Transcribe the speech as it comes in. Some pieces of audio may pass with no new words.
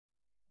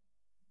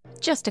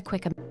just a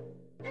quick...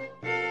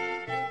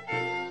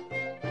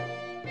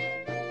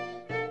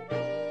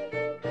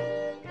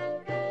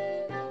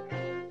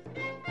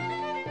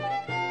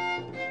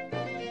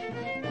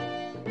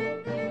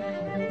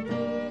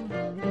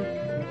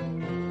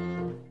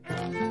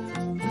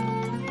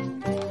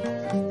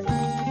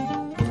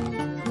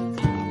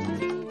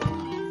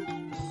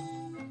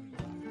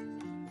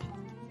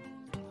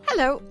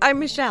 Hello, I'm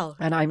Michelle.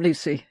 And I'm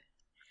Lucy.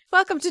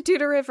 Welcome to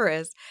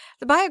Tudoriferous,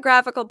 the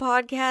biographical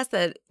podcast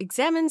that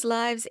examines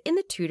lives in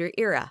the Tudor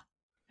era.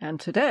 And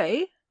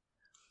today,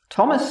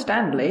 Thomas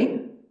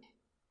Stanley,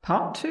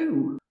 part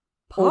 2.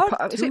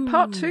 Is it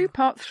part 2,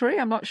 part 3?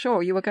 I'm not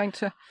sure. You were going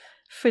to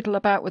fiddle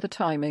about with the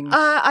timings.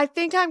 I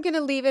think I'm going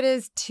to leave it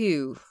as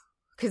 2,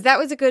 because that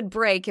was a good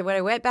break. And when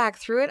I went back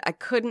through it, I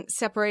couldn't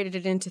separate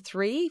it into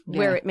 3,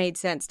 where it made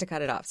sense to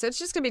cut it off. So it's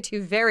just going to be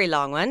 2 very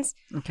long ones.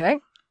 Okay.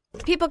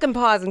 People can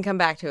pause and come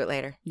back to it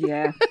later.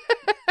 Yeah.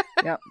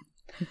 Yep.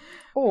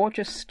 Or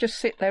just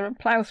sit there and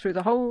plough through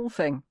the whole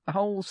thing, the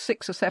whole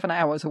 6 or 7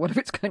 hours or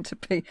whatever it's going to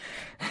be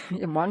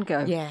in one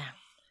go. Yeah.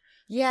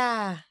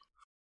 Yeah.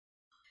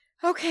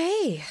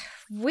 Okay.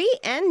 We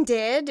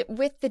ended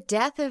with the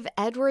death of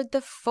Edward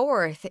IV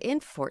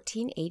in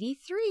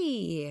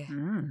 1483.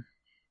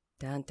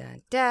 Dun,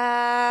 dun,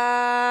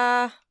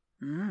 dun.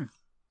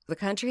 The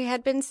country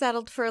had been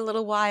settled for a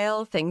little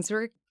while. Things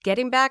were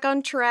getting back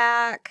on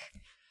track.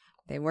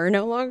 They were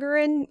no longer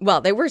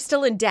they were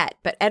still in debt,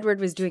 but Edward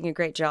was doing a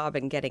great job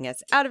in getting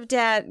us out of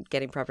debt,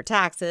 getting proper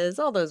taxes,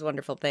 all those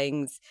wonderful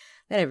things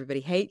that everybody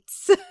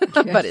hates,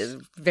 but is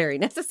very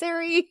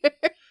necessary.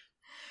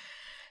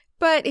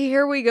 But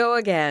here we go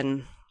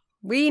again.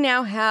 We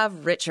now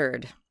have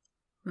Richard.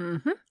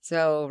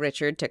 So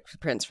Richard took the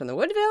prince from the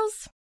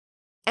Woodvilles,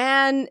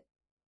 and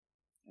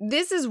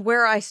this is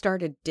where I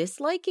started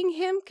disliking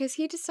him, because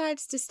he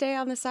decides to stay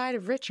on the side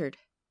of Richard.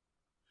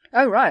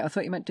 Oh, right. I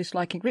thought you meant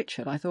disliking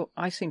Richard.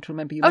 I seem to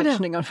remember you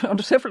mentioning on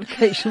several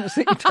occasions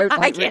that you don't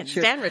like Richard. I can't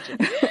stand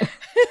Richard.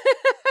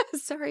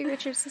 Sorry,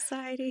 Richard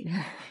Society.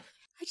 Yeah.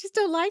 I just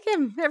don't like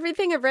him.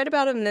 Everything I've read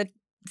about him, the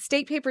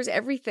state papers,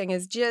 everything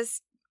is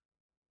just...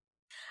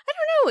 I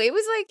don't know. It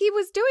was like he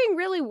was doing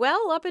really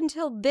well up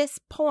until this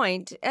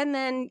point, and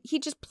then he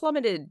just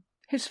plummeted.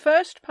 His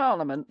first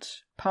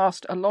parliament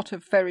passed a lot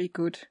of very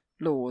good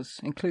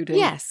laws, including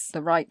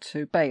the right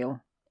to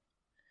bail.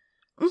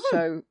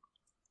 So...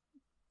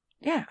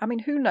 yeah, I mean,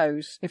 who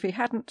knows? If it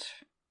hadn't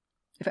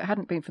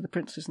been for the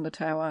princes in the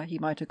Tower, he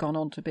might have gone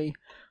on to be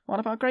one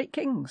of our great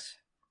kings,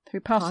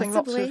 who passing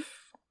lots of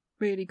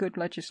really good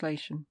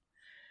legislation.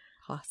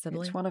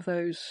 Possibly. It's one of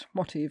those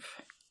what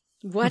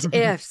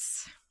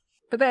ifs.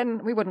 But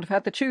then we wouldn't have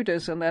had the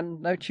Tudors, and then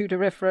no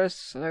Tudoriferous,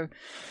 so...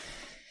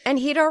 And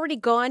he'd already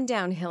gone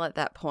downhill at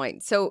that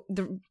point. So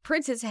the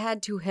princes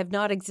had to have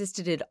not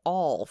existed at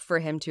all for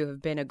him to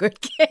have been a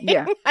good king,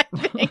 yeah. I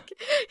think.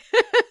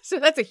 So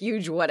that's a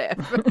huge what if.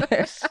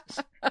 Yes.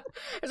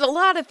 There's a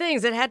lot of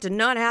things that had to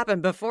not happen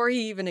before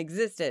he even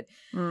existed.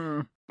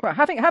 Well,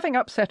 having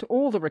upset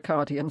all the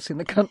Ricardians in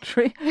the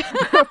country,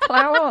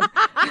 plough on.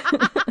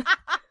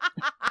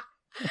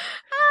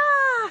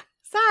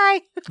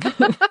 Sorry.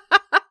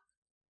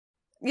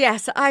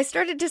 Yes, I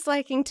started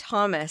disliking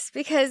Thomas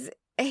because...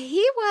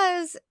 he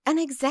was an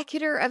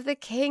executor of the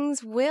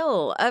king's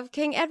will, of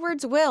King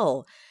Edward's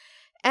will,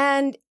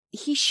 and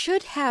he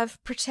should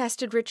have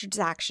protested Richard's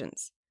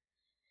actions.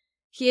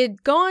 He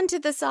had gone to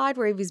the side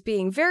where he was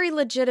being very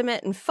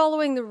legitimate and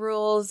following the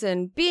rules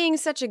and being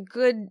such a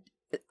good,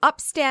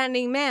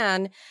 upstanding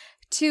man,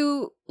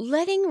 to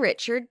letting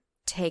Richard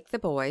take the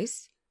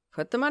boys,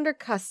 put them under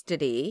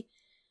custody,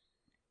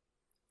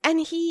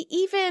 and he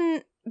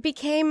even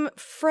became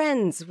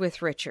friends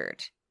with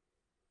Richard.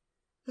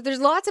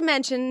 There's lots of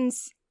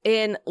mentions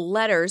in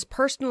letters,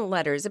 personal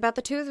letters, about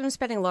the two of them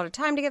spending a lot of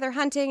time together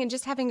hunting and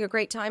just having a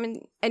great time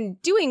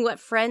and doing what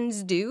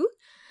friends do.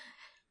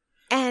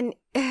 And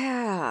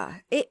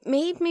it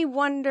made me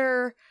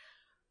wonder,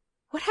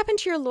 what happened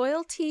to your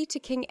loyalty to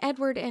King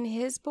Edward and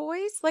his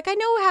boys? Like, I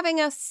know having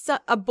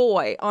a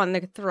boy on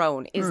the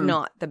throne is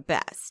not the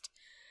best,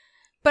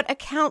 but a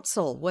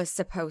council was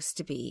supposed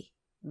to be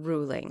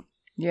ruling.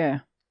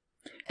 Yeah.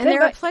 And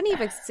there are plenty of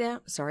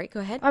examples. Sorry, go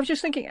ahead. I was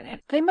just thinking,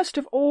 they must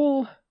have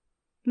all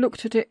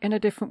looked at it in a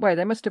different way.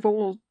 They must have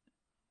all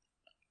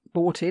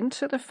bought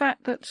into the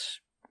fact that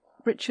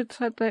Richard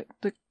said that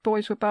the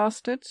boys were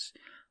bastards,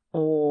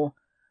 or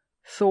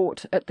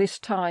thought at this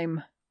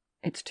time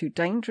it's too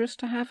dangerous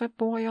to have a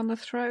boy on the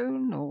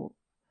throne, or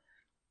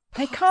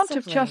they can't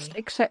have just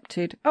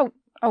accepted,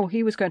 oh,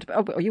 he was going to,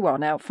 oh, you are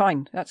now,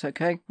 fine, that's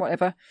okay,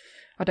 whatever.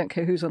 I don't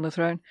care who's on the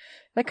throne.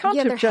 They can't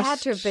have just... there had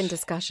to have been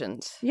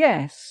discussions.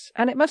 Yes,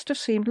 and it must have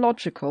seemed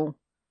logical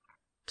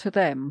to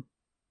them,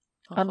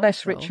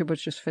 unless Richard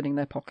was just filling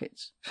their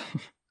pockets.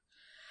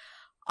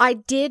 I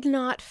did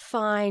not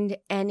find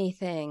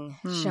anything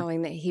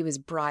showing that he was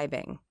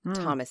bribing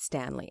Thomas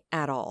Stanley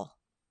at all.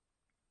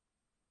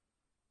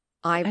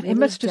 It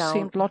must have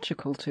seemed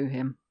logical to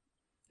him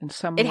in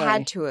some way. It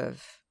had to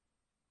have.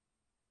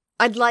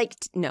 I'd like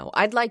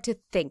to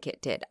think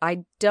it did.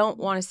 I don't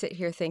want to sit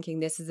here thinking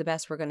this is the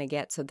best we're going to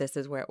get, so this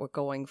is where we're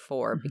going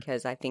for,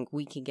 because I think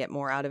we can get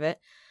more out of it.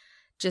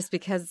 Just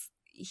because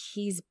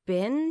he's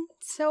been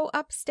so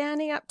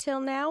upstanding up till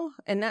now,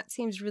 and that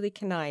seems really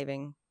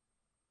conniving.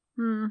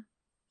 So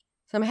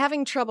I'm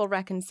having trouble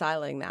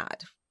reconciling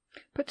that.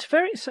 But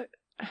I'm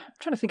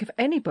trying to think of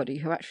anybody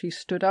who actually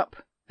stood up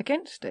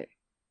against it.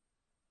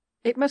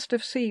 It must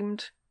have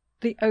seemed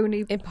the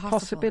only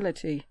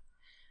possibility.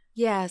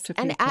 Yes,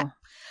 and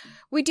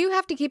we do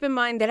have to keep in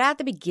mind that at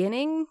the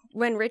beginning,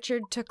 when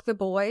Richard took the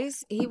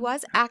boys, he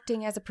was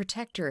acting as a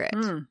protectorate.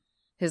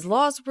 His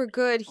laws were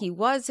good. He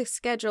was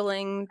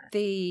scheduling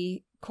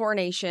the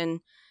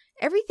coronation.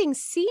 Everything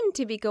seemed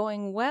to be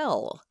going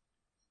well.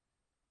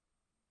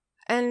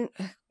 And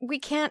we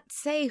can't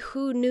say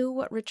who knew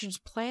what Richard's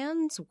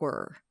plans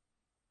were.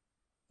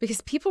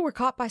 Because people were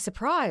caught by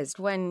surprise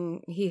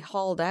when he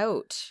hauled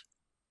out.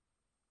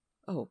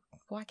 Oh,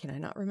 why can I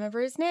not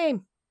remember his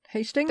name?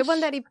 Hastings? The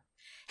one that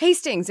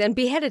Hastings, and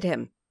beheaded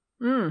him.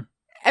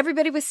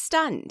 Everybody was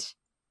stunned.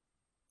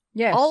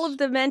 Yes. All of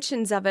the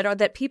mentions of it are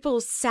that people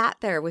sat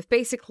there with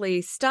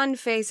basically stunned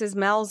faces,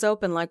 mouths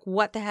open, like,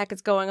 what the heck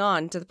is going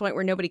on, to the point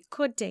where nobody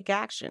could take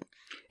action.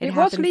 It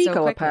was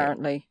legal,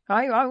 apparently.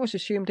 I always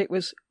assumed it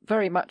was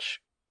very much...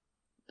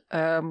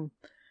 illegal.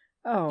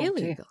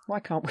 Dear. Why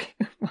can't we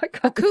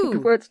think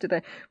of words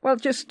today? Well,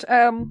 just...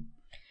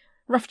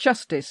 rough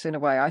justice, in a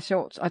way. I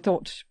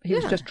thought he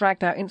was just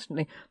dragged out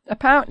instantly.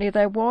 Apparently,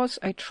 there was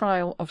a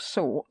trial of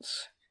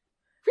sorts.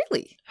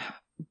 Really?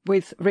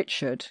 With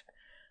Richard,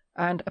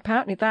 and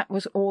apparently that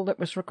was all that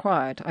was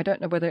required. I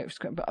don't know whether it was,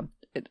 but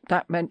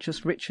that meant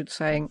just Richard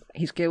saying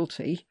he's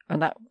guilty,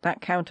 and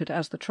that counted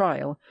as the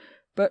trial.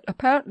 But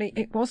apparently,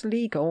 it was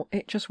legal.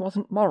 It just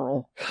wasn't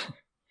moral,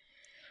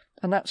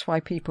 and that's why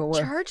people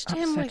were charged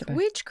him with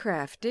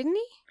witchcraft, didn't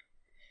he?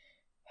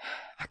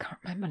 I can't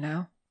remember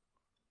now.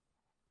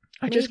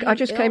 I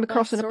just came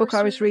across in a book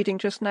I was reading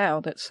just now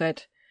that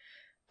said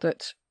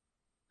that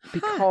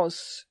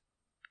because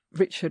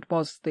Richard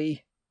was the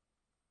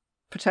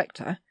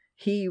protector,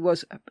 he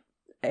was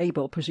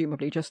able,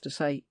 presumably, just to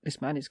say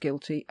this man is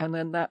guilty, and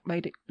then that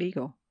made it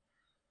legal.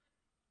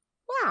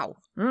 Wow.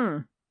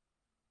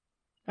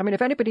 I mean,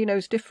 if anybody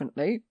knows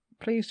differently,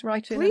 please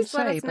write in and say. Please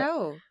let us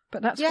know.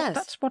 But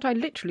that's what I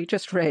literally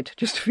just read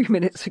just a few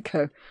minutes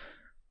ago.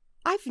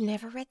 I've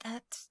never read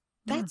that.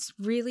 That's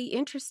really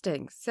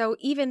interesting. So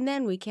even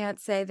then, we can't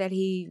say that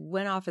he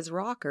went off his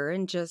rocker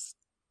and just...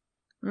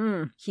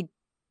 He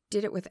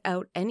did it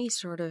without any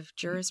sort of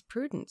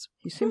jurisprudence.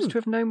 He seems to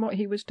have known what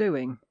he was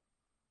doing.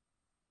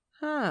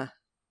 I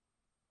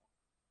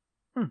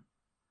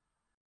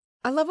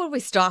love when we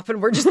stop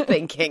and we're just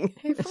thinking.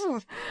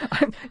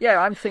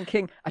 I'm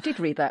thinking, I did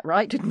read that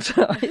right, didn't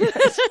I?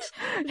 Yes.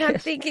 I'm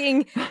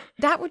thinking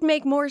that would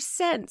make more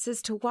sense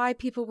as to why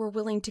people were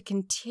willing to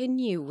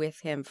continue with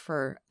him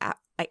for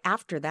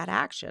after that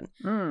action,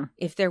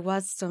 if there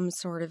was some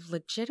sort of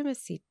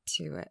legitimacy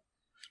to it.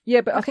 Yeah,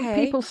 but I think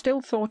people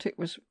still thought it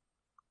was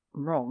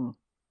wrong.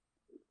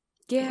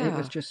 Yeah. It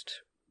was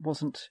just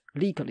wasn't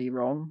legally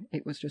wrong.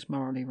 It was just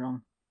morally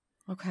wrong.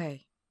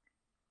 Okay.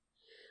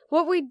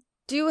 What we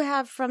do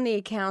have from the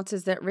accounts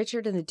is that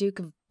Richard and the Duke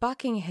of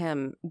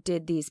Buckingham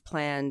did these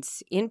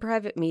plans in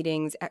private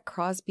meetings at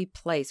Crosby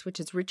Place, which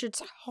is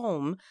Richard's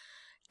home.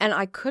 And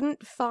I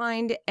couldn't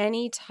find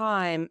any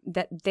time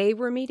that they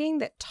were meeting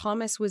that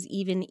Thomas was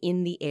even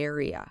in the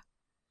area.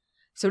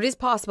 So it is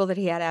possible that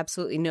he had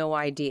absolutely no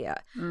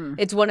idea.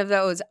 It's one of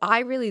those, I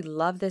really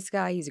love this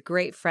guy. He's a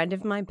great friend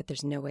of mine, but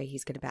there's no way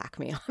he's going to back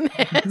me on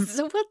this.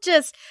 So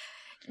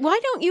why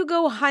don't you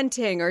go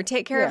hunting or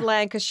take care of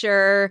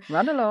Lancashire?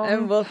 Run along.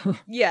 And we'll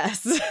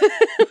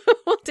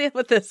deal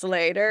with this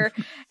later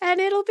and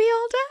it'll be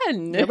all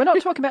done. Yeah, we're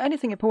not talking about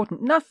anything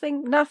important.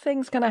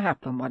 Nothing's going to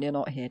happen while you're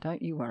not here.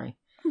 Don't you worry.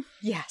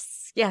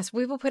 Yes,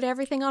 we will put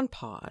everything on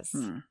pause.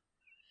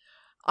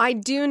 I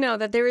do know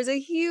that there is a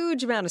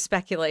huge amount of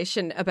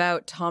speculation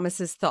about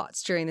Thomas's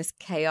thoughts during this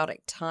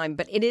chaotic time,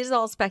 but it is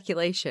all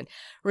speculation.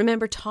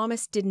 Remember,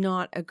 Thomas did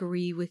not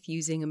agree with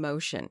using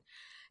emotion.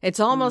 It's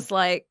almost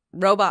like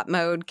robot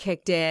mode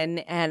kicked in,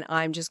 and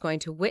I'm just going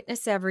to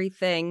witness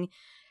everything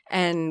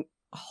and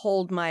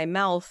hold my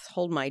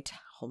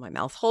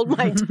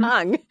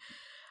tongue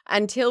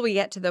until we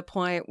get to the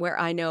point where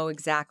I know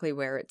exactly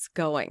where it's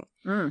going.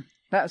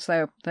 That's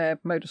their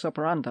modus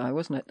operandi,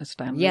 wasn't it, the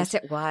Stanley? Yes,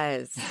 it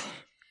was.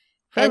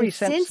 Very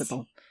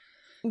sensible.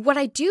 What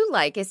I do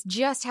like is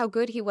just how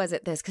good he was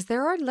at this, because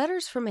there are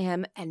letters from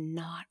him and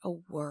not a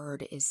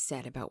word is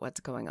said about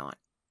what's going on.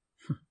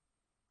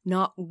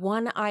 Not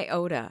one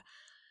iota.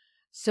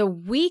 So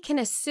we can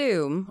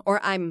assume,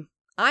 or I'm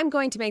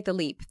going to make the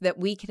leap that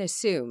we can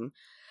assume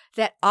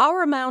that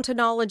our amount of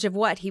knowledge of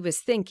what he was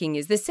thinking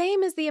is the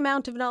same as the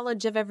amount of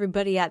knowledge of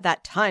everybody at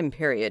that time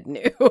period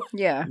knew.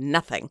 Yeah.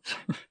 Nothing.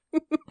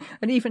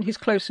 And even his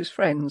closest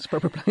friends,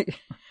 probably.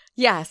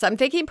 Yes, I'm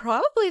thinking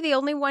probably the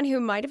only one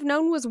who might have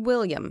known was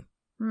William.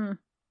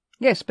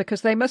 Yes,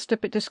 because they must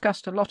have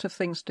discussed a lot of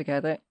things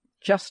together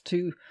just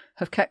to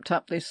have kept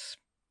up this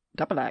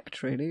double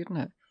act, really, isn't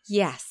it?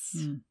 Yes.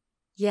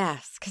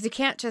 Yes, because you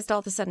can't just all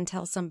of a sudden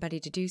tell somebody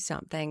to do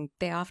something.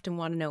 They often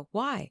want to know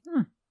why.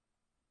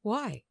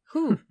 Why?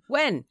 Who?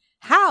 When?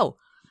 How?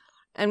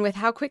 And with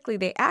how quickly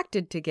they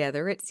acted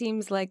together, it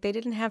seems like they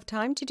didn't have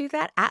time to do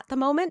that at the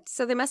moment.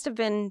 So they must have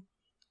been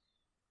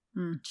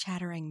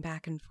chattering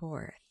back and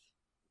forth.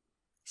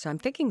 So I'm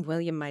thinking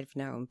William might have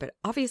known, but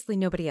obviously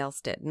nobody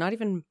else did. Not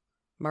even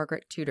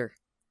Margaret Tudor.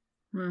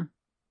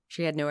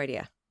 She had no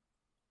idea.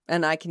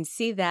 And I can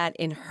see that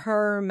in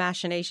her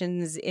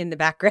machinations in the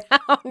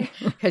background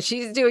because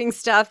she's doing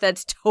stuff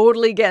that's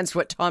totally against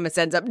what Thomas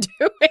ends up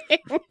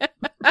doing.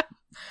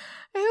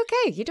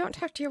 Okay, you don't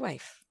talk to your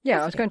wife.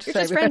 Yeah, I was going to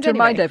say, we better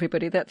remind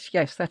everybody that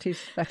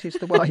is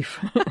the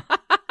wife.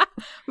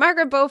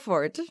 Margaret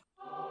Beaufort.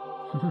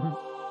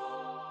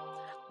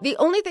 The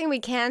only thing we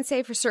can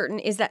say for certain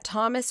is that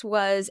Thomas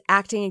was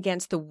acting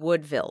against the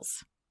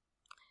Woodvilles.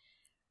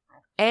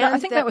 And I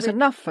think that was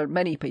enough for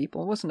many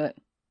people, wasn't it?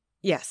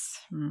 Yes.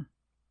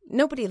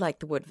 Nobody liked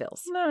the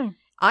Woodvilles. No.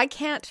 I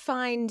can't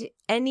find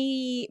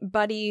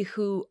anybody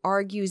who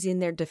argues in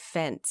their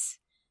defense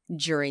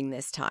during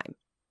this time.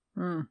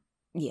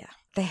 Yeah,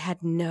 they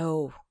had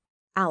no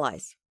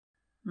allies.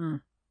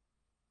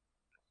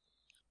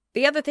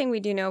 The other thing we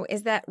do know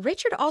is that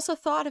Richard also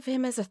thought of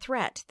him as a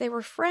threat. They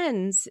were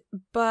friends,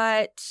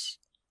 but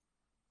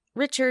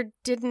Richard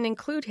didn't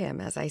include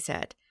him, as I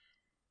said.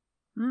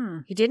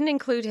 He didn't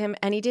include him,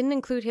 and he didn't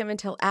include him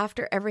until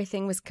after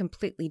everything was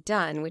completely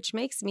done, which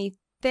makes me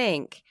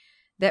think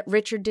that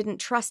Richard didn't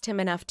trust him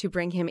enough to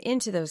bring him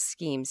into those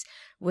schemes,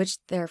 which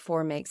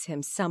therefore makes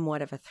him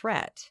somewhat of a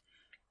threat.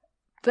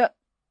 That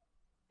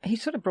he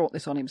sort of brought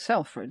this on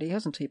himself, really,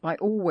 hasn't he? By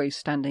always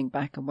standing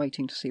back and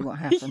waiting to see what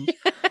happened.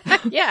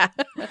 Yeah.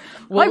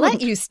 We'll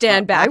let you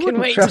stand back and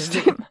wait. Trust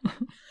him.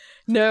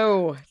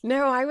 No,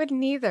 I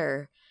wouldn't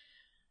either.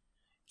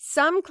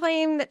 Some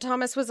claim that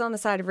Thomas was on the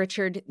side of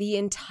Richard the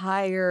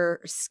entire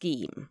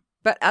scheme,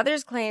 but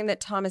others claim that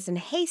Thomas and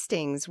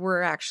Hastings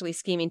were actually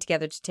scheming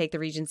together to take the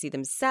regency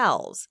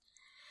themselves.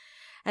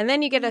 And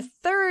then you get a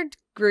third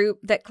group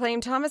that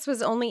claim Thomas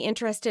was only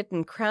interested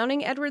in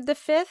crowning Edward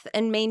V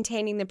and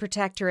maintaining the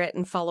protectorate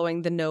and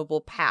following the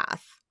noble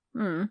path.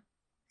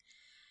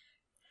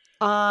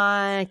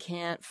 I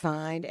can't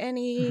find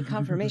any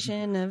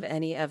confirmation of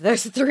any of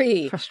those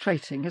three.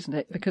 Frustrating, isn't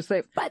it? Because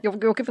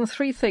you're given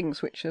three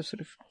things which are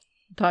sort of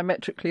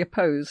diametrically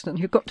opposed, and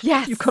you've got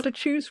to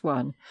choose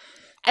one.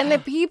 And the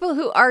people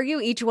who argue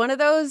each one of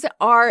those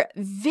are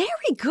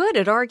very good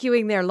at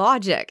arguing their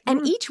logic.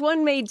 And each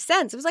one made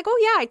sense. It was like, oh,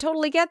 yeah, I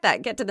totally get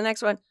that. Get to the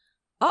next one.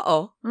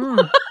 Uh-oh.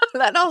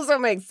 That also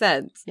makes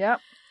sense. Yeah.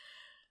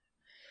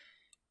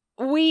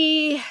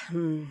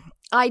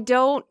 I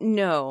don't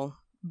know,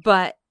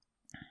 but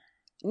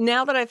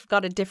now that I've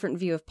got a different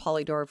view of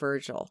Polydore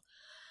Virgil,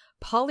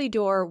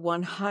 Polydore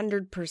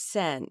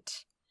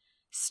 100%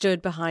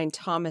 stood behind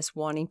Thomas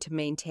wanting to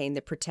maintain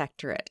the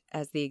protectorate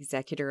as the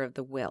executor of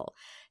the will,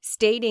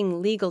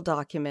 stating legal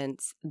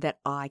documents that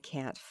I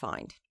can't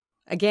find.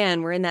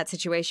 Again, we're in that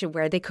situation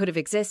where they could have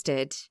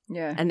existed,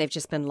 and they've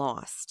just been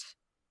lost.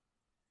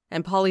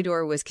 And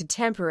Polydore was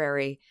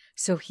contemporary,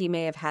 so he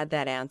may have had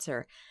that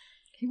answer.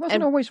 He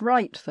wasn't always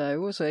right,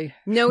 though, was he?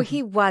 No,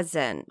 he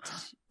wasn't.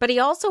 But he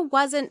also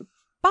wasn't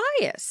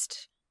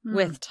biased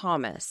with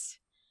Thomas.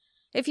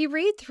 If you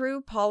read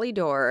through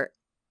Polydore,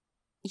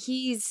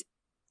 he's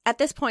at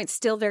this point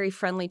still very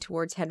friendly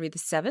towards Henry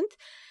VII,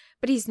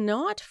 but he's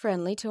not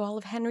friendly to all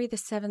of Henry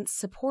VII's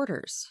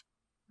supporters.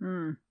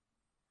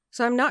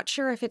 So I'm not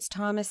sure if it's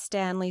Thomas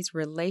Stanley's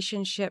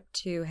relationship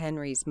to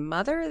Henry's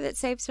mother that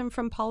saves him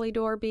from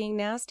Polydore being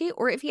nasty,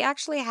 or if he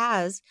actually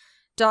has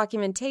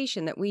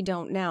documentation that we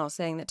don't now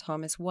saying that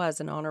Thomas was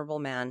an honorable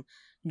man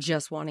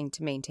just wanting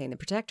to maintain the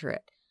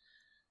protectorate.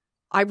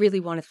 I really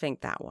want to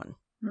think that one.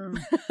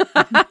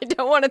 I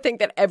don't want to think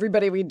that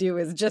everybody we do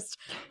is just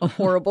a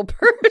horrible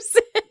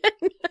person.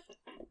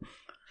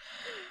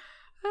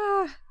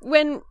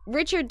 When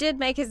Richard did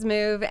make his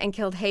move and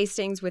killed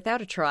Hastings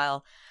without a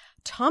trial,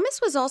 Thomas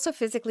was also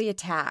physically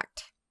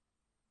attacked.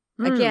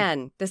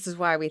 Again, this is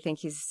why we think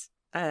he's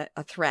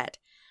a threat.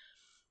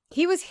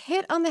 He was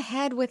hit on the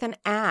head with an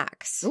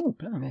axe. Oh,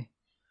 blimey.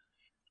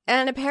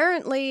 And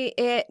apparently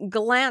it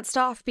glanced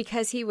off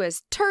because he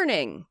was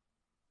turning.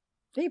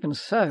 Even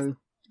so,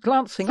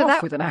 glancing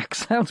off with an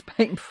axe sounds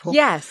painful.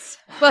 Yes.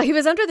 Well, he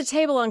was under the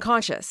table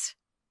unconscious.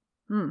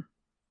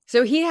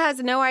 So he has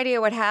no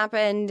idea what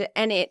happened,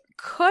 and it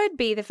could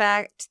be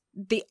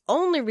the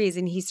only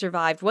reason he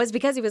survived was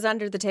because he was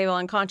under the table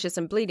unconscious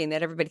and bleeding,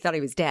 that everybody thought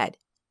he was dead.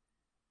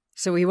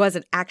 So he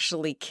wasn't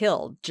actually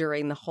killed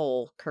during the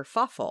whole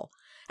kerfuffle.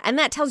 And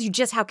that tells you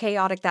just how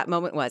chaotic that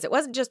moment was. It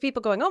wasn't just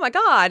people going, oh my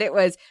God, it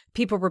was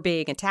people were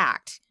being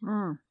attacked.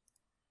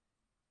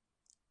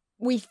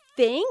 We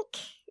think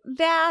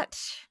that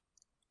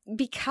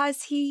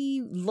because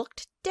he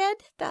looked dead,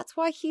 that's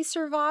why he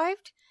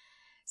survived.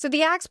 So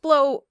the axe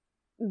blow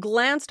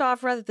glanced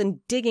off rather than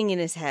digging in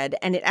his head,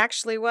 and it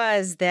actually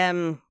was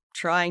them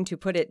trying to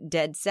put it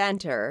dead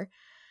center.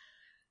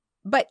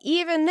 But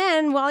even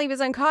then, while he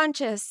was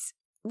unconscious,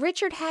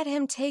 Richard had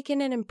him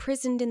taken and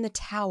imprisoned in the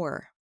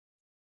Tower.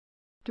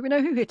 Do we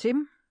know who hit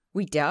him?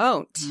 We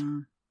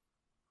don't.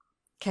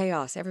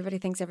 Chaos. Everybody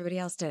thinks everybody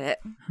else did it.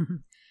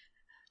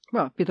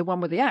 Well, it'd be the one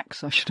with the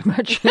axe, I should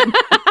imagine.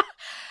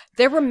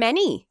 There were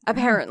many,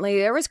 apparently.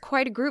 There was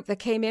quite a group that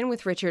came in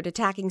with Richard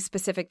attacking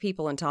specific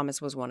people, and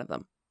Thomas was one of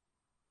them.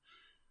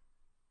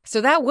 So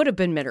that would have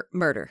been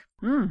murder.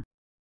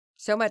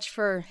 So much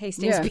for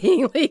Hastings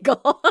being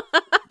legal.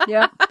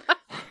 Yeah.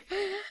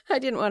 I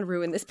didn't want to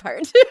ruin this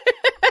part.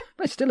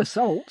 But it's still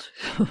assault.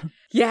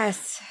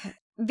 Yes.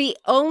 The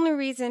only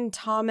reason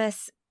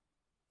Thomas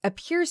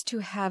appears to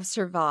have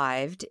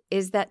survived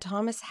is that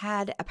Thomas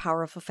had a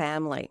powerful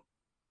family.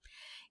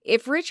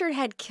 If Richard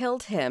had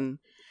killed him,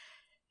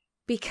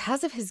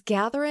 because of his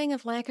gathering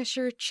of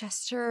Lancashire,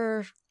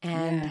 Chester,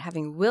 and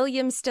having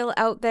William still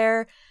out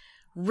there,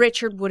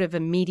 Richard would have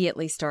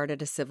immediately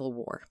started a civil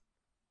war.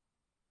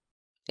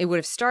 It would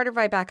have started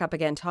right back up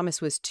again.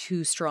 Thomas was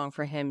too strong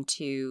for him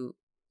to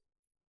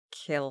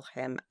kill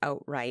him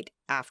outright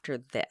after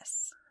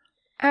this.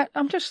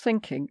 I'm just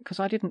thinking, because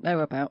I didn't know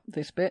about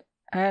this bit,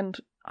 and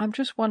I'm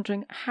just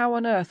wondering how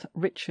on earth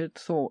Richard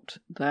thought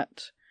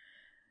that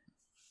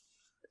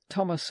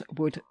Thomas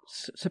would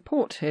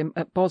support him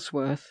at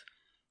Bosworth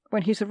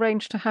when he's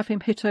arranged to have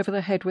him hit over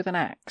the head with an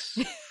axe.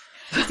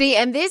 See,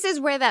 and this is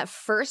where that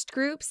first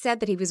group said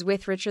that he was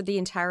with Richard the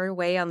entire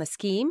way on the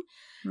scheme,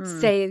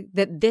 say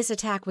that this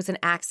attack was an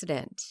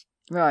accident.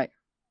 Right.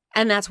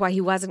 And that's why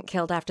he wasn't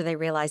killed after they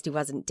realized he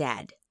wasn't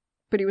dead.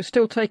 But he was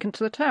still taken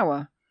to the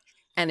Tower.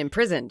 And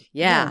imprisoned,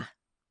 yeah.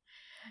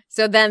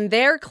 So then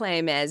their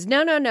claim is,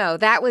 no,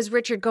 that was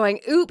Richard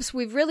going, oops,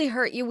 we've really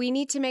hurt you. We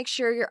need to make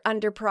sure you're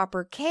under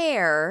proper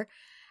care.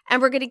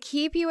 And we're going to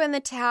keep you in the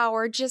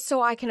Tower just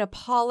so I can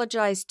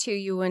apologize to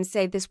you and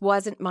say this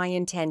wasn't my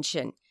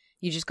intention.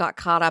 You just got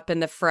caught up in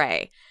the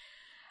fray.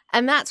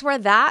 And that's where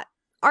that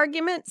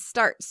argument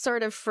starts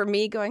sort of for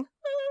me going,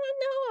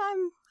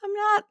 no, I'm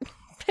not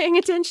paying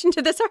attention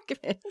to this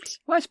argument.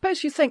 Well, I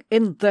suppose you think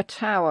in the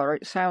Tower,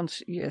 it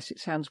sounds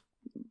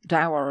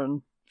dour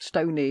and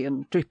stony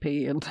and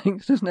drippy and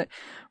things, doesn't it?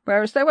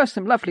 Whereas there were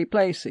some lovely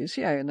places,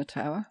 in the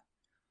Tower.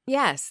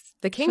 Yes,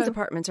 the King's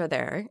apartments are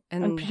there.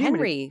 And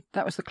Henry...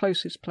 That was the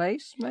closest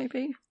place,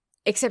 maybe?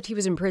 Except he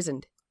was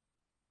imprisoned.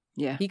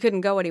 Yeah. He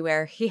couldn't go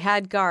anywhere. He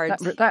had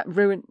guards. That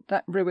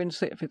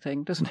ruins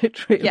everything, doesn't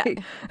it, really?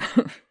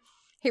 Yeah.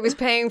 He was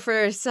paying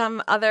for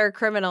some other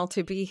criminal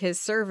to be his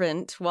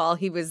servant while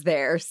he was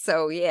there.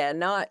 So,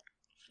 not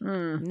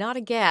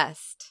a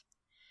guest.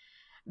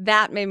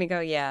 That made me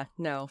go,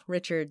 no,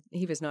 Richard,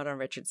 he was not on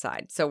Richard's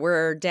side. So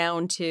we're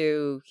down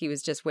to he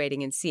was just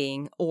waiting and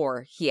seeing,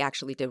 or he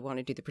actually did want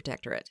to do the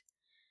protectorate.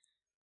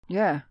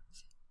 Yeah.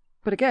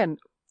 But again,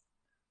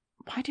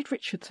 why did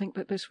Richard think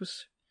that this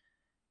was...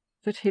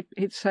 that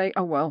he'd say,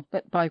 oh, well,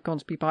 let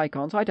bygones be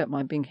bygones. I don't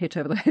mind being hit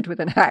over the head with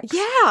an axe.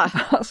 Yeah.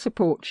 I'll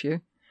support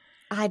you.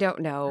 I don't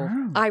know.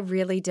 Oh. I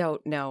really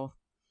don't know.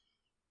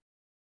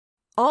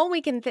 All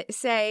we can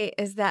say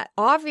is that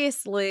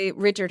obviously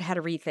Richard had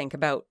a rethink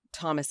about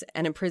Thomas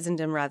and imprisoned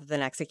him rather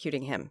than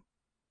executing him.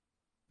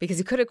 Because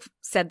he could have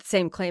said the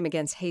same claim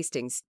against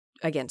Hastings,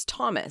 against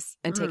Thomas,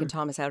 and taken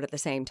Thomas out at the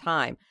same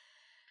time.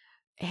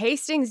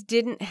 Hastings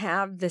didn't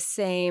have the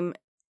same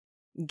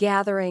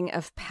gathering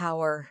of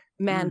power,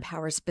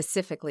 manpower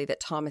specifically, that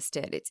Thomas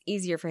did. It's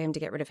easier for him to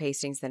get rid of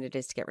Hastings than it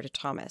is to get rid of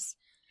Thomas.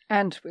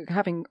 And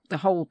having the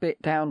whole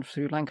bit down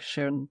through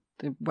Lancashire and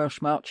the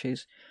Welsh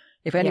Marches,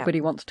 if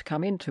anybody wants to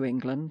come into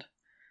England,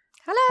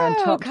 hello,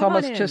 and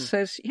Thomas just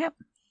says, yep,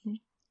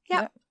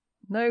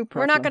 no problem.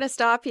 We're not going to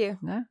stop you.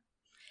 No.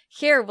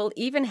 Here, we'll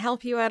even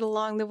help you out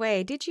along the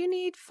way. Did you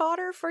need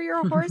fodder for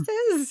your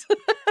horses?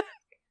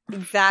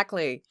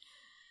 Exactly.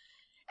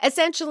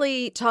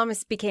 Essentially,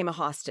 Thomas became a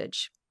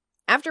hostage.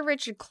 After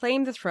Richard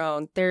claimed the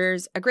throne,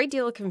 there's a great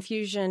deal of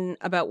confusion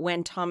about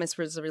when Thomas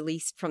was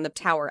released from the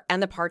Tower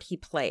and the part he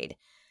played.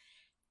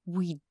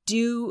 We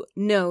do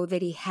know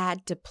that he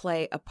had to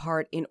play a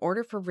part in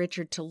order for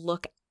Richard to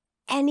look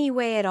any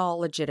way at all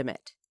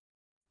legitimate.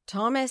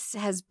 Thomas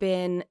has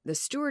been the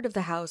steward of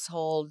the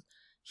household.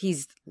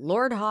 He's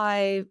Lord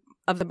High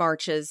of the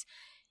Marches.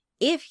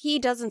 If he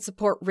doesn't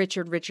support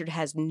Richard, Richard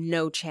has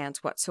no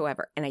chance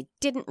whatsoever. And I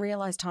didn't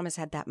realize Thomas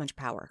had that much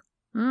power.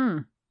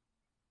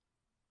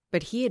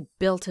 But he had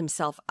built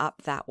himself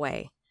up that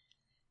way.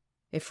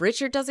 If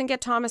Richard doesn't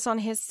get Thomas on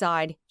his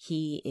side,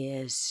 he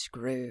is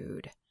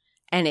screwed.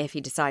 And if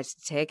he decides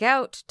to take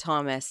out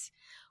Thomas,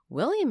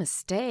 William is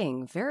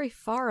staying very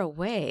far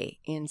away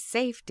in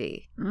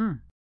safety.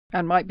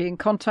 And might be in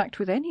contact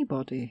with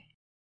anybody.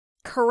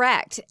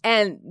 Correct.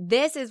 And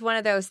this is one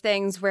of those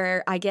things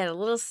where I get a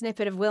little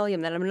snippet of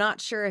William that I'm not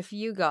sure if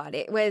you got.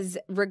 It was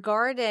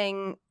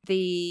regarding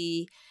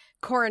the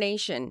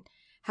coronation,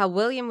 how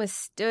William was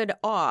stood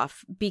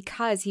off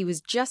because he was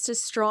just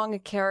as strong a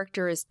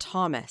character as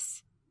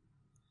Thomas.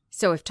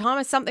 So if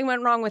something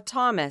went wrong with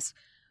Thomas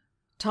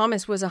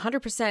was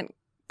 100%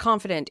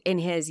 confident in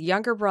his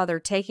younger brother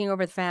taking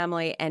over the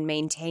family and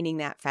maintaining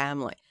that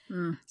family.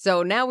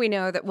 So now we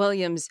know that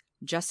William's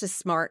just as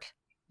smart,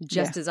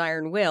 just as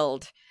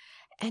iron-willed,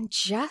 and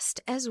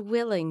just as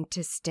willing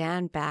to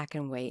stand back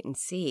and wait and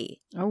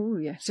see. Oh,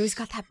 yes. So he's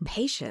got that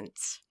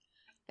patience.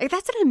 Like,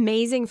 that's an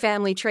amazing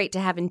family trait to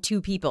have in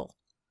two people.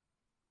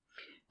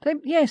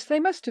 They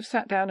must have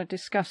sat down and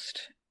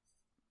discussed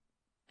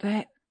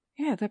the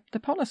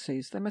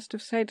policies. They must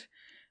have said,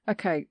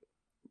 okay,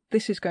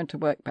 this is going to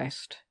work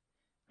best.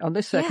 On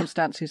this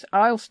circumstances,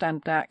 I'll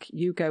stand back,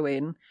 you go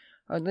in.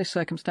 On this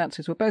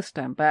circumstances, we'll both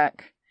stand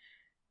back.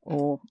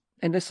 Or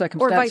in this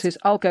circumstances,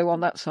 I'll go on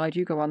that side,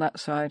 you go on that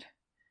side.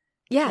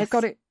 Yes. They've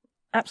got it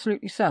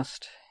absolutely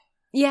sussed.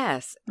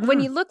 Yes. When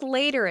you look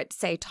later at,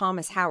 say,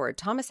 Thomas Howard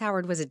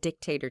was a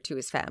dictator to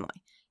his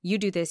family. You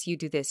do this, you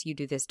do this, you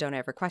do this, don't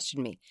ever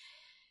question me.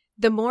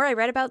 The more I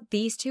read about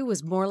these two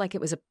was more like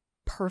it was a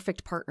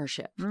perfect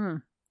partnership.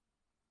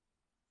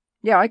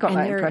 Yeah, I got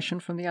that impression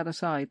from the other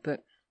side.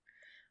 That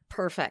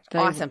perfect.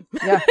 Awesome.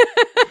 Yeah.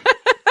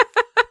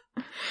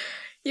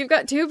 You've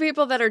got two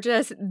people that are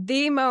just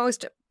the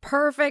most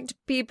perfect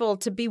people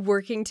to be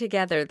working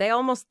together. They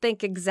almost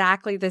think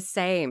exactly the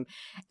same.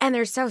 And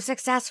they're so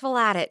successful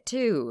at it,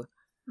 too.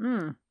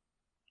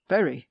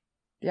 Very.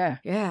 Yeah.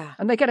 Yeah.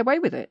 And they get away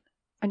with it.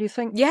 And you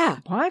think,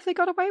 why have they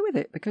got away with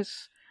it?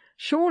 Because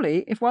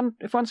surely if one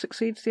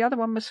succeeds, the other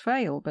one must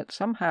fail. But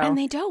somehow... And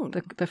they don't.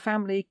 The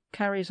family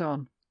carries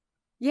on.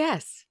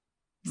 Yes.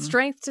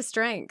 Strength to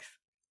strength.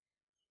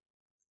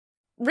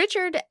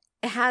 Richard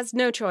has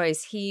no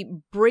choice. He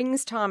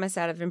brings Thomas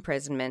out of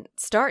imprisonment,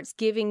 starts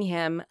giving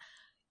him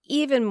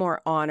even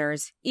more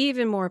honors,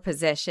 even more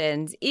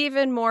possessions,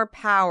 even more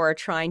power,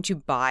 trying to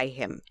buy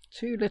him.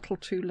 Too little,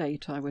 too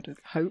late, I would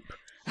hope.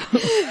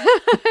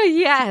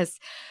 Yes.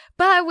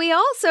 But we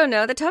also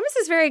know that Thomas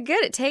is very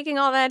good at taking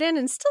all that in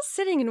and still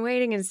sitting and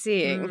waiting and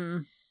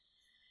seeing.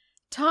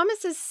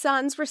 Thomas's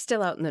sons were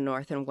still out in the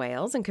north in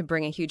Wales and could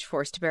bring a huge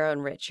force to bear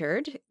on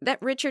Richard,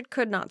 that Richard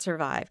could not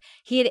survive.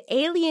 He had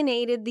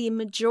alienated the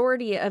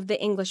majority of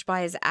the English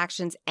by his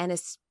actions, and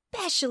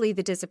especially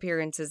the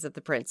disappearances of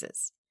the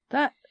princes.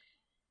 That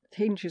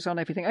hinges on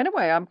everything.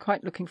 Anyway, I'm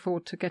quite looking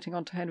forward to getting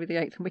on to Henry VIII,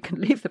 and we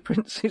can leave the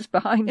princes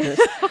behind us.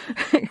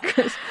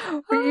 Because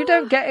you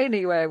don't get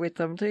anywhere with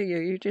them, do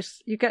you?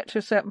 You get to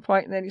a certain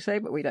point and then you say,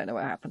 but we don't know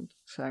what happened.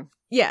 So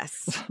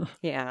yes.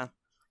 Yeah.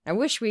 I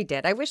wish we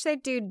did. I wish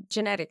they'd do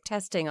genetic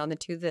testing on the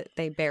two that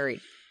they buried,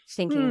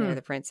 thinking they're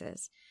the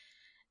princes.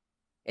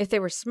 If they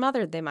were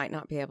smothered, they might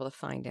not be able to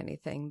find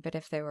anything. But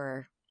if they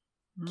were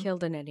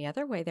killed in any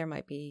other way, there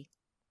might be...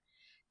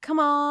 Come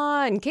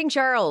on, King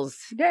Charles.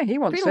 Yeah, he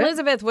wants Queen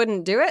Elizabeth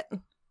wouldn't do it.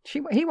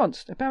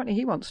 Apparently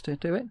he wants to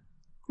do it.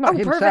 Not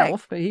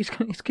himself, perfect. But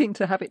he's keen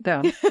to have it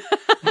done.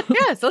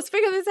 Yes, let's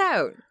figure this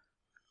out.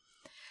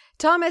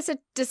 Thomas had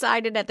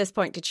decided at this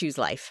point to choose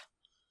life.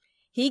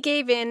 He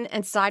gave in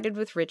and sided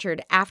with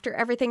Richard after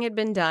everything had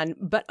been done,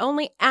 but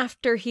only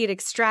after he had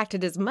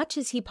extracted as much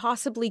as he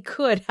possibly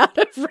could out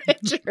of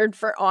Richard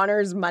for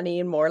honors, money,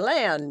 and more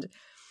land.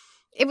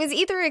 It was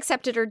either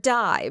accepted or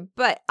die,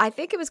 but I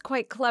think it was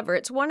quite clever.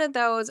 It's one of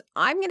those,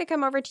 I'm going to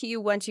come over to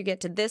you once you get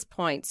to this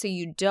point, so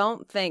you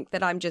don't think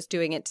that I'm just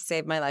doing it to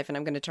save my life and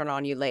I'm going to turn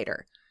on you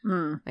later.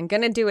 I'm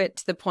going to do it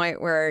to the point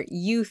where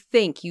you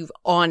think you've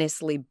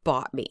honestly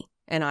bought me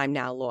and I'm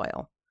now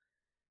loyal.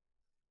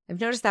 I've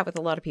noticed that with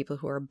a lot of people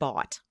who are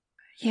bought.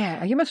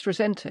 Yeah, you must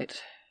resent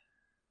it.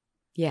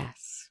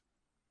 Yes.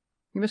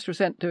 You must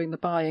resent doing the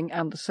buying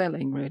and the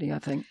selling, really, I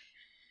think.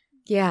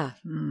 Yeah.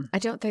 I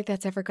don't think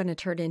that's ever going to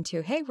turn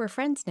into, hey, we're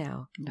friends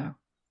now. No.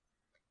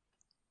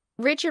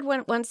 Richard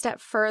went one step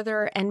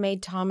further and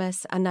made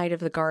Thomas a Knight of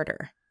the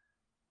Garter.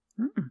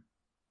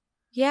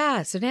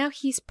 Yeah, so now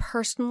he's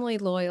personally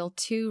loyal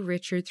to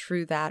Richard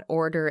through that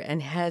order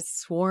and has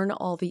sworn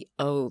all the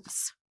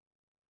oaths.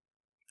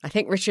 I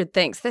think Richard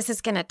thinks this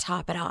is going to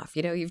top it off.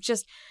 You know, you've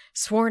just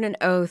sworn an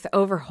oath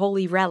over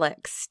holy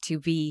relics to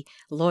be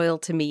loyal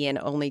to me and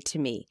only to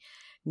me.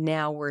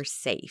 Now we're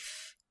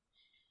safe.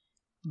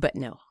 But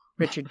no,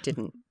 Richard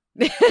didn't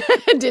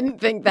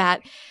think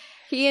that.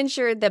 He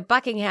ensured that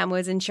Buckingham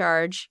was in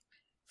charge.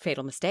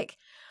 Fatal mistake.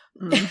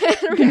 And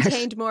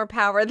retained more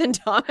power than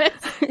Thomas.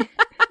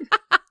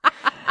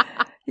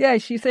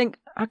 Yes, you think,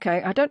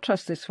 okay, I don't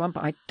trust this one,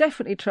 but I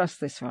definitely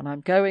trust this one.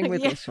 I'm going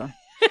with this one.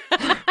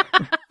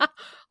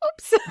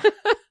 Oops.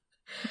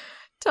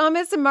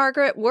 Thomas and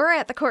Margaret were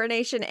at the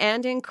coronation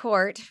and in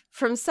court.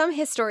 From some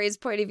historians'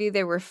 point of view,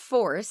 they were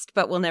forced,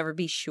 but we'll never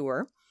be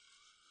sure.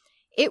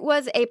 It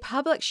was a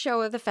public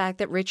show of the fact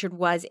that Richard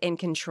was in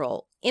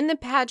control. In the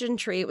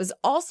pageantry, it was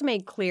also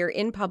made clear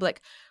in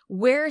public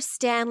where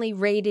Stanley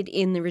raided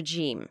in the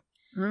regime.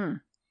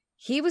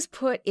 He was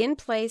put in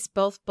place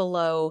both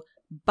below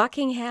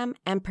Buckingham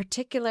and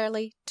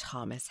particularly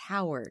Thomas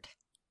Howard.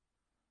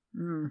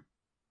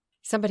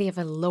 Somebody of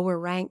a lower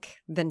rank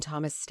than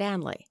Thomas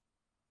Stanley.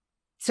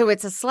 So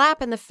it's a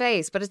slap in the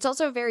face, but it's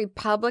also a very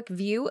public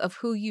view of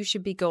who you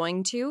should be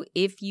going to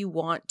if you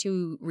want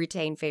to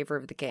retain favor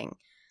of the king.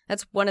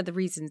 That's one of the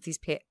reasons these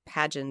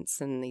pageants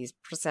and these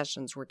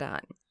processions were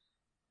done.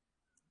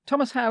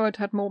 Thomas Howard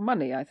had more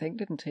money, I think,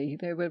 didn't he?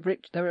 They were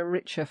rich. They were a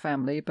richer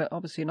family, but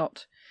obviously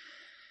not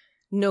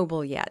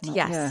noble yet.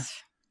 Yes. Yeah.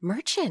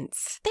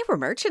 Merchants. They were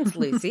merchants,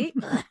 Lucy.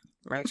 Ugh,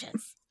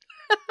 merchants.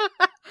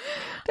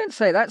 Don't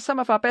say that. Some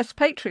of our best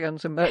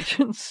Patreons are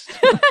merchants.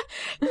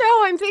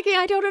 No, I'm thinking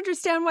I don't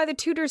understand why the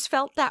Tudors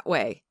felt that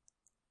way.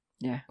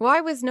 Yeah.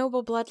 Why was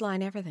noble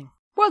bloodline everything?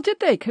 Well, did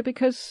they?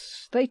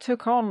 Because they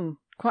took on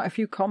quite a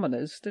few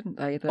commoners, didn't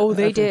they?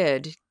 They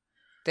did.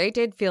 They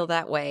did feel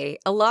that way.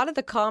 A lot of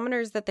the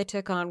commoners that they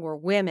took on were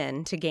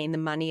women to gain the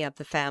money of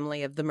the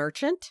family of the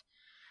merchant,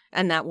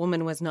 and that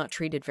woman was not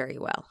treated very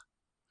well.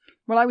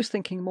 Well, I was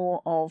thinking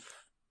more of,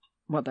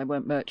 well, they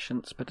weren't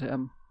merchants, but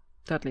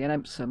Dudley and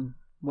Empson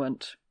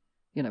weren't,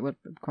 were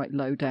quite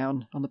low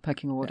down on the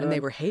pecking order. And they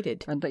were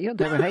hated. And they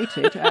were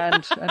hated.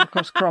 and of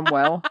course,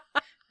 Cromwell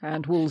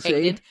and Wolsey.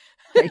 Hated.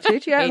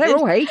 Hated, yeah. Hated. They were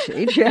all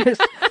hated, yes.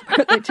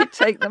 But they did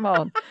take them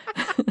on.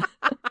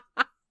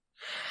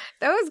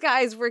 Those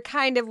guys were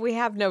kind of, we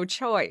have no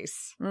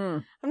choice.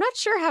 Mm. I'm not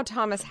sure how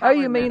Thomas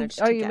Howard managed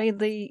to get...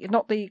 mean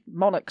not the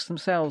monarchs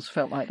themselves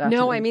felt like that?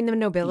 No, I mean the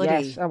nobility.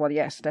 Yes. Oh, well,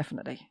 yes,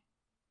 definitely.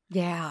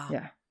 Yeah.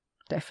 Yeah,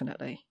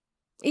 definitely.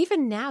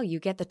 Even now you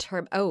get the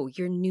term,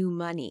 your new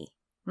money.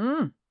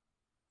 Mm.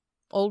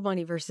 Old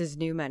money versus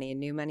new money, and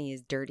new money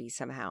is dirty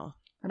somehow.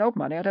 And old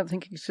money I don't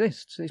think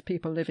exists. These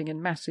people living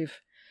in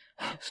massive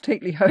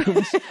stately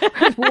homes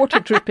with water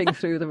dripping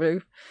through the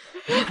roof.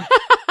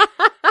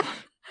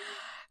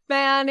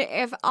 Man,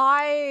 if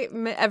I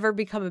ever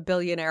become a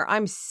billionaire,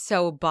 I'm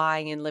so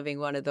buying and living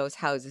one of those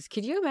houses.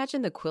 Could you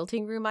imagine the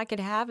quilting room I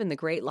could have in the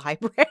Great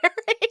Library?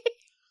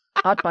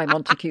 I'd buy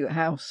Montacute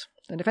House.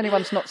 And if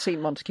anyone's not seen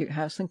Montacute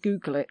House, then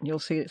Google it and you'll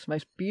see it's the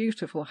most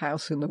beautiful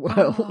house in the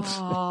world.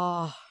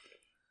 Oh.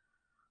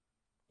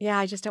 Yeah,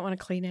 I just don't want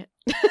to clean it.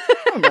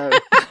 Oh, no.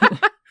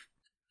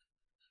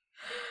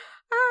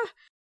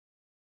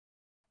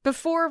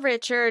 Before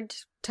Richard,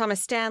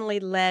 Thomas Stanley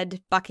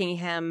led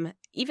Buckingham,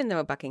 even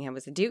though Buckingham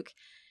was a duke,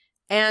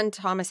 and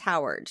Thomas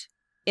Howard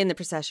in the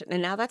procession. And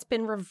now that's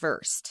been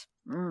reversed.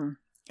 Mm.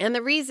 And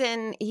the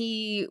reason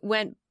he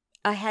went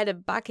ahead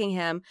of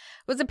Buckingham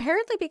was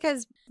apparently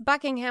because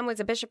Buckingham was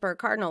a bishop or a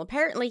cardinal.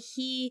 Apparently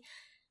he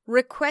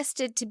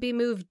requested to be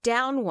moved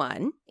down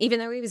one, even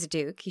though he was a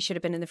duke. He should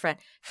have been in the front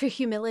for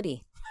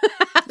humility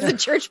as a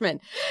churchman.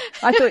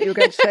 I thought you were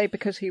going to say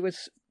because he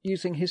was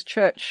using his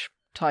church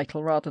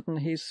title rather than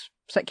his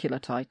secular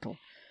title.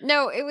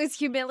 No, it was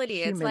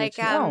humility. It's like,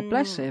 oh,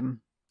 bless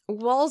him.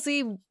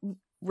 Wolsey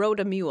rode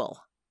a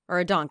mule or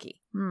a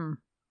donkey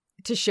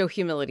to show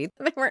humility.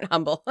 They weren't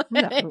humble.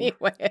 No.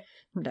 Anyway.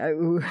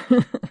 No.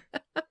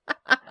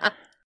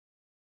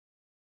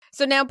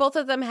 So now both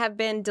of them have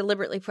been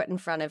deliberately put in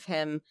front of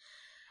him.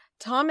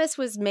 Thomas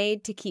was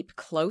made to keep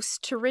close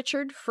to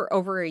Richard for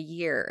over a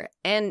year.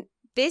 And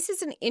this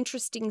is an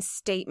interesting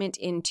statement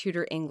in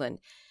Tudor England.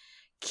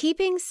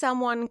 Keeping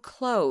someone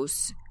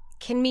close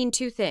can mean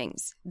two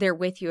things. They're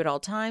with you at all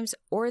times,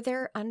 or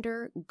they're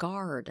under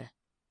guard.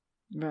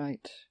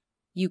 Right.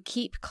 You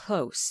keep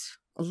close.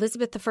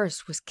 Elizabeth I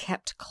was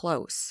kept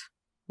close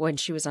when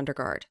she was under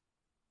guard.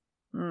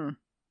 Mm.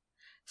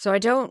 So I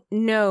don't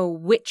know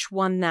which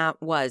one that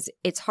was.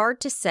 It's hard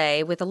to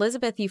say. With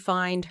Elizabeth, you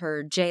find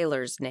her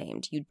jailers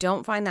named. You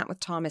don't find that with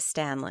Thomas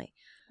Stanley.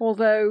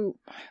 Although,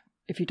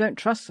 if you don't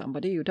trust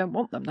somebody, you don't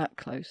want them that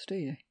close, do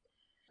you?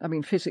 I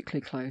mean, physically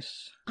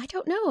close. I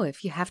don't know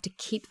if you have to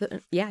keep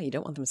them. Yeah, you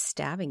don't want them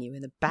stabbing you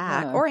in the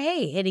back. No. Or,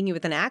 hey, hitting you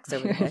with an axe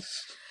over the head.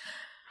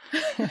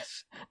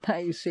 Yes. Now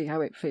you see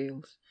how it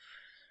feels.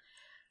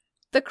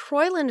 The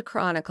Croyland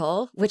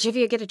Chronicle, which if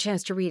you get a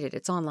chance to read it,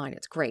 it's online.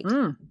 It's great.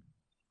 Mm.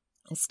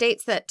 It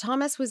states that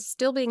Thomas was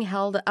still being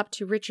held up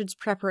to Richard's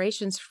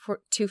preparations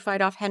to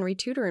fight off Henry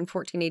Tudor in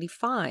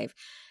 1485.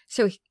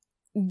 So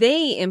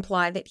they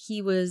imply that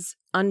he was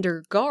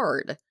under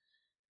guard.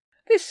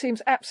 This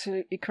seems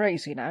absolutely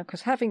crazy now,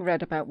 because having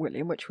read about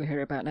William, which we'll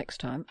hear about next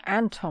time,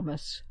 and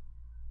Thomas,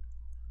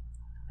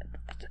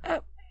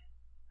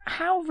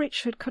 how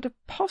Richard could have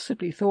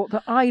possibly thought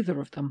that either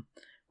of them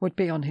would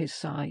be on his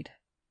side.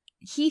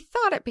 He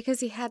thought it because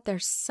he had their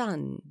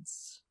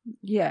sons.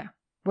 Yeah.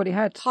 Well, he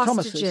had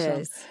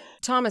hostages.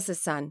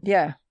 Thomas's son.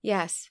 Yeah.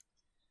 Yes.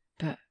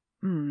 But,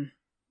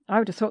 I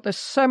would have thought there's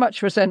so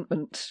much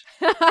resentment.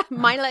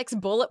 Milek's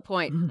bullet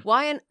point.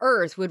 Why on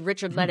earth would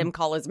Richard let him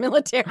call his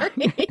military?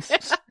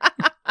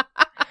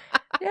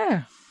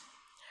 Yeah.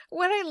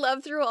 What I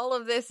love through all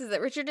of this is that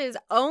Richard is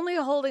only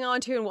holding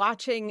on to and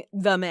watching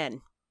the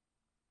men.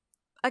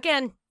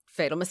 Again,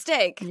 fatal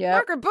mistake. Yep.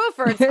 Margaret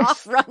Beaufort's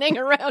off running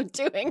around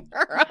doing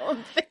her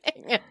own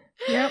thing.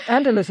 Yeah,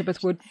 and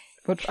Elizabeth would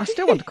I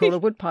still want to call her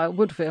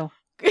Woodville.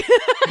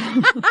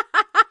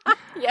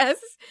 Yes.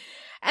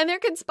 And they're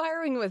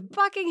conspiring with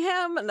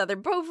Buckingham, another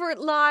Beaufort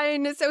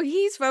line. So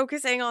he's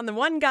focusing on the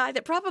one guy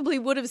that probably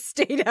would have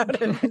stayed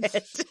out of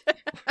it.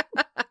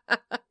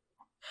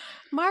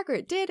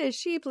 Margaret did as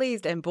she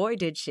pleased, and boy,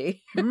 did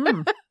she.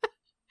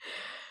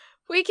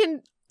 We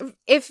can,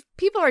 if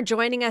people are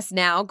joining us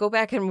now, go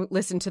back and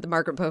listen to the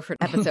Margaret Beaufort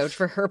episode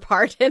for her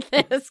part in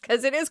this,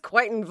 because it is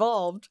quite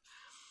involved.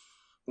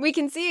 We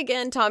can see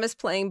again Thomas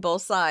playing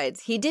both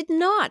sides. He did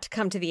not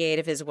come to the aid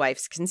of his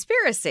wife's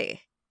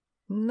conspiracy.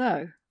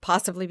 No.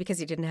 Possibly because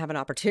he didn't have an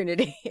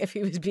opportunity if he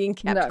was being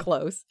kept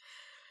close.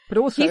 But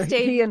also,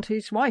 he and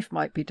his wife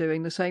might be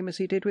doing the same as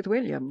he did with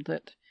William,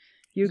 that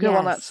you go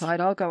on that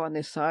side, I'll go on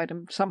this side,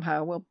 and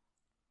somehow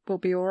we'll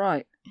be all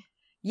right.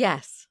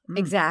 Yes,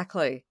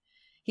 exactly.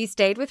 He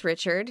stayed with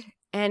Richard,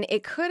 and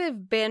it could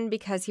have been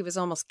because he was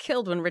almost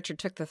killed when Richard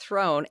took the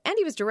throne, and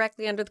he was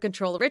directly under the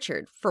control of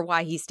Richard for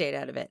why he stayed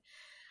out of it.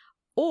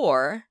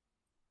 Or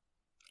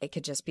it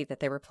could just be that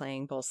they were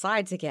playing both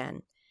sides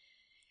again.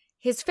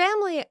 His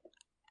family,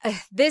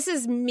 this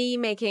is me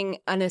making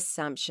an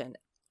assumption.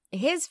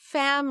 His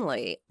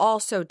family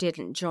also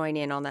didn't join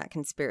in on that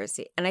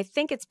conspiracy. And I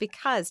think it's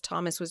because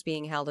Thomas was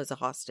being held as a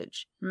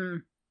hostage.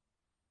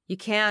 You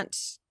can't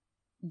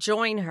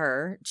join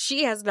her.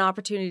 She has an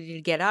opportunity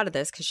to get out of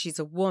this because she's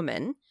a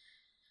woman.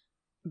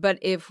 But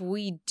if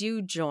we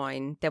do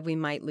join, then we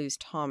might lose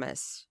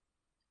Thomas.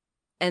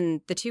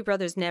 And the two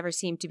brothers never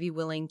seemed to be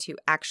willing to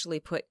actually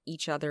put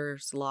each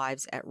other's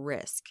lives at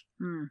risk.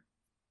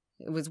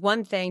 It was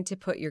one thing to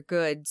put your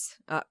goods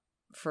up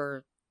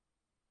for,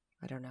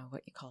 I don't know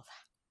what you call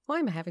that. Why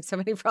am I having so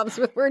many problems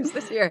with words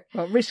this year?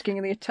 Well,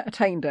 risking the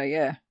attainder,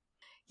 yeah.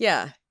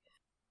 Yeah,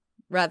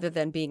 rather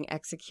than being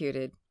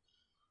executed.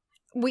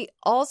 We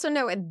also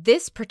know in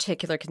this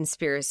particular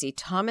conspiracy,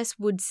 Thomas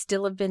would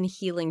still have been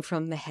healing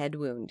from the head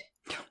wound.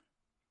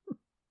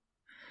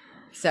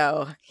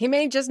 So he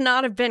may just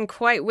not have been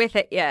quite with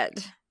it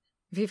yet.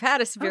 If you've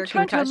had a severe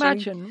concussion... I'm trying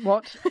to imagine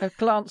what a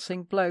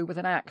glancing blow with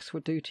an axe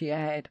would do to your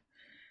head.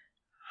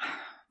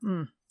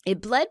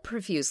 It bled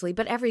profusely,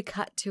 but every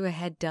cut to a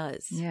head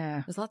does.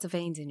 Yeah. There's lots of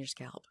veins in your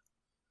scalp.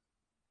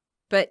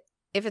 But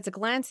if it's a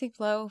glancing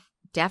blow,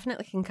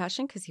 definitely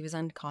concussion because he was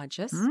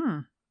unconscious.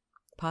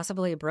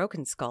 Possibly a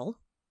broken skull.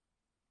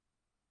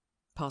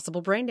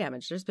 Possible brain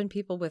damage. There's been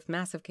people with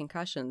massive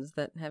concussions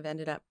that have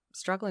ended up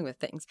struggling with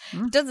things.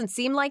 Doesn't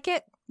seem like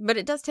it, but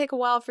it does take a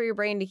while for your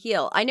brain to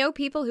heal. I know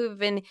people who have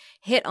been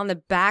hit on the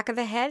back of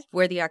the head,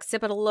 where the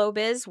occipital lobe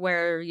is,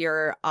 where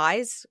your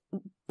eyes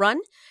run,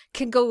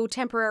 can go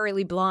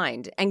temporarily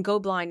blind and go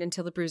blind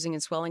until the bruising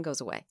and swelling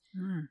goes away.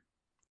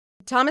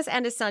 Thomas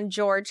and his son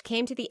George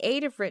came to the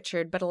aid of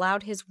Richard, but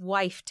allowed his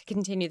wife to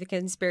continue the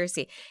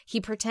conspiracy. He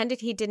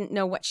pretended he didn't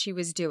know what she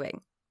was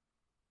doing.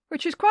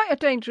 Which is quite a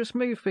dangerous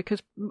move,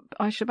 because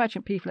I should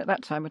imagine people at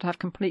that time would have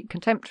complete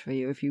contempt for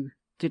you if you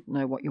didn't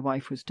know what your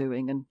wife was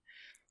doing and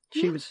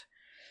she was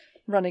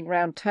running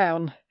around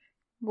town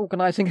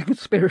organising a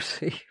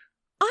conspiracy.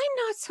 I'm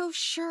not so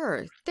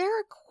sure. There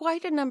are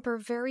quite a number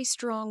of very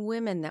strong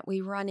women that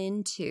we run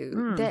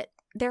into that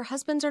their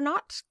husbands are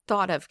not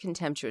thought of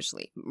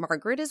contemptuously.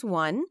 Margaret is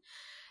one.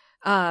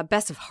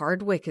 Bess of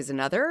Hardwick is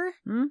another.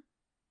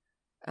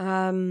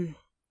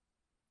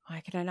 Why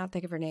can I not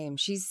think of her name?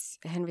 She's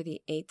Henry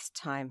VIII's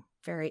time,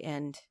 very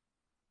end.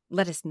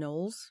 Lettice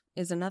Knowles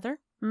is another.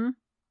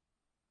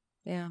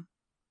 Yeah.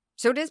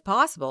 So it is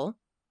possible.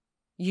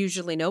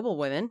 Usually noble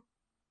women.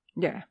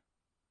 Yeah.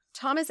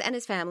 Thomas and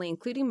his family,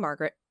 including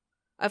Margaret,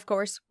 of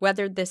course,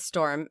 weathered this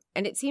storm.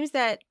 And it seems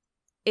that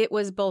it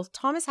was both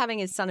Thomas having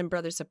his son and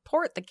brother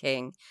support the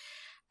king,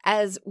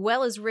 as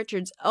well as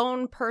Richard's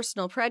own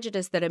personal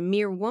prejudice that a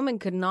mere woman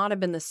could not have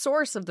been the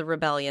source of the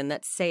rebellion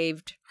that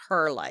saved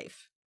her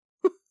life.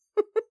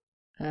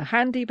 A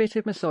handy bit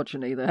of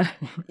misogyny there.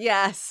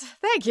 Yes.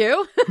 Thank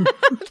you.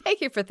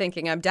 Thank you for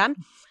thinking I'm dumb.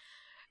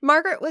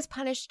 Margaret was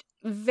punished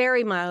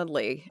very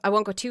mildly. I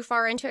won't go too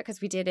far into it because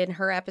we did in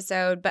her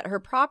episode, but her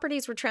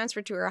properties were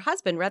transferred to her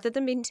husband rather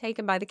than being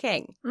taken by the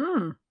king.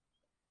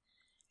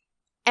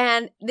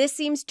 And this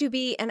seems to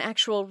be an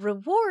actual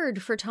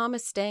reward for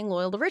Thomas staying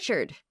loyal to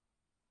Richard.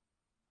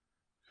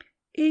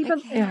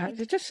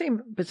 It just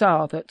seemed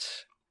bizarre that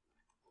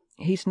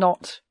he's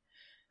not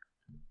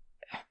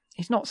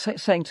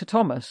saying to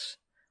Thomas,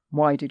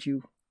 why did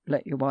you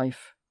let your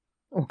wife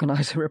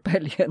organise a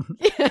rebellion?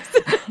 Yes.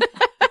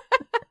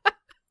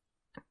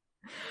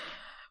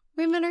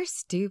 Women are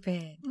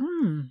stupid.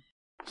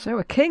 So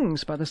are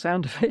kings, by the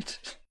sound of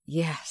it.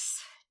 Yes.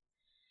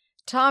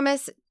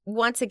 Thomas,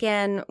 once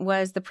again,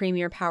 was the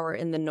premier power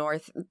in the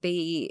north.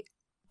 The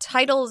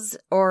titles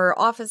or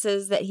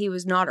offices that he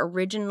was not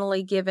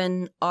originally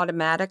given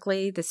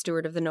automatically, the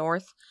Steward of the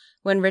North,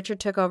 when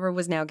Richard took over,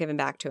 was now given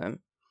back to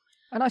him.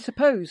 And I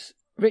suppose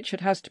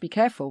Richard has to be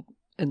careful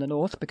in the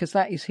north because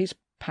that is his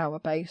power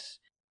base.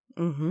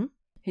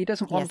 He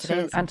doesn't want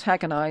to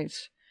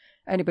antagonise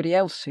anybody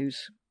else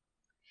who's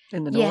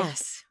in the north.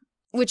 Yes.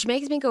 Which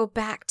makes me go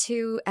back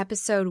to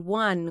episode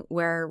 1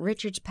 where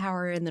Richard's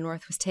power in the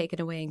north was taken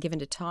away and given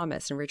to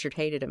Thomas and Richard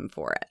hated him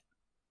for it.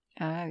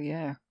 Oh,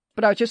 yeah.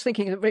 But I was just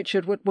thinking that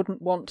Richard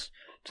wouldn't want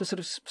to sort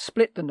of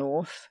split the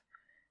north.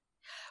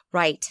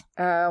 Right.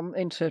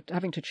 Into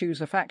having to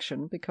choose a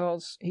faction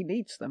because he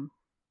needs them.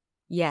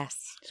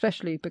 Yes.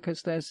 Especially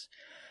because there's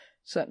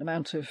a certain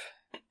amount of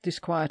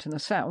disquiet in the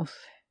south.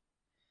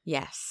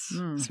 Yes.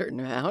 Certain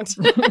amount.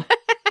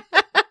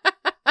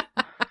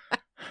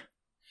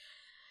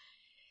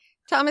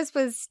 Thomas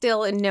was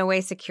still in no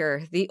way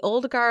secure. The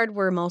old guard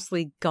were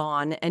mostly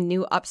gone and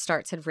new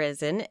upstarts had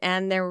risen,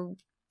 and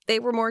they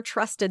were more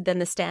trusted than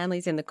the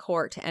Stanleys in the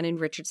court and in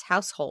Richard's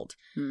household.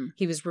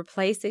 He was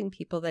replacing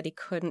people that he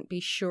couldn't be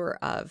sure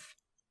of.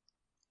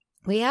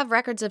 We have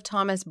records of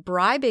Thomas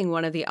bribing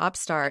one of the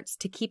upstarts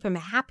to keep him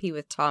happy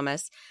with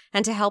Thomas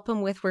and to help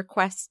him with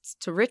requests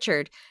to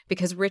Richard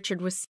because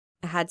Richard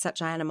had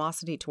such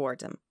animosity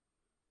towards him.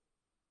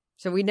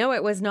 So we know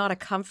it was not a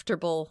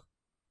comfortable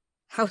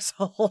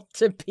household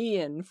to be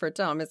in for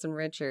Thomas and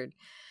Richard.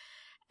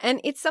 And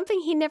it's something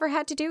he never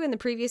had to do in the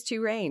previous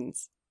 2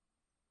 reigns.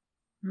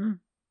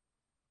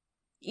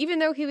 Even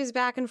though he was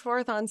back and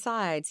forth on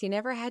sides, he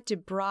never had to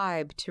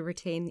bribe to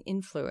retain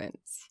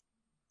influence.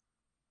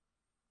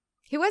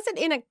 He wasn't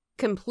in a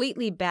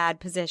completely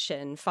bad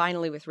position,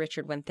 finally, with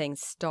Richard when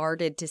things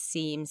started to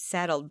seem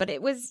settled, but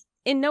it was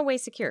in no way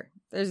secure.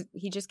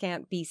 He just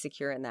can't be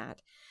secure in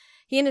that.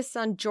 He and his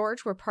son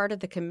George were part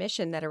of the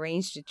commission that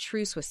arranged a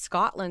truce with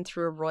Scotland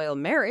through a royal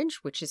marriage,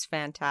 which is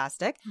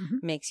fantastic.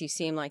 Makes you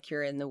seem like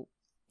you're in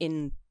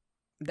the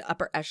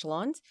upper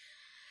echelons.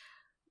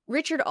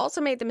 Richard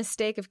also made the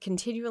mistake of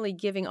continually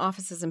giving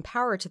offices and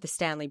power to the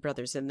Stanley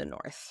brothers in the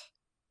north.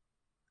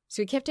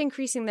 So he kept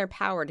increasing their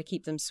power to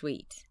keep them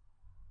sweet,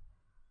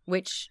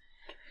 which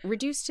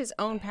reduced his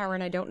own power,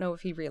 and I don't know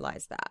if he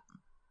realized that.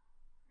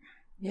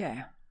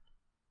 Yeah.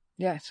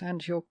 Yes,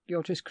 and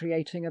you're just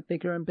creating a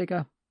bigger and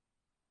bigger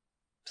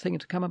thing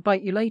to come and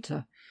bite you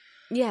later.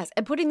 Yes,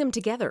 and putting them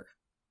together.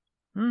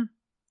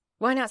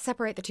 Why not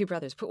separate the 2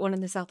 brothers, put one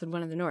in the south and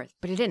one in the north?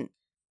 But he didn't.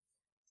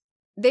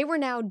 They were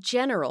now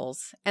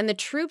generals, and the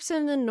troops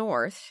in the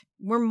north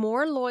were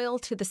more loyal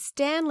to the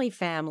Stanley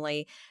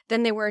family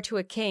than they were to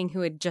a king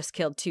who had just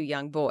killed 2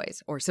 young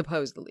boys, or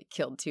supposedly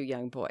killed 2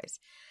 young boys.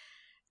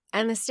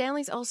 And the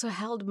Stanleys also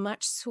held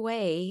much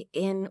sway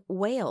in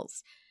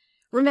Wales.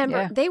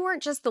 Remember, they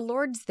weren't just the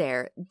lords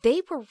there.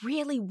 They were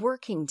really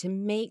working to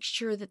make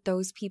sure that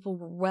those people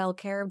were well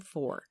cared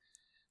for.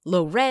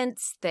 Low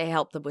rents, they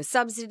helped them with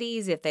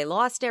subsidies. If they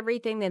lost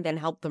everything, they then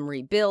helped them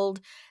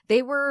rebuild.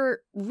 They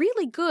were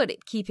really good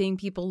at keeping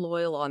people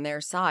loyal on their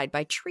side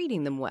by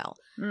treating them well.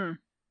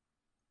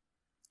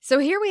 So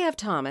here we have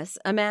Thomas,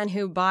 a man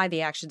who, by the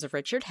actions of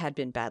Richard, had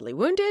been badly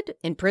wounded,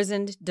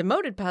 imprisoned,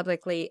 demoted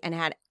publicly, and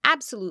had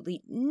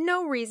absolutely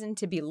no reason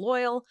to be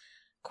loyal.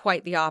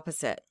 Quite the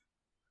opposite.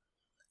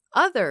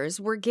 Others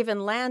were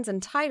given lands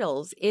and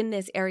titles in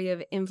this area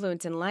of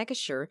influence in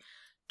Lancashire,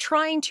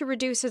 trying to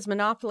reduce his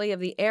monopoly of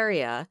the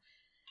area.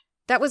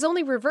 That was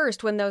only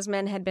reversed when those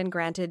men had been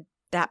granted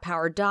that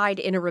power died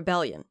in a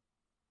rebellion.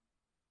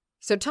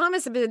 So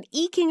Thomas had been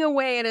eking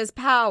away at his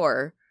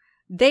power.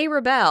 They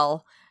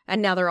rebel,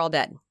 and now they're all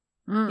dead.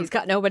 He's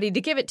got nobody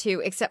to give it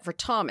to except for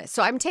Thomas.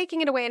 So I'm taking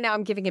it away and now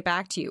I'm giving it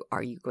back to you.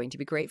 Are you going to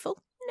be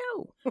grateful?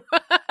 No.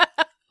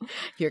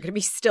 You're going to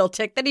be still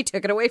ticked that he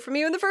took it away from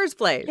you in the first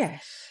place.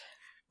 Yes.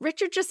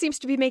 Richard just seems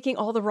to be making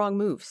all the wrong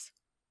moves.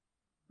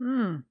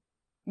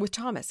 With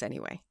Thomas,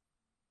 anyway.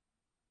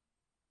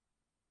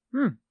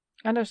 And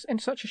in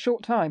such a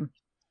short time.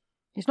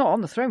 He's not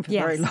on the throne for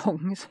very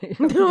long, is he?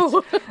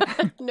 No.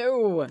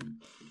 No.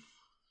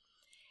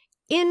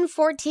 In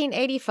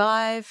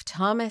 1485,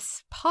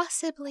 Thomas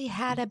possibly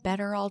had a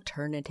better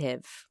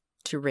alternative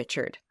to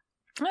Richard.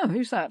 Oh,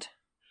 who's that?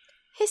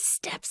 His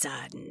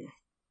stepson.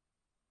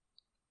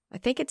 I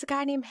think it's a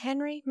guy named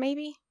Henry,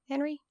 maybe?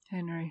 Henry?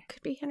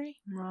 Could be Henry.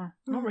 No,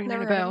 not ringing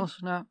any bells,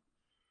 no.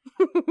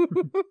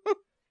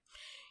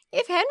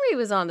 If Henry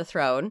was on the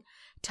throne,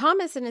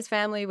 Thomas and his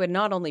family would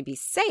not only be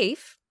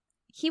safe,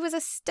 he was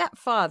a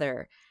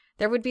stepfather.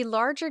 There would be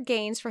larger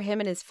gains for him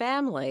and his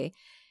family,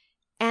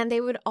 and they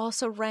would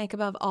also rank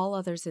above all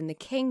others in the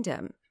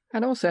kingdom.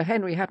 And also,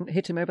 Henry hadn't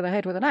hit him over the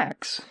head with an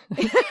axe.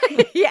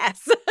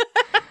 Yes.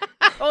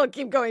 We'll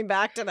keep going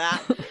back to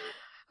that.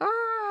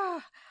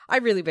 I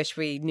really wish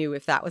we knew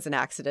if that was an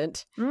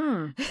accident.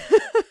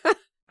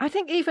 I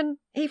think even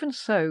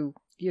so,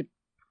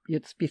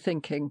 you'd be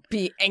thinking...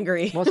 Be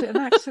angry. Was it an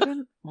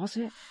accident? Was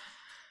it?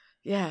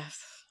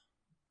 Yes.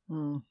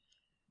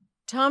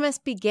 Thomas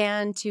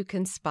began to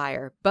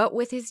conspire, but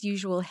with his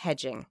usual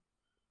hedging.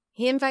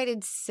 He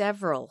invited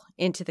several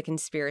into the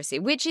conspiracy,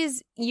 which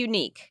is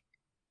unique.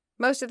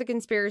 Most of the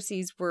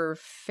conspiracies were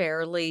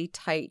fairly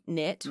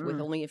tight-knit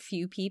with only a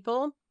few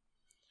people.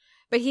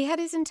 But he had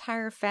his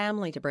entire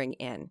family to bring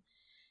in.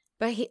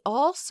 But he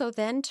also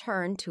then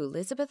turned to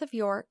Elizabeth of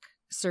York,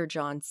 Sir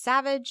John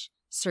Savage,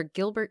 Sir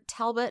Gilbert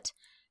Talbot,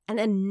 and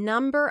a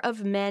number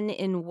of men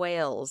in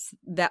Wales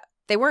that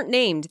they weren't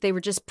named. They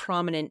were just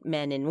prominent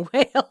men in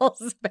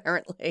Wales,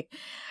 apparently,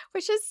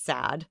 which is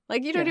sad.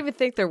 Like, you don't even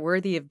think they're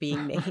worthy of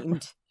being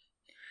named.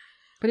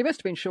 But he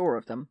must have been sure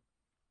of them.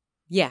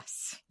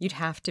 Yes, you'd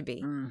have to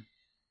be.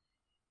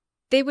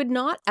 They would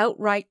not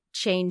outright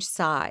change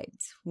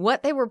sides.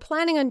 What they were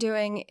planning on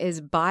doing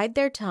is bide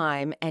their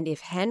time, and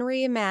if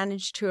Henry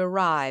managed to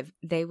arrive,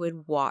 they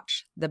would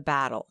watch the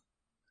battle.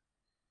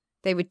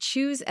 They would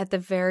choose at the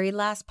very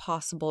last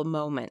possible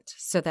moment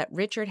so that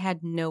Richard had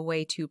no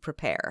way to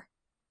prepare.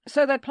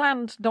 So they'd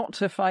planned not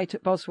to fight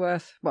at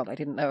Bosworth. Well, they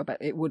didn't know about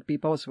it would be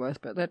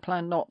Bosworth, but they'd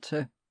planned not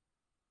to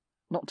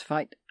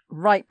fight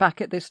right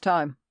back at this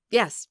time.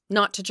 Yes,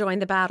 not to join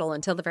the battle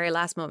until the very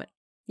last moment.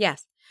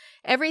 Yes,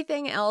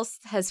 everything else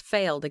has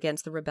failed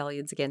against the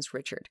rebellions against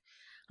Richard.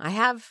 I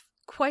have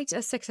quite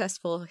a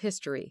successful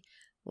history.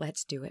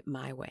 Let's do it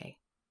my way.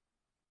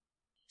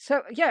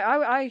 So, yeah,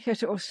 I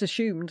sort of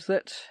assumed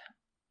that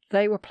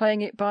they were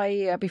playing it by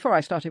ear, before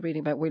I started reading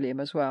about William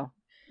as well.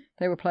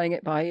 They were playing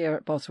it by ear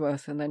at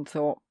Bosworth and then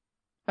thought,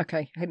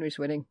 OK, Henry's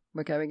winning,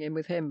 we're going in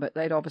with him. But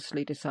they'd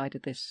obviously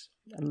decided this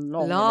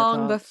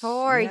long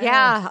before.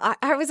 Yeah,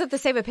 I was of the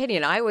same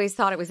opinion. I always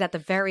thought it was at the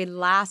very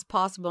last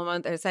possible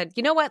moment they said,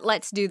 you know what,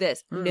 let's do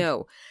this.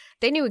 No,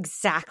 they knew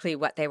exactly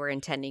what they were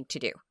intending to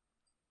do.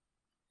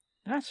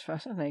 That's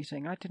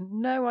fascinating. I had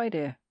no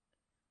idea.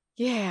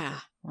 Yeah.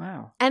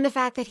 Wow. And the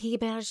fact that he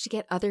managed to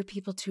get other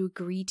people to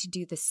agree to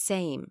do the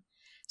same.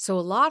 So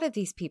a lot of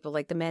these people,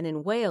 like the men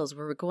in Wales,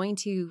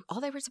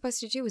 all they were supposed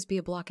to do was be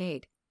a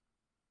blockade.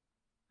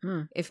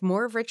 If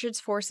more of Richard's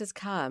forces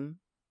come,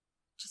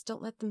 just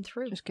don't let them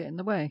through. Just get in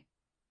the way.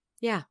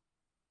 Yeah.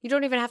 You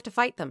don't even have to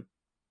fight them.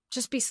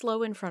 Just be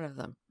slow in front of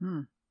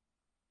them.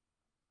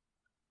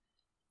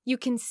 You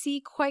can see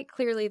quite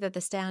clearly that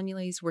the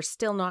Stanleys were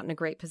still not in a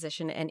great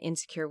position and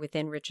insecure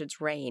within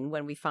Richard's reign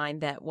when we find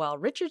that while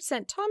Richard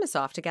sent Thomas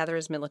off to gather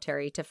his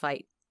military to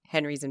fight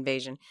Henry's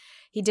invasion,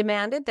 he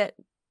demanded that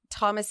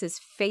Thomas's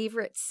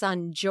favorite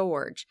son,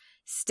 George,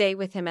 stay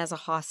with him as a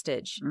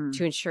hostage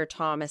to ensure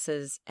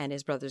Thomas's and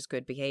his brother's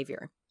good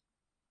behavior.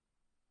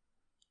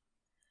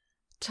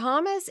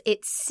 Thomas,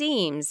 it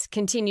seems,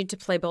 continued to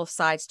play both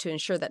sides to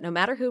ensure that no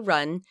matter who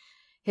won,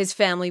 his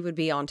family would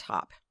be on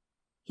top.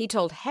 He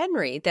told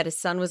Henry that his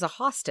son was a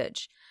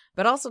hostage,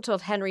 but also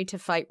told Henry to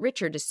fight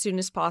Richard as soon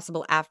as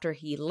possible after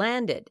he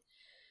landed.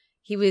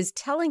 He was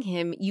telling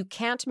him, you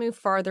can't move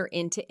farther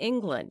into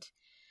England.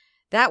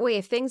 That way,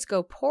 if things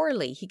go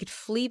poorly, he could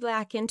flee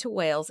back into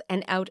Wales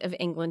and out of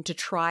England to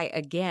try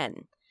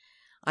again.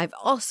 I've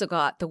also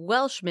got the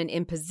Welshmen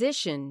in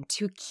position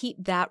to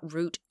keep that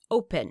route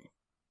open.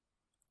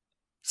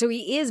 So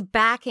he is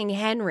backing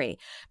Henry,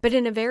 but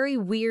in a very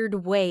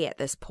weird way at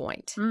this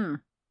point.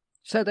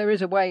 So there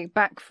is a way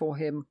back for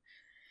him.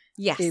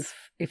 Yes.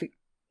 If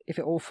it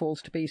all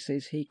falls to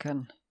pieces, he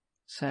can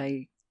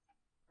say,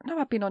 no,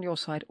 I've been on your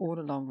side all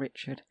along,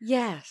 Richard.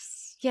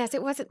 Yes. Yes,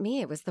 it wasn't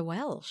me. It was the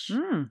Welsh.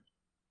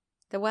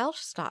 The Welsh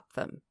stopped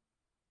them.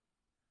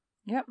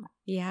 Yep.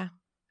 Yeah.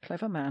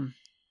 Clever man.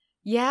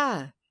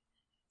 Yeah.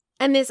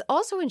 And this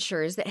also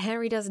ensures that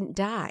Henry doesn't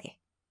die.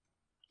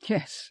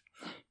 Yes.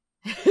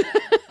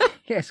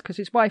 Yes, because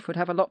his wife would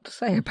have a lot to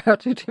say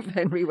about it if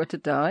Henry were to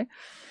die.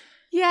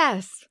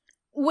 Yes.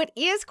 What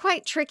is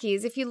quite tricky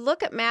is if you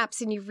look at maps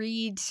and you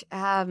read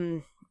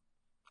the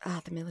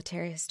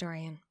military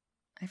historian.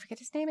 I forget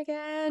his name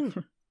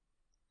again.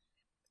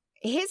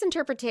 His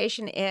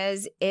interpretation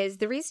is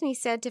the reason he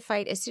said to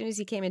fight as soon as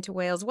he came into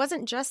Wales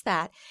wasn't just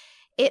that.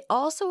 It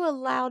also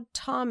allowed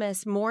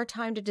Thomas more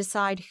time to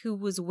decide who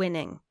was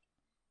winning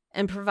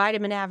and provide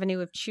him an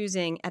avenue of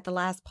choosing at the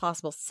last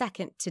possible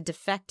second to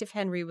defect if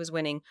Henry was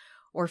winning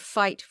or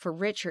fight for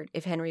Richard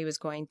if Henry was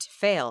going to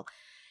fail.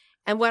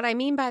 And what I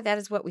mean by that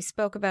is what we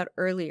spoke about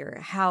earlier,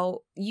 how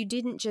you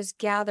didn't just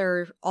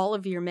gather all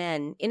of your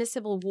men. In a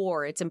civil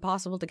war, it's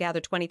impossible to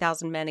gather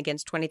 20,000 men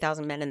against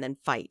 20,000 men and then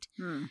fight.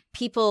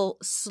 People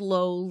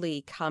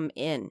slowly come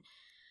in.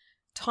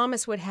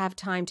 Thomas would have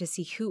time to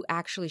see who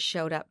actually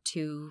showed up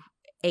to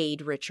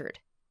aid Richard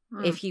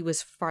if he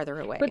was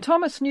farther away. But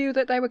Thomas knew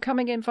that they were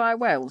coming in via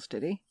Wales,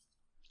 did he?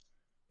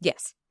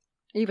 Yes.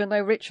 Even though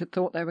Richard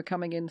thought they were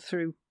coming in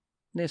through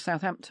near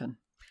Southampton?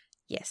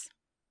 Yes.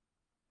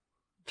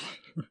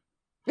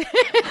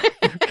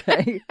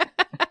 Okay.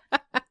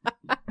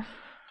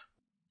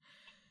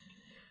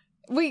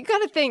 We got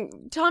to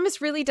think,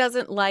 Thomas really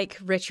doesn't like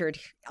Richard.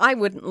 I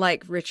wouldn't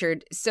like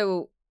Richard.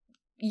 So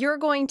you're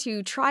going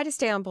to try to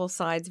stay on both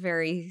sides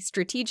very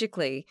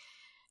strategically.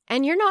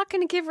 And you're not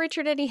going to give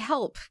Richard any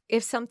help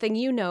if something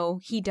you know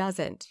he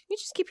doesn't. You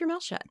just keep your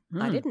mouth shut.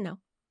 I didn't know.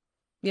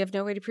 You have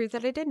no way to prove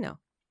that I did know.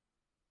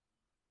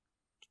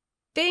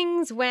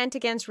 Things went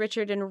against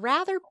Richard in a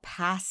rather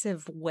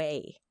passive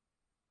way.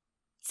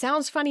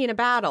 Sounds funny in a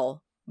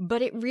battle,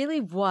 but it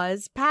really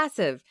was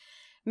passive.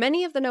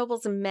 Many of the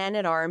nobles and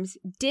men-at-arms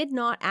did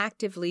not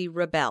actively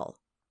rebel.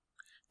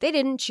 They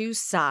didn't choose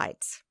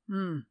sides.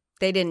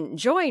 They didn't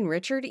join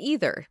Richard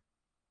either.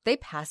 They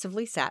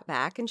passively sat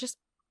back and just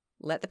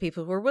let the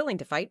people who were willing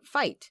to fight,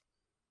 fight.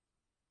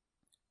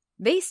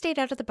 They stayed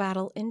out of the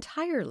battle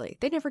entirely.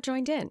 They never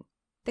joined in.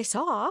 They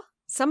saw.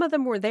 Some of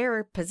them were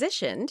there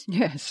positioned.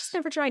 Yes.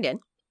 Never joined in.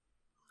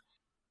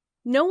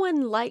 No one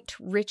liked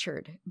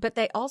Richard, but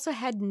they also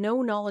had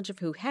no knowledge of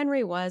who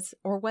Henry was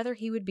or whether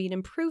he would be an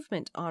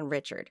improvement on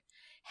Richard.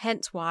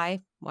 Hence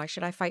why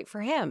should I fight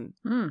for him?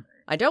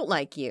 I don't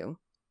like you,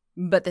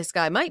 but this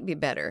guy might be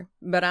better,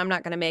 but I'm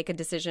not going to make a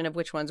decision of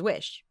which one's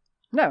which.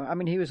 No, I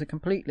mean, he was a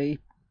completely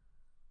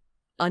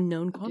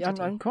unknown quantity.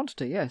 Unknown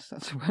quantity, yes.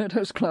 That's a word I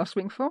was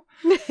clasping for.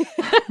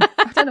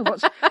 I don't know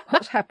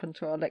what's happened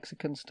to our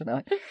lexicons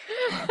tonight.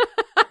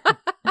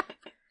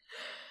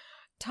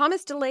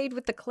 Thomas delayed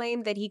with the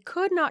claim that he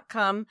could not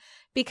come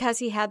because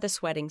he had the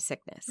sweating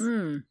sickness.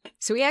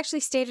 So he actually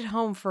stayed at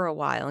home for a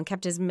while and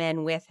kept his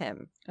men with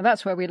him. And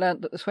that's where we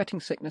learnt that the sweating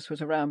sickness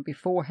was around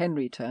before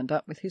Henry turned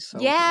up with his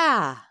soldiers.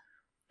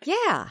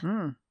 Yeah.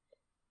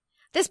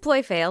 This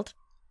ploy failed.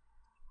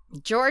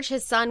 George,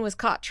 his son, was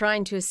caught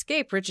trying to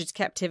escape Richard's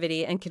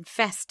captivity and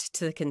confessed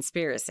to the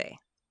conspiracy.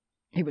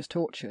 He was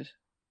tortured.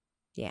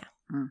 Yeah.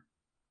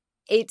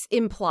 It's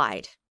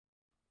implied.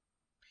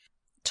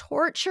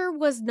 Torture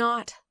was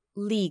not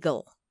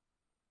legal.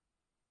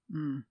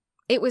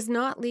 It was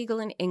not legal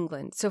in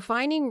England, so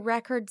finding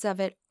records of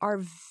it are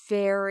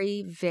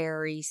very,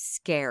 very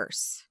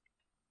scarce.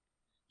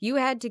 You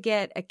had to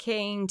get a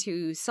king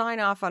to sign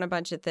off on a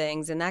bunch of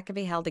things, and that could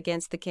be held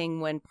against the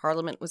king when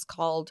Parliament was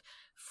called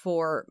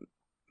for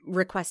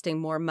requesting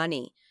more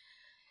money.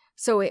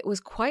 So it was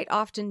quite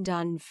often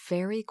done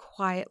very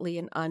quietly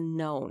and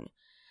unknown.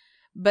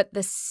 But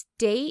the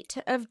state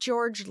of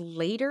George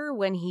later,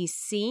 when he's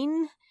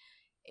seen,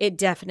 it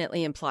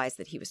definitely implies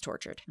that he was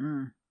tortured.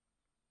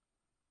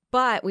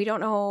 But we don't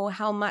know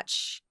how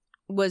much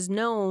was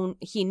known.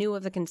 He knew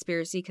of the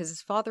conspiracy because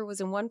his father was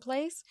in one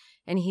place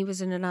and he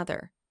was in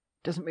another.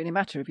 Doesn't really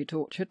matter if you're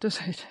tortured, does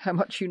it? How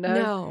much you know?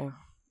 No.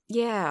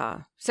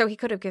 Yeah. So he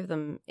could have given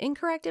them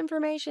incorrect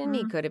information.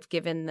 He could have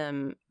given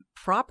them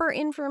proper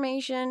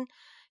information.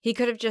 He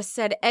could have just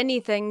said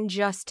anything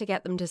just to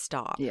get them to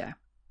stop. Yeah.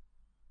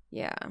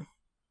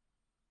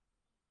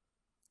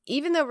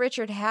 Even though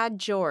Richard had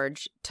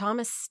George,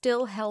 Thomas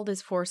still held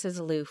his forces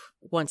aloof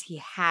once he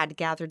had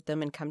gathered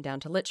them and come down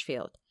to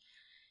Lichfield.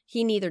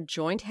 He neither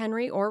joined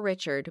Henry or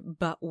Richard,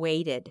 but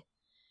waited.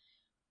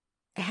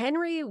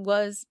 Henry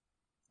was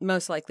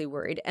most likely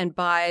worried, and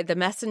by the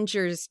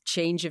messenger's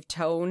change of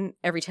tone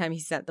every time he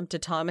sent them to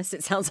Thomas,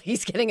 it sounds like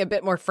he's getting a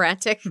bit more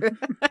frantic.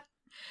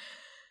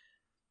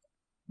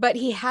 But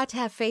he had to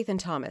have faith in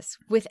Thomas.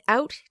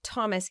 Without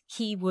Thomas,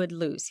 he would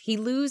lose. He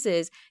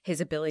loses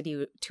his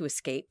ability to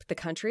escape the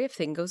country if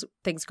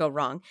things go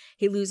wrong.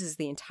 He loses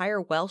the entire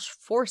Welsh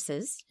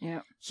forces.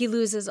 Yeah. He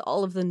loses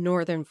all of the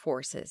northern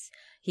forces.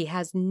 He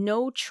has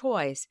no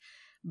choice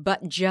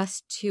but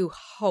just to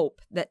hope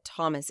that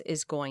Thomas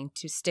is going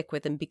to stick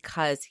with him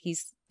because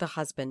he's the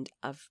husband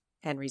of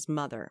Henry's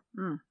mother.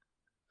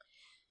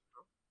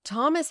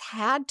 Thomas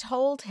had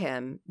told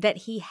him that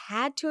he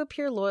had to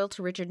appear loyal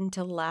to Richard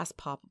until the last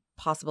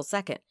possible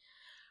second.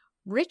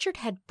 Richard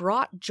had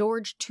brought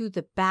George to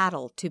the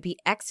battle to be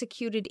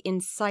executed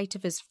in sight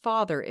of his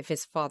father if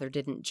his father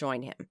didn't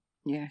join him.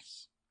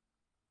 Yes.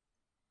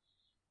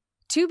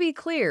 To be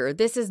clear,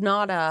 this is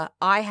not a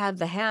I have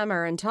the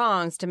hammer and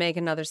tongs to make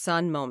another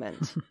son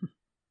moment.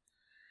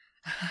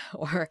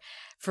 Or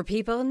for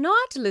people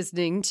not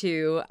listening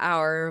to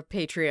our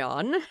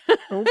Patreon.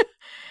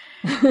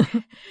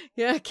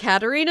 Yeah,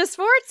 Katerina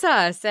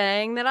Sforza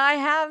saying that I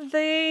have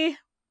the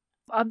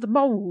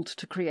mould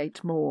to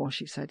create more,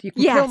 she said. You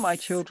can kill my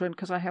children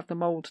because I have the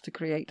mould to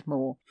create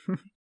more.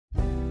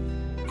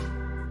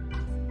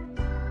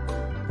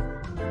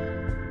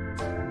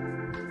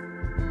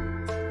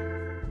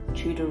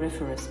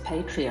 Tudoriferous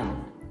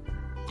Patreon.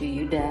 Do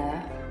you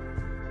dare?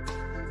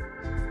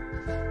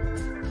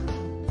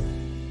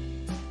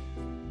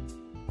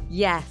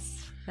 Yes.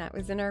 That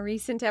was in our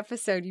recent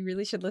episode. You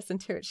really should listen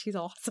to it. She's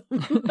awesome.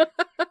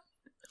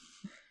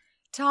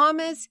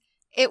 Thomas,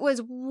 it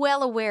was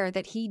well aware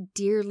that he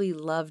dearly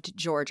loved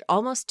George,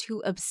 almost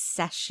to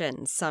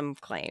obsession, some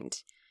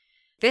claimed.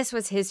 This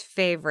was his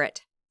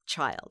favorite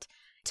child.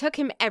 Took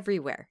him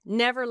everywhere,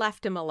 never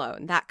left him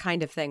alone, that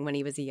kind of thing when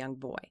he was a young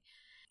boy.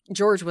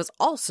 George was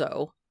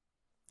also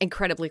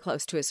incredibly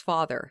close to his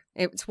father.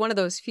 It's one of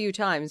those few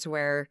times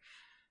where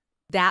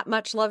that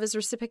much love is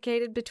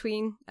reciprocated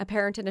between a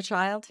parent and a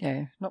child.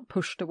 Yeah, not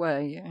pushed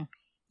away, yeah.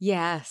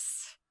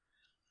 Yes.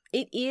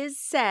 It is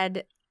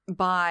said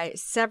by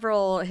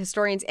several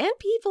historians and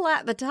people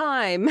at the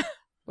time,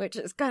 which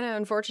is kind of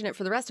unfortunate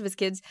for the rest of his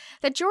kids,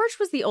 that George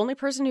was the only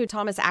person who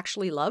Thomas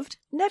actually loved.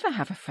 Never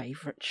have a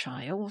favourite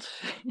child.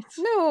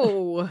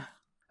 No.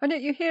 And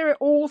yet you hear it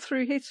all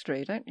through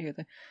history, don't you?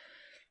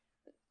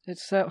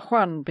 It's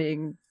Juan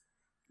being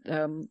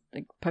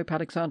Pope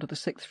Alexander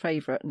VI's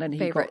favourite, and then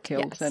he got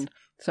killed. Yes.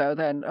 It's Cesare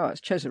then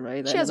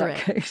in that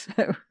case.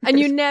 So. And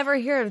you never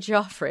hear of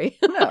Joffrey.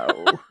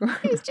 No.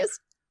 He's just,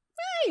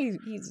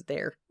 he's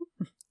there.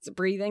 He's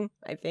breathing,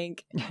 I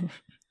think.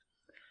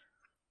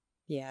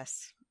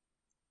 Yes.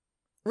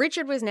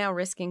 Richard was now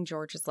risking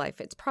George's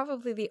life. It's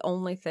probably the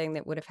only thing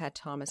that would have had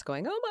Thomas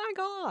going, oh my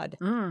God.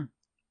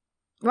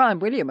 Well,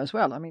 and William as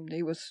well. I mean,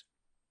 he was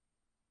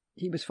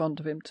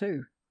fond of him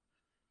too.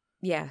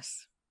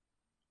 Yes.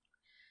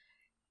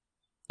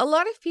 A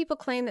lot of people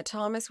claim that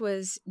Thomas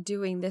was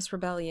doing this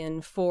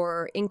rebellion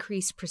for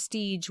increased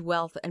prestige,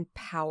 wealth, and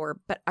power,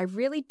 but I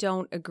really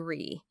don't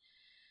agree.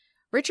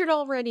 Richard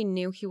already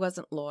knew he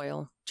wasn't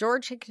loyal.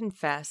 George had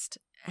confessed.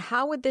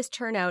 How would this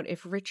turn out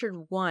if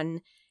Richard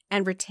won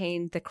and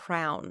retained the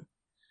crown?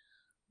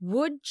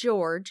 Would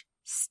George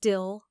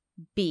still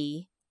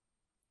be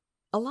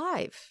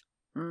alive?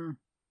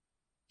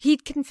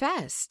 He'd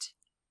confessed.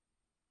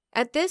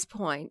 At this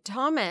point,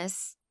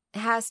 Thomas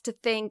has to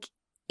think,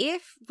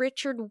 if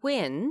Richard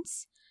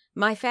wins,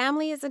 my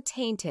family is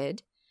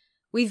attainted,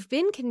 we've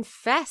been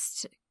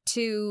confessed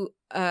to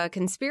a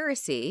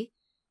conspiracy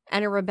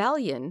and a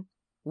rebellion,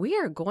 we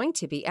are going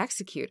to be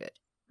executed.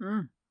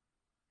 Mm.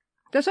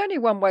 There's only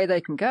one way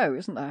they can go,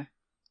 isn't there?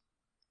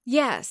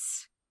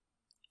 Yes.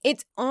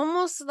 It's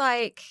almost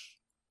like,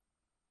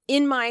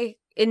 in my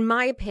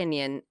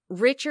opinion,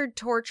 Richard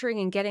torturing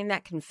and getting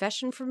that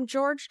confession from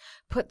George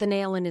put the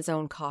nail in his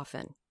own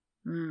coffin.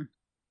 Mm.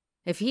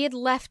 If he had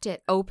left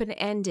it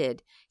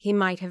open-ended, he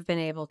might have been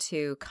able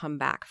to come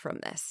back from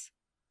this.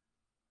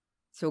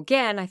 So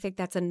again, I think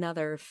that's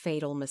another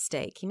fatal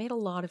mistake. He made a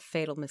lot of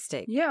fatal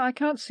mistakes. Yeah, I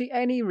can't see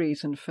any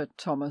reason for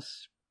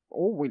Thomas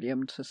or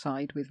William to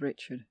side with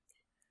Richard.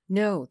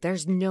 No,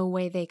 there's no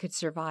way they could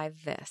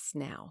survive this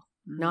now.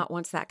 Mm. Not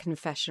once that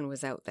confession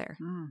was out there.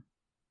 Mm.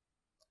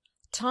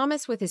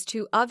 Thomas, with his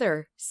two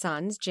other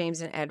sons,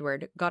 James and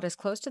Edward, got as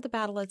close to the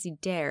battle as he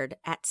dared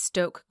at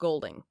Stoke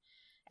Golding,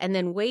 and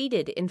then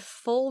waited in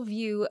full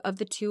view of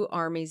the two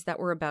armies that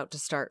were about to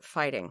start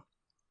fighting.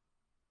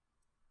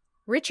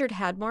 Richard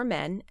had more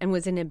men and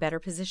was in a better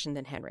position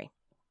than Henry.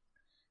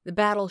 The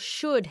battle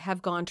should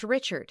have gone to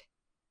Richard.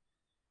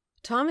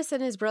 Thomas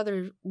and his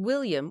brother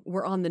William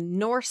were on the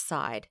north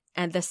side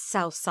and the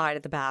south side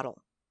of the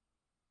battle.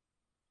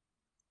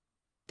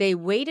 They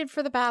waited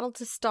for the battle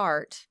to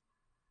start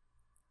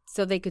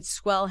so they could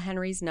swell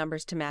Henry's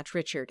numbers to match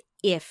Richard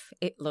if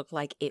it looked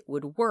like it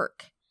would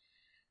work.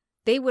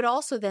 They would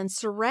also then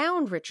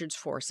surround Richard's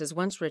forces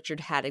once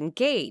Richard had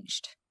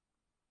engaged,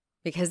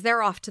 because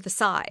they're off to the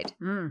side.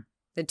 Mm.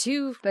 The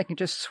two... They can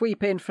just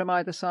sweep in from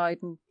either side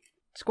and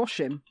squash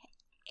him.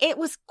 It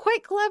was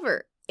quite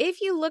clever. If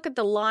you look at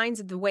the lines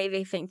of the way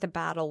they think the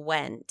battle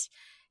went,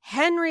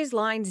 Henry's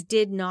lines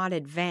did not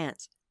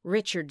advance.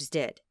 Richard's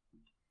did.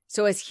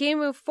 So as he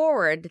moved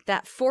forward,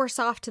 that force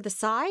off to the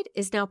side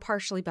is now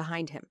partially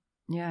behind him.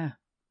 Yeah.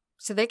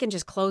 So they can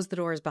just close the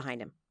doors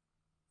behind him.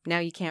 Now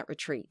you can't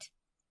retreat.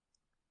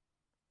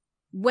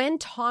 When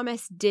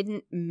Thomas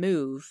didn't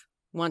move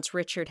once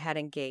Richard had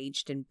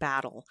engaged in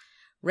battle,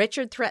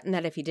 Richard threatened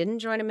that if he didn't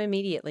join him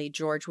immediately,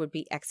 George would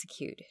be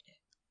executed.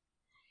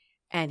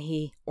 And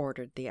he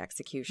ordered the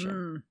execution.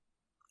 Mm.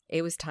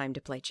 It was time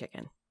to play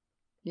chicken.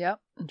 Yep,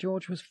 and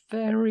George was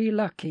very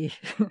lucky.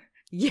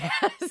 Yes.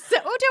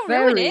 Oh, don't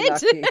ruin it.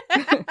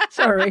 Lucky.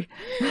 Sorry.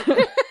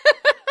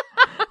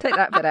 Take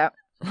that bit out.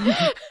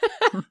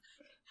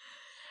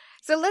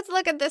 So let's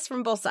look at this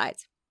from both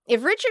sides.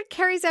 If Richard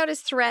carries out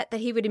his threat that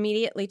he would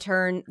immediately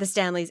turn the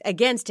Stanleys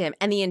against him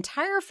and the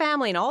entire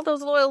family and all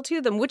those loyal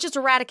to them would just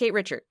eradicate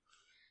Richard,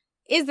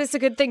 is this a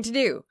good thing to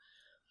do?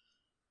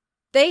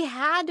 They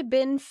had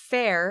been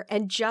fair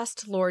and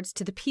just lords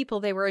to the people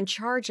they were in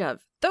charge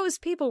of. Those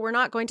people were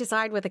not going to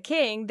side with a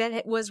king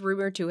that was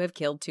rumored to have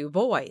killed two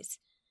boys.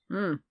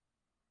 Mm.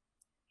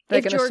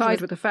 They're going to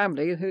side with a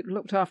family who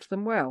looked after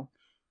them well.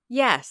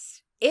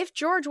 Yes. If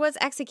George was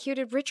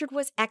executed, Richard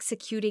was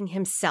executing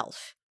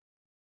himself.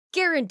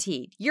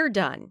 Guaranteed. You're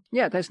done.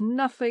 Yeah, there's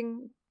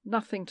nothing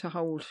to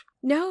hold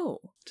No.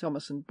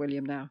 Thomas and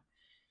William now.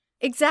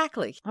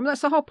 Exactly. I mean,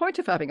 that's the whole point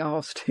of having a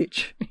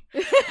hostage.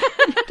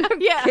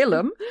 Yeah. Kill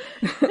him.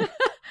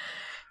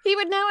 He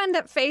would now end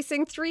up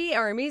facing 3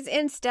 armies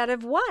instead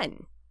of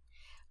 1.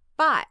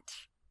 But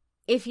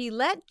if he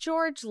let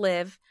George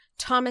live,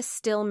 Thomas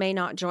still may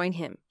not join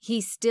him.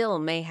 He still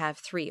may have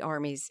 3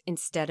 armies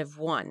instead of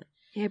 1.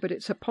 Yeah, but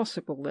it's a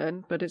possible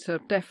then, but it's a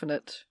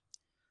definite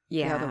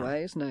the other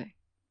way, isn't it?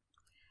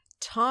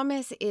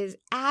 Thomas is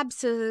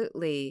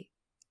absolutely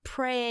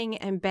praying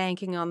and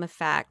banking on the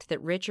fact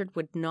that Richard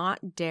would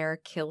not dare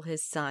kill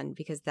his son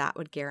because that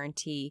would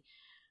guarantee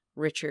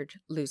Richard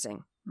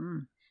losing.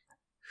 Mm.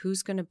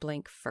 Who's going to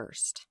blink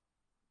first?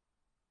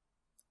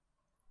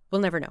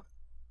 We'll never know.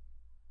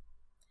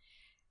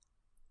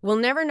 We'll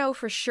never know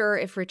for sure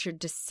if Richard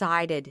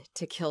decided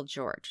to kill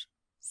George.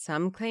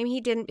 Some claim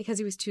he didn't because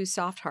he was too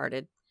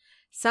soft-hearted.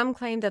 Some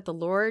claim that the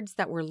lords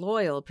that were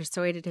loyal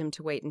persuaded him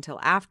to wait until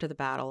after the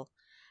battle.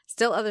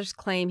 Still others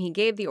claim he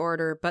gave the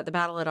order, but the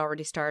battle had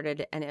already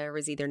started and there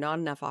was either not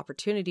enough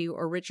opportunity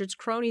or Richard's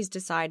cronies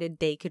decided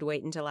they could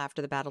wait until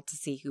after the battle to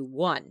see who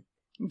won.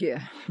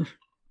 Yeah.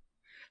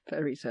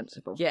 Very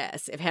sensible.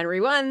 Yes, if Henry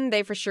won,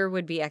 they for sure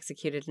would be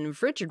executed. And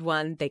if Richard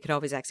won, they could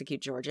always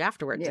execute George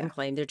afterwards and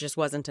claim there just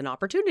wasn't an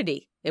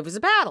opportunity. It was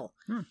a battle.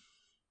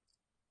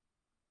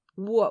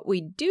 What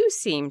we do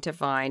seem to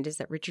find is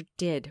that Richard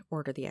did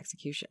order the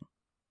execution.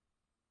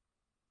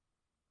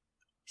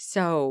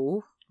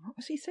 So... what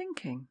was he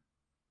thinking?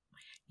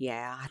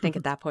 Yeah, I think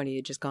at that point he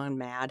had just gone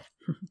mad.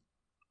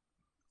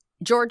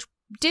 George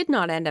did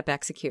not end up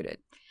executed.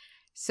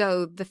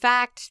 So the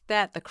fact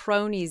that the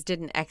cronies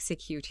didn't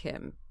execute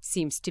him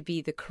seems to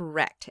be the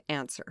correct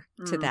answer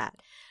to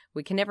that.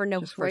 We can never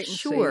know for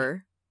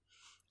sure.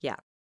 Yeah.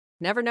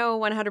 Never know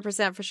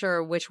 100% for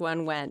sure which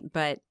one went,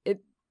 but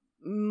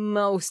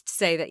most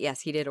say that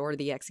yes, he did order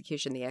the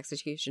execution. The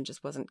execution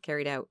just wasn't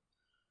carried out.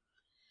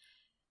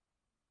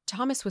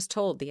 Thomas was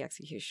told the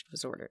execution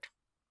was ordered.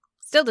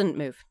 Still didn't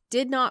move.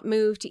 Did not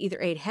move to either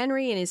aid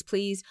Henry in his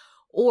pleas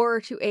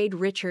or to aid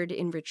Richard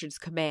in Richard's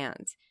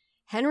commands.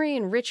 Henry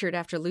and Richard,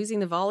 after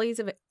loosing the volleys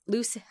of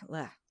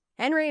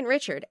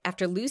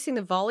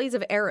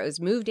arrows,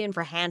 moved in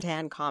for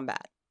hand-to-hand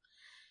combat.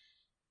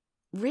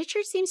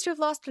 Richard seems to have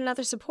lost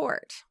another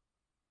support.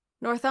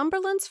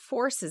 Northumberland's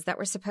forces that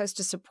were supposed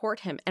to support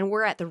him and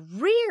were at the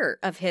rear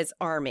of his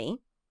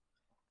army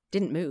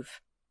didn't move.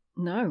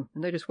 No,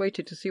 and they just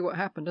waited to see what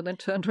happened and then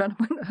turned around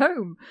and went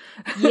home.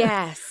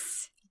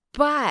 Yes,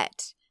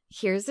 but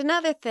here's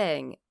another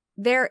thing.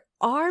 There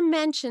are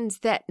mentions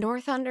that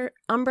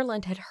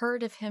Northumberland had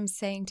heard of him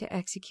saying to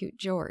execute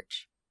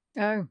George.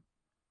 Oh,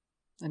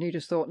 and you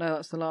just thought, no,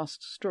 that's the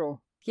last straw.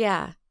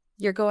 Yeah,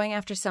 you're going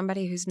after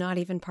somebody who's not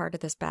even part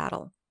of this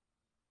battle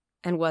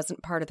and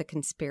wasn't part of the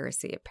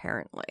conspiracy,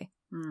 apparently.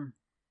 Mm.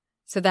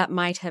 So that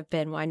might have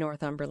been why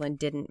Northumberland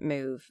didn't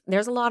move.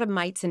 There's a lot of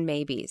mights and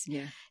maybes.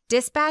 Yeah.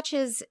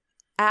 Dispatches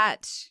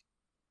at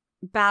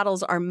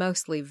battles are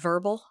mostly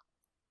verbal.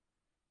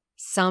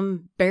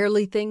 Some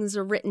barely things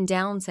are written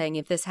down saying,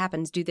 if this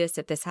happens, do this.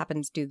 If this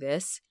happens, do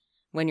this.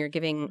 When you're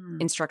giving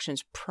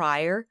instructions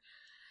prior.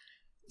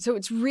 So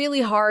it's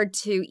really hard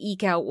to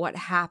eke out what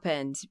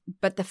happened.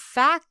 But the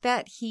fact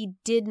that he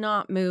did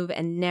not move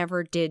and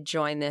never did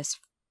join this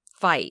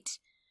fight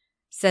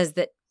says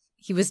that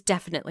he was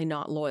definitely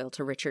not loyal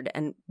to Richard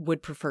and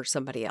would prefer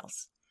somebody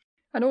else.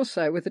 And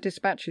also, with the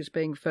dispatches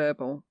being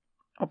verbal,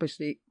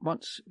 obviously,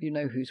 once you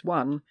know who's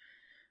won,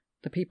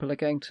 the people are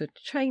going to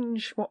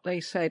change what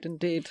they said and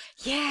did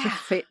to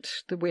fit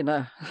the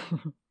winner.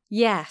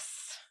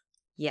 Yes.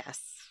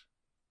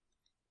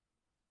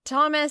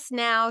 Thomas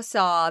now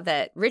saw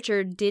that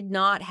Richard did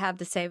not have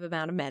the same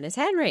amount of men as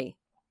Henry.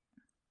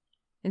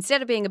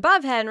 Instead of being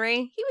above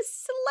Henry, he was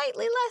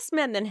slightly less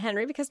men than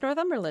Henry because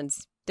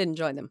Northumberland's didn't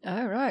join them.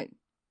 Oh, right.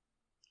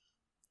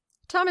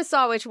 Thomas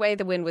saw which way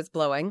the wind was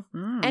blowing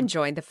and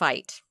joined the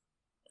fight.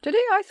 Did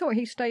he? I thought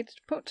he stayed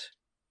put.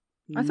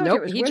 I thought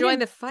it was he William.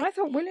 joined the fight. I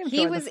thought William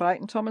joined the fight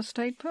and Thomas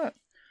stayed put.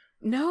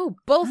 No,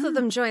 both of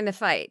them joined the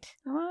fight.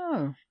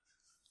 Oh.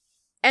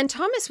 And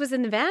Thomas was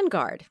in the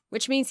vanguard,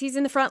 which means he's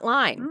in the front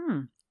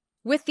line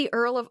with the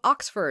Earl of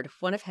Oxford,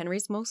 one of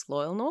Henry's most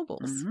loyal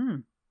nobles.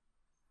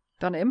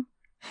 Done him.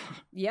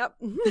 Yep.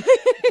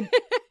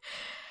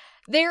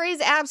 There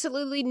is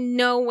absolutely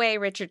no way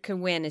Richard could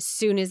win as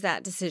soon as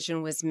that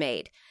decision was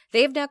made.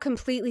 They have now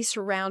completely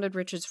surrounded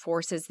Richard's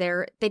forces.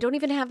 They don't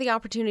even have the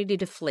opportunity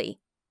to flee.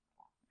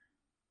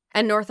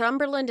 And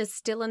Northumberland is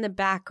still in the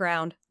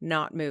background,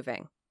 not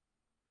moving.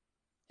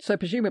 So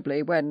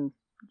presumably when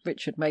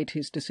Richard made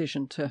his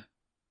decision to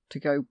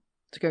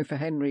go for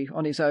Henry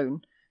on his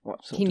own,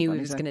 he knew he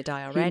was going to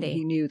die already.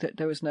 He knew that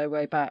there was no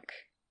way back.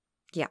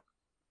 Yeah.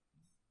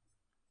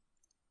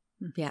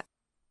 Yeah.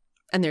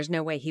 And there's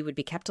no way he would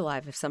be kept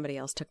alive if somebody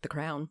else took the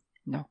crown.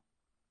 No.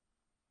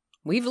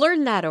 We've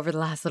learned that over the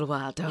last little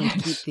while. Don't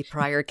keep the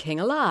prior king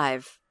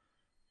alive.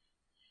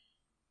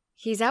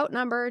 He's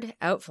outnumbered,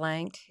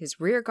 outflanked. His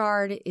rear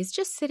guard is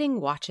just sitting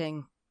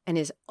watching. And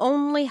his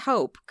only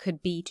hope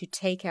could be to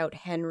take out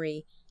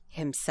Henry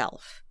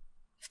himself.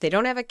 If they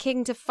don't have a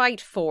king to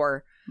fight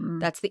for,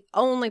 that's the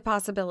only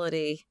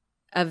possibility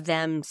of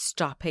them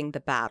stopping the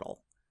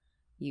battle.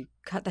 You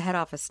cut the head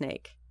off a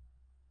snake.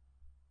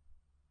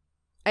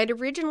 I'd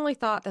originally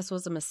thought this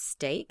was a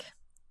mistake.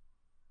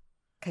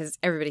 Because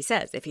everybody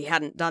says, if he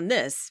hadn't done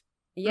this,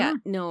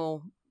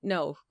 no,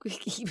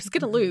 he was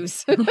going to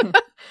lose.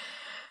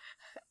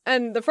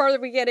 And the farther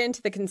we get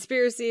into the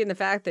conspiracy and the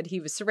fact that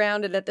he was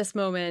surrounded at this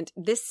moment,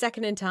 this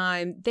second in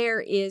time, there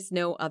is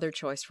no other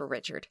choice for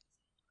Richard.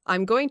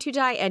 I'm going to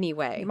die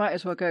anyway. You might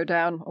as well go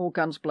down all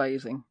guns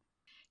blazing.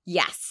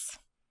 Yes.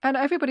 And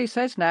everybody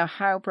says now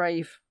how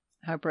brave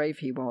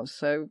he was.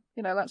 So,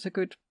 that's a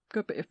good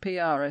bit of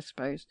PR, I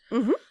suppose.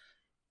 Mm-hmm.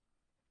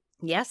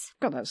 Yes.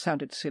 God, that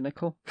sounded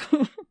cynical.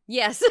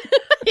 Yes.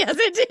 Yes,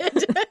 it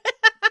did.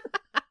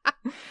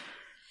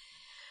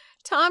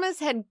 Thomas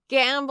had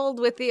gambled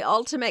with the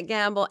ultimate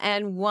gamble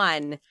and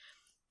won,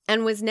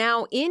 and was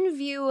now in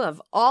view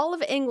of all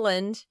of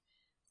England,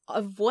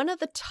 of one of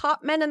the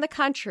top men in the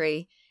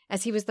country,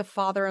 as he was the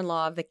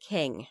father-in-law of the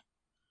king.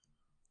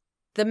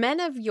 The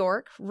men of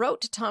York wrote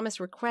to Thomas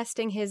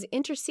requesting his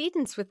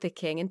intercedence with the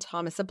king, and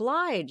Thomas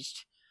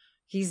obliged.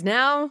 He's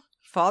now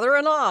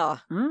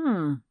father-in-law.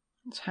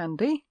 That's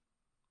handy.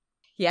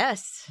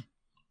 Yes.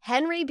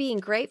 Henry, being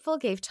grateful,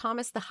 gave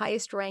Thomas the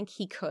highest rank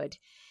he could.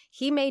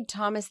 He made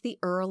Thomas the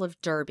Earl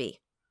of Derby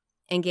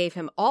and gave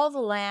him all the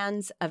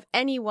lands of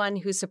anyone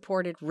who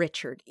supported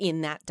Richard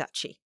in that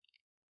duchy.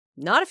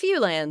 Not a few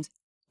lands,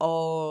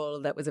 all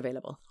that was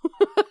available.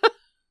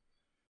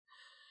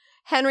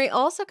 Henry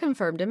also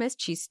confirmed him as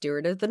chief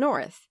steward of the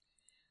north.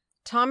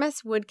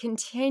 Thomas would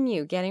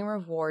continue getting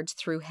rewards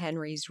through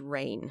Henry's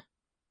reign.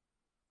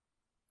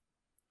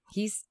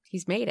 He's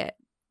made it.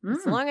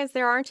 As long as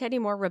there aren't any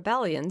more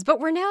rebellions. But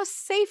we're now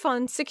safe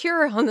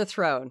secure on the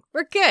throne.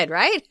 We're good,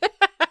 right?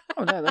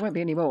 Oh, no, there won't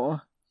be any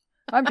more.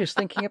 I'm just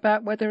thinking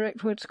about whether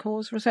it would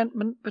cause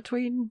resentment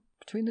between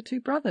the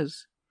two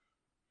brothers.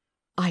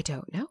 I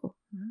don't know.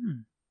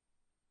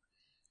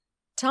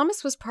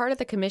 Thomas was part of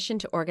the commission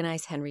to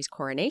organize Henry's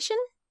coronation.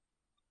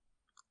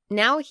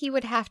 Now he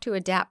would have to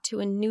adapt to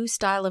a new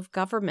style of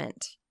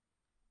government.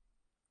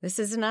 This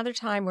is another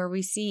time where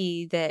we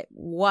see that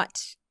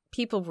what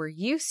people were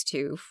used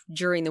to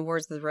during the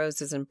Wars of the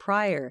Roses and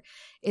prior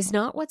is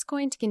not what's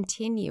going to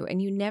continue,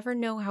 and you never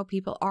know how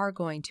people are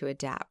going to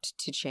adapt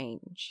to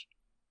change.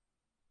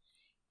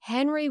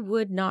 Henry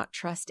would not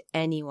trust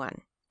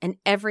anyone, and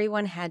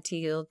everyone had to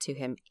yield to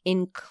him,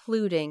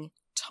 including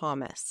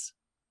Thomas.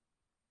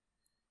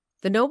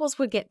 The nobles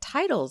would get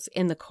titles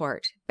in the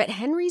court, but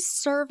Henry's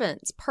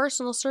servants,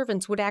 personal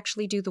servants, would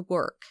actually do the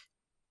work.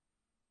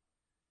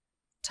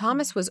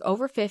 Thomas was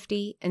over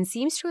 50 and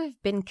seems to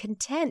have been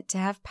content to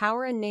have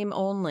power in name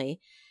only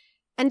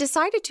and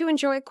decided to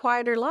enjoy a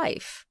quieter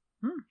life.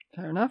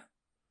 Fair enough.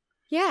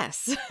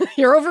 Yes.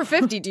 You're over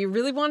 50. Do you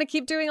really want to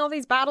keep doing all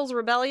these battles,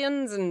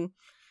 rebellions, and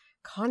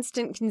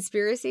constant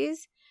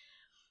conspiracies?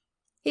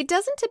 He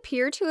doesn't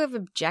appear to have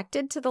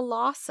objected to the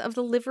loss of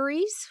the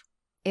liveries.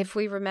 If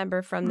we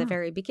remember from the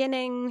very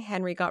beginning,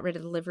 Henry got rid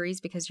of the liveries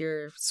because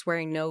you're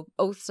swearing no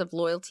oaths of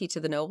loyalty to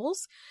the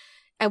nobles.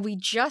 And we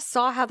just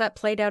saw how that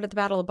played out at the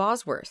Battle of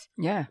Bosworth.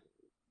 Yeah.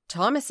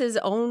 Thomas's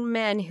own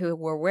men who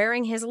were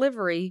wearing his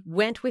livery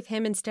went with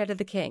him instead of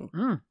the king.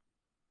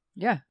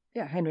 Yeah.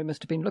 Yeah, Henry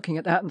must have been looking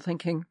at that and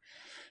thinking,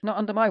 not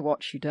under my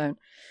watch, you don't.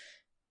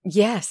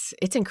 Yes,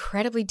 it's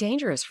incredibly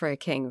dangerous for a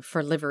king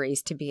for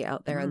liveries to be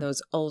out there and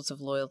those oaths of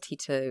loyalty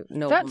to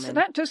noblemen.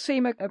 That does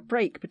seem a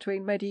break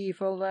between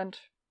medieval and,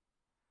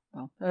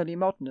 well, early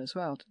modern as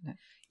well, doesn't it?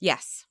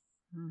 Yes.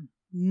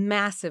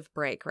 Massive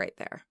break right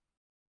there.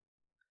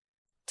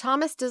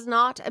 Thomas does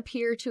not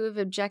appear to have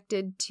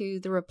objected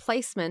to the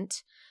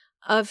replacement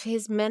of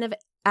his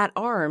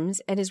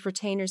men-at-arms and his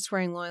retainers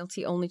swearing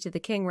loyalty only to the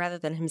king rather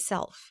than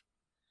himself.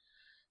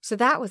 So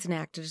that was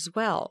enacted as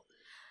well.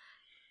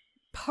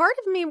 Part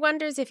of me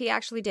wonders if he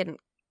actually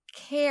didn't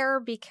care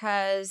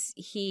because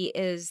he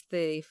is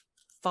the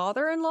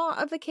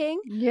father-in-law of the king.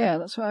 Yeah,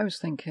 that's what I was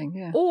thinking,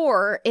 yeah.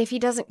 Or if he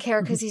doesn't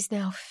care because he's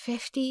now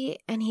 50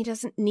 and he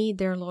doesn't need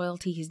their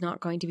loyalty. He's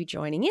not going to be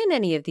joining in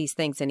any of these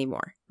things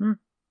anymore.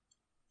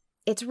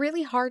 It's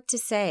really hard to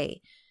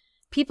say.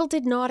 People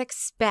did not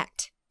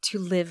expect to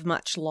live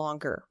much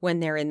longer when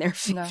they're in their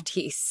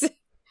 50s.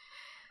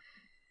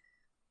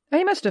 No.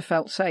 He must have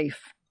felt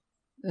safe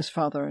as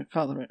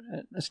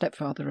a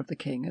stepfather of the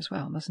king as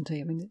well, mustn't he?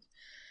 I mean,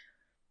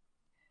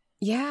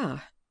 yeah.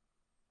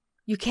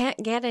 You can't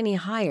get any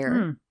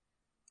higher.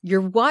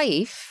 Your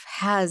wife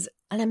has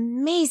an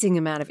amazing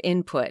amount of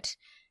input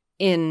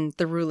in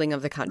the ruling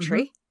of the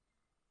country.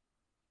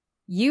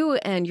 You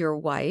and your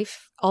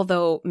wife,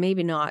 although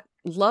maybe not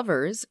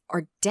lovers,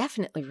 are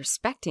definitely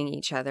respecting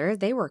each other.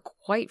 They were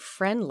quite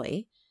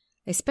friendly.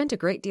 They spent a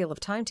great deal of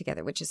time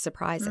together, which is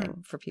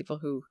surprising for people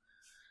who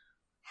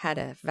had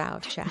a vow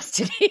of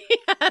chastity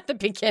at the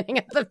beginning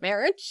of the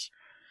marriage.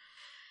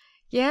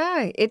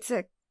 Yeah, it's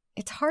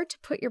hard to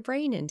put your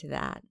brain into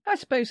that. I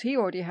suppose he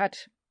already had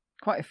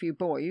quite a few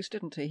boys,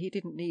 didn't he? He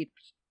didn't need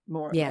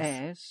more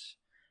heirs.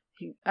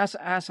 He, as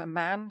a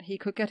man, he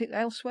could get it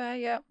elsewhere,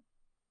 yeah.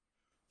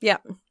 Yeah,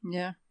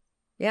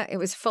 it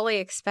was fully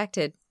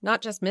expected.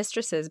 Not just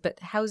mistresses, but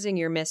housing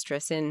your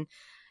mistress in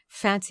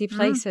fancy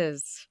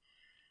places.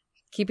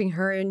 Keeping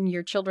her and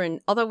your children.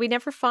 Although we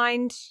never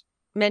find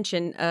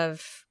mention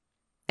of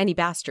any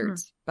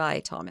bastards by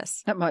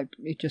Thomas.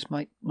 He just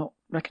might not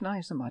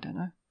recognise them, I don't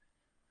know.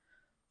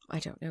 I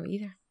don't know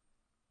either.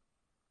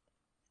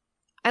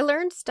 I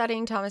learned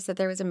studying Thomas that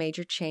there was a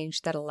major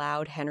change that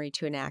allowed Henry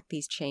to enact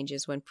these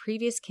changes when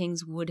previous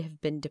kings would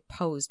have been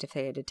deposed if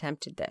they had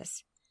attempted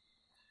this.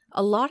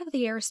 A lot of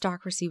the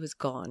aristocracy was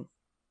gone.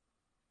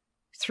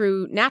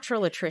 Through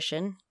natural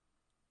attrition,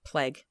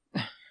 plague,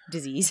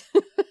 disease,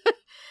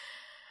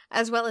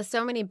 as well as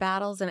so many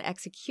battles and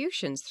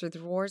executions through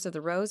the Wars of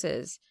the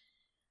Roses,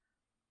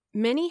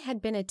 many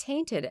had been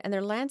attainted and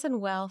their lands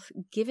and wealth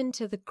given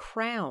to the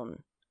crown.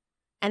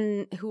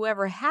 And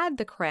whoever had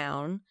the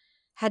crown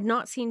had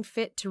not seen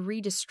fit to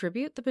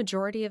redistribute the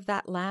majority of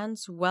that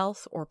land's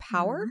wealth or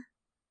power.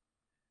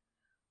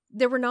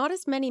 There were not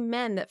as many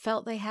men that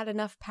felt they had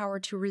enough power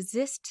to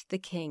resist the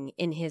king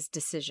in his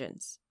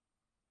decisions.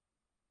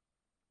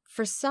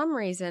 For some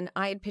reason,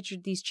 I had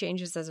pictured these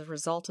changes as a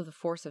result of the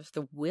force of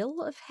the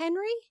will of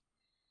Henry,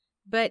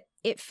 but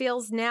it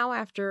feels now,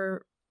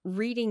 after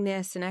reading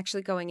this and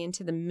actually going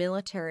into the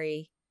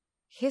military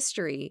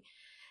history,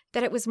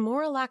 that it was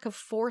more a lack of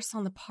force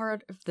on the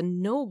part of the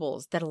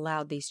nobles that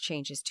allowed these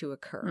changes to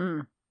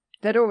occur.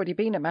 They'd already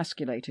been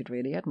emasculated,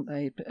 really, hadn't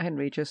they? But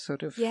Henry just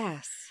sort of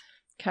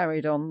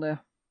carried on the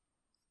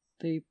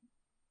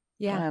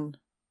plan.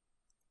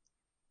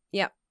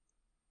 Yeah.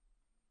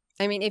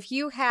 I mean, if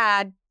you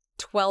had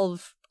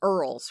 12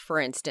 earls, for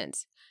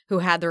instance, who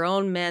had their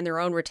own men, their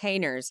own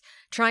retainers,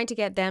 trying to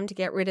get them to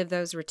get rid of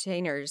those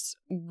retainers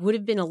would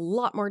have been a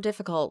lot more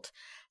difficult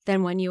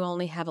than when you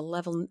only have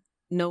 11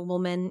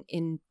 noblemen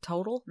in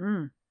total.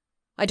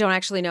 I don't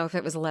actually know if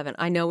it was 11.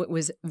 I know it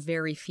was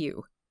very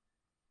few.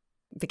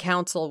 The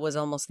council was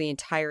almost the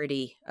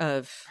entirety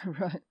of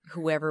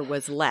whoever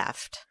was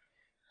left.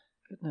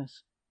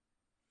 Goodness.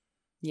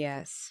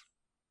 Yes.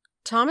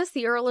 Thomas,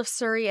 the Earl of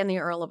Surrey, and the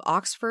Earl of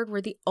Oxford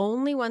were the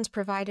only ones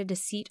provided a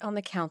seat on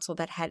the council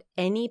that had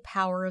any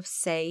power of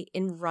say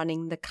in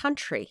running the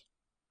country.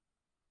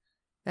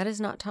 That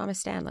is not Thomas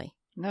Stanley.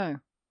 No.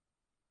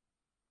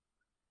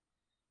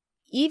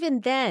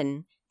 Even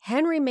then,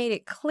 Henry made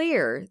it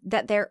clear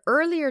that their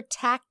earlier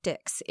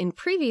tactics in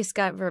previous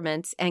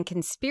governments and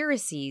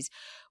conspiracies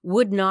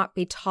would not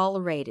be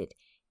tolerated.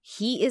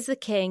 He is the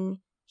king.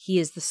 He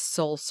is the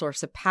sole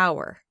source of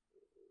power.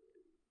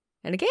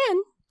 And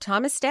again,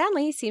 Thomas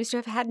Stanley seems to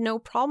have had no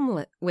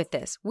problem with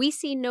this. We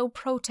see no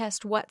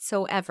protest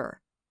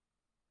whatsoever.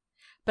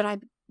 But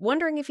I'm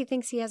wondering if he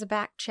thinks he has a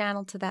back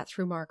channel to that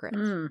through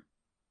Margaret.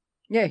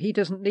 Yeah, he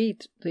doesn't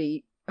need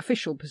the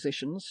official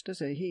positions, does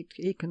he?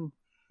 He can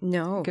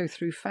go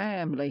through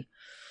family.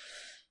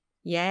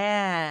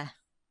 Yeah.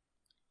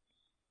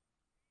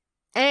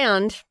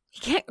 And he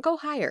can't go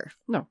higher.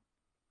 No.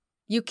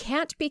 You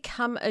can't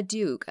become a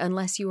duke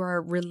unless you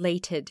are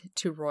related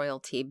to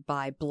royalty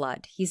by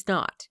blood. He's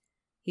not.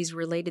 He's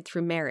related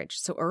through marriage.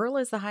 So Earl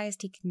is the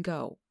highest he can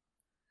go.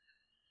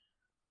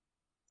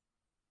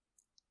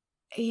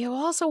 You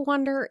also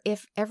wonder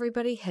if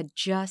everybody had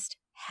just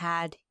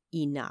had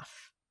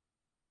enough.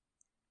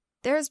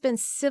 There's been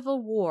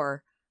civil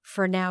war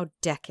for now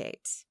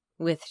decades,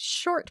 with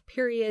short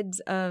periods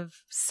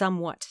of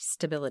somewhat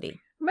stability.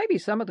 Maybe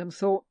some of them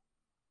thought,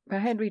 well,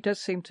 Henry does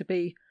seem to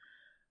be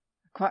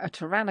quite a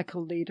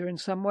tyrannical leader in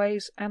some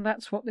ways, and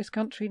that's what this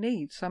country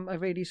needs, a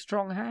really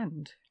strong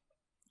hand.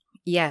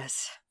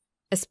 Yes,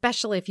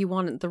 especially if you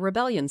want the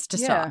rebellions to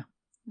stop.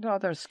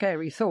 Rather a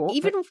scary thought.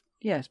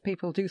 Yes,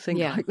 people do think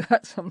like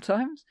that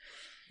sometimes.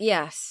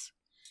 Yes.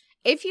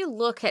 If you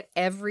look at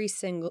every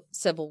single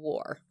civil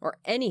war, or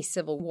any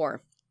civil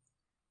war,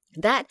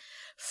 that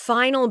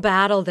final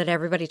battle that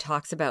everybody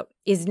talks about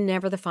is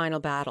never the final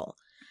battle.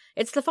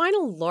 It's the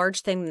final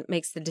large thing that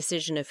makes the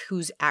decision of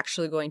who's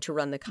actually going to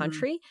run the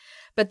country.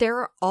 But there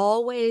are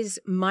always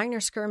minor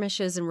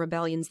skirmishes and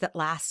rebellions that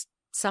last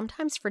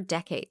sometimes for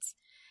decades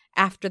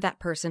after that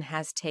person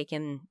has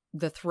taken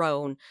the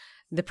throne,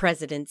 the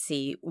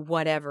presidency,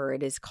 whatever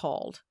it is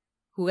called,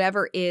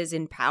 whoever is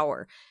in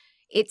power.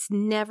 It's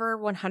never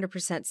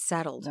 100%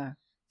 settled. No.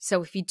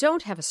 So if you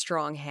don't have a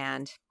strong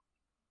hand,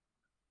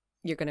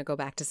 you're going to go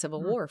back to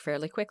civil war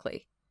fairly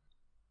quickly.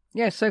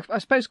 Yeah, so I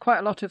suppose quite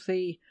a lot of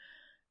the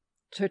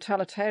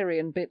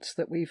totalitarian bits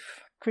that we've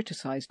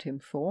criticised him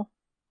for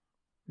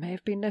may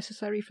have been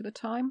necessary for the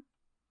time.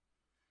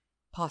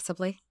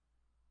 Possibly.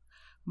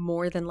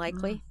 More than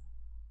likely.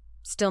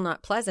 Still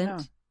not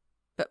pleasant,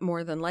 but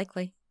more than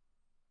likely.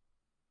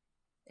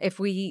 If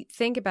we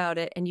think about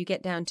it and you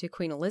get down to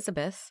Queen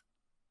Elizabeth,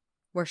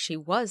 where she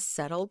was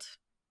settled,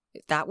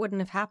 that wouldn't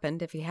have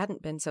happened if he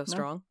hadn't been so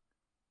strong.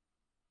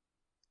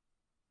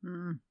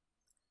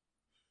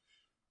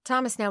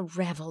 Thomas now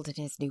reveled in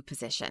his new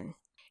position.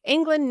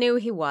 England knew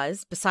he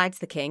was, besides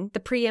the king,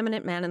 the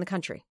preeminent man in the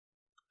country.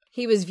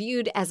 He was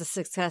viewed as a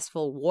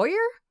successful warrior,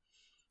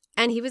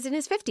 and he was in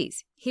his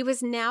 50s. He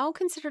was now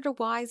considered a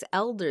wise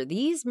elder.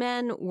 These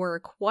men were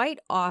quite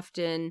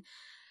often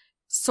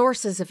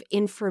sources of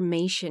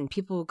information.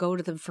 People will go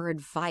to them for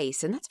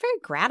advice, and that's very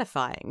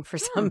gratifying for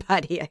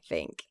somebody, I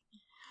think.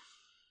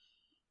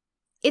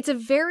 It's a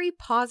very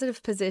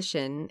positive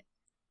position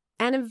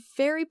and a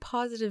very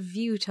positive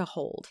view to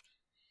hold.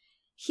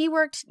 He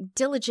worked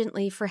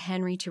diligently for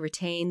Henry to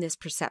retain this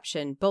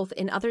perception, both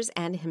in others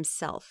and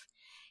himself.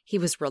 He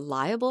was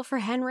reliable for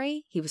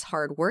Henry. He was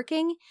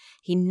hardworking.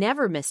 He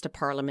never missed a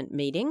parliament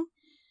meeting.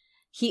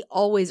 He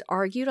always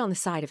argued on the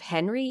side of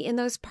Henry in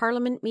those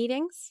parliament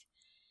meetings.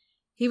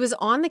 He was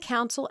on the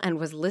council and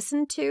was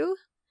listened to.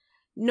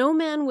 No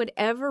man would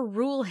ever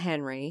rule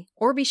Henry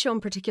or be shown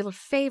particular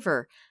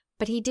favor,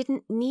 but he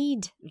didn't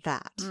need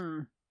that.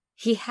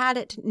 He had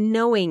it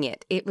knowing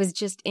it. It was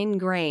just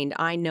ingrained.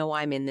 I know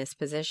I'm in this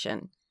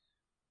position.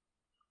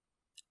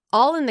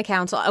 All in the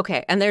council.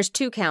 Okay, and there's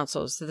two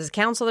councils. So there's a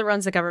council that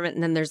runs the government,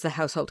 and then there's the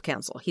household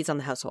council. He's on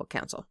the household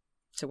council.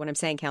 So when I'm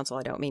saying council,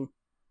 I don't mean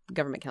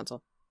government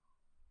council.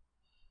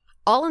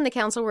 All in the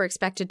council were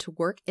expected to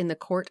work in the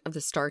court of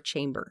the Star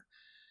Chamber.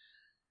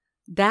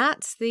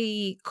 That's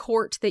the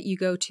court that you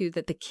go to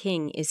that the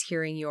king is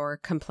hearing your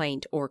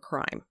complaint or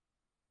crime.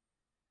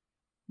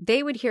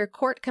 They would hear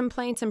court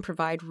complaints and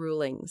provide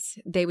rulings.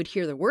 They would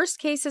hear the worst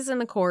cases in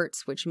the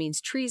courts, which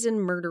means treason,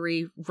 murder,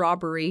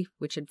 robbery,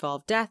 which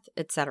involved death,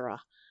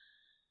 etc.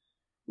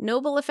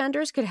 Noble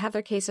offenders could have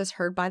their cases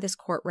heard by this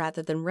court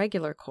rather than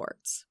regular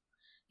courts.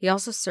 He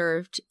also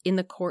served in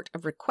the court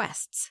of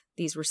requests.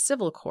 These were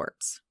civil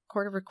courts.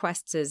 Court of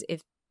requests is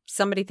if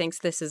somebody thinks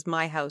this is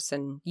my house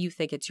and you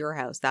think it's your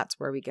house, that's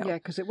where we go. Yeah,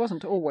 because it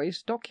wasn't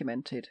always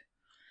documented.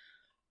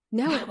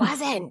 No, it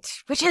wasn't,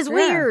 which is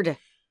weird.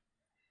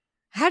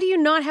 How do you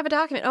not have a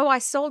document? Oh, I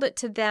sold it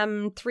to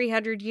them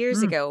 300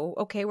 years ago.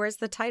 Okay, where's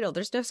the title?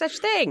 There's no such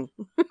thing.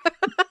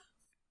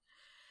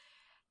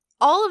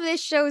 All of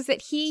this shows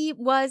that he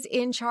was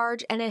in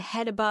charge and a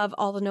head above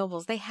all the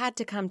nobles. They had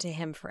to come to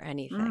him for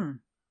anything.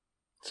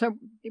 So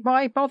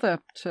why bother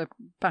to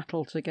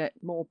battle to get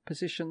more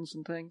positions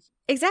and things?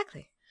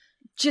 Exactly.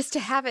 Just to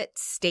have it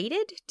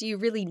stated? Do you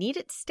really need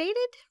it stated?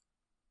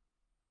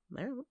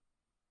 I don't know.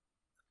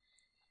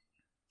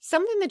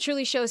 Something that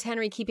truly shows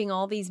Henry keeping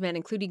all these men,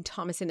 including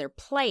Thomas, in their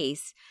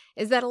place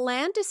is that a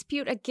land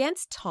dispute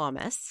against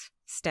Thomas,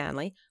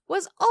 Stanley,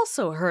 was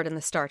also heard in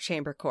the Star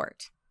Chamber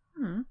Court.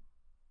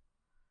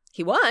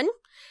 He won,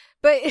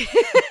 but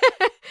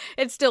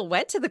it still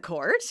went to the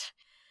court.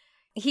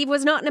 He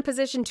was not in a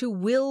position to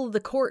will the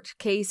court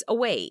case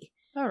away.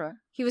 All right.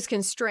 He was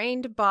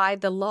constrained by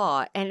the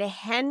law, and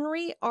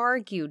Henry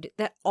argued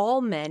that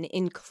all men,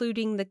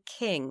 including the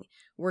king,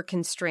 were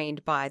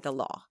constrained by the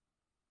law.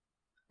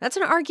 That's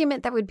an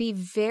argument that would be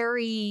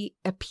very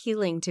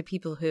appealing to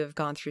people who have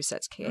gone through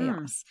such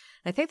chaos.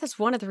 I think that's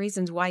one of the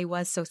reasons why he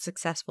was so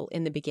successful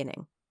in the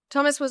beginning.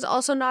 Thomas was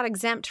also not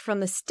exempt from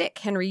the stick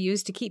Henry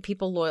used to keep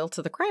people loyal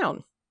to the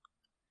crown.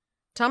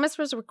 Thomas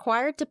was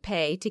required to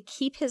pay to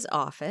keep his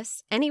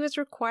office, and he was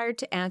required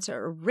to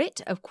answer a writ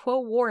of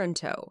quo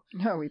warranto.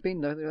 No, we've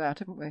been through that,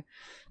 haven't we?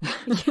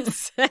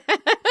 Yes.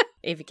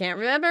 If you can't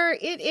remember,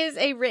 it is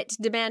a writ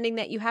demanding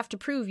that you have to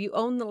prove you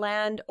own the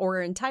land or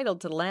are entitled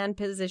to the land,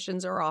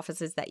 positions, or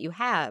offices that you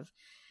have.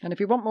 And if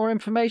you want more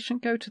information,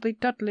 go to the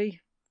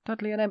Dudley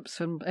and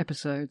Empson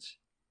episodes.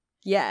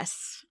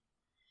 Yes.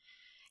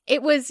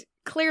 It was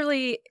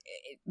clearly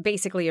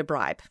basically a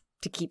bribe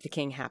to keep the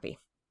king happy.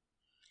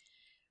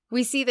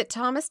 We see that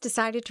Thomas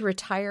decided to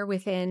retire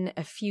within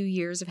a few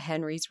years of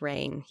Henry's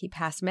reign. He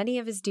passed many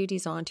of his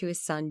duties on to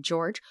his son,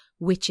 George,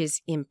 which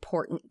is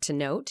important to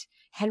note.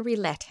 Henry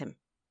let him.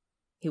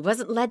 He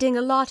wasn't letting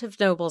a lot of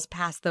nobles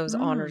pass those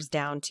honors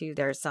down to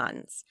their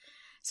sons.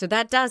 So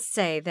that does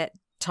say that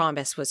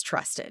Thomas was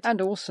trusted. And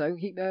also,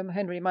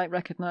 Henry might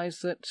recognise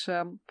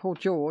that poor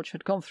George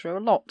had gone through a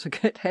lot to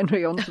get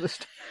Henry onto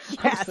the,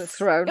 onto the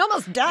throne. He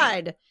almost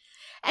died.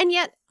 And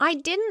yet, I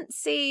didn't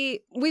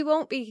see, we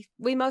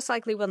most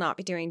likely will not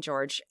be doing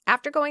George.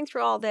 After going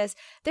through all this,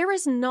 there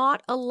is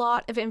not a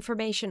lot of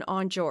information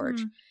on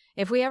George.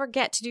 If we ever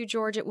get to do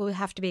George, it will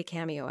have to be a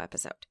cameo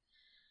episode.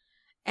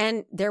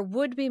 And there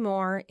would be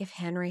more if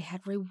Henry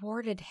had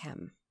rewarded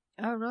him.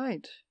 Oh,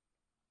 right.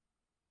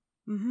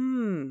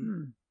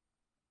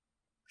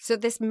 So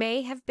this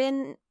may have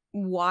been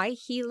why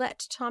he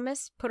let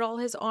Thomas put all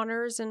his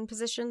honors and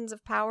positions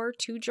of power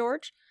to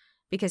George,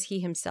 because he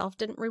himself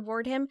didn't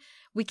reward him.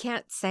 We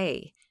can't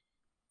say.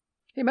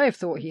 He may have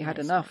thought he had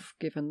enough,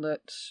 given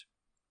that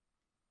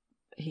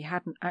he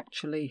hadn't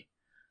actually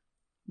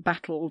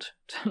battled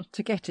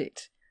to get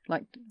it.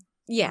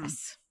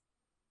 Yes.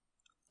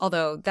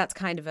 Although that's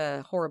kind of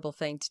a horrible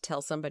thing to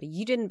tell somebody.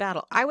 You didn't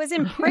battle. I was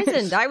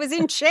imprisoned. I was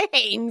in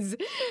chains.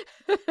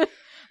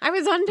 I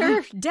was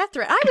under death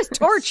threat. I was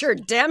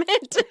tortured, damn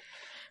it.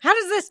 How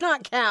does this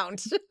not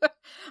count?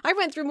 I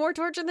went through more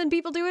torture than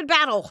people do in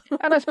battle.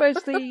 And I suppose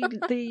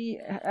the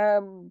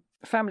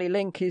family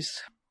link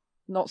is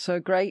not so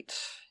great.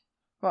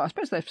 Well, I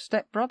suppose they're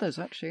step-brothers,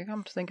 actually.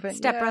 Come to think of it.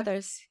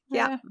 Step-brothers.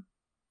 Yeah.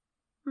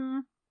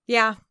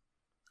 Yeah.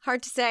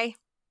 Hard to say.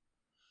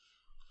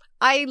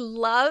 I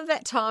love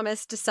that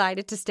Thomas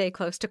decided to stay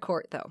close to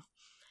court, though.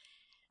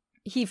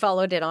 He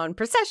followed it on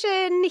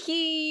procession.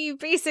 He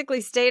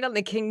basically stayed on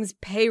the king's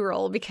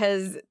payroll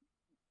because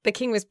the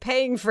king was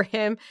paying for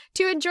him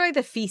to enjoy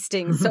the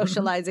feasting,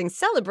 socializing,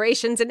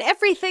 celebrations, and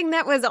everything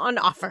that was on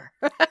offer.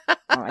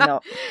 I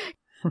know.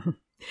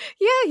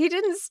 Yeah, he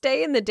didn't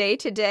stay in the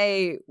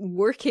day-to-day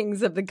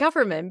workings of the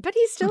government, but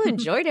he still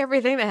enjoyed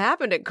everything that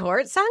happened at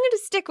court, so I'm going to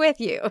stick with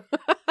you.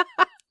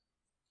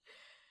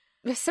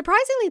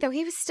 Surprisingly, though,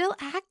 he was still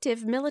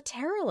active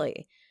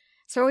militarily,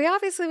 so he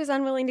obviously was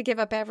unwilling to give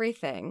up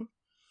everything.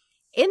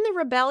 In the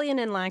rebellion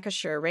in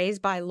Lancashire,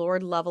 raised by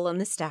Lord Lovell and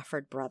the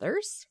Stafford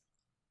brothers,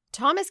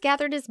 Thomas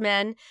gathered his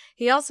men.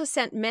 He also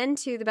sent men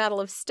to the Battle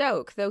of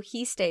Stoke, though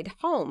he stayed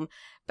home.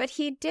 But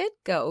he did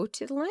go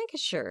to the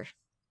Lancashire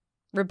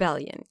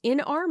rebellion in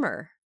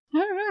armor.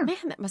 Oh,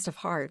 Man, that must have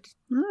hard.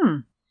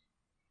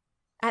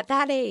 At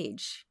that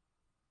age.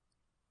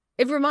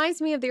 It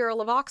reminds me of the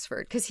Earl of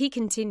Oxford, because he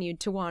continued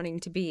to wanting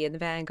to be in the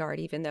vanguard,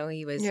 even though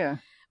he was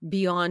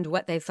beyond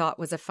what they thought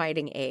was a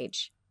fighting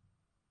age.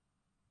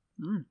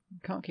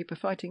 Can't keep a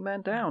fighting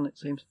man down, it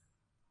seems.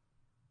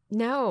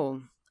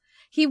 No.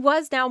 He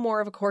was now more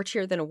of a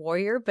courtier than a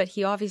warrior, but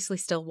he obviously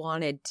still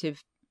wanted to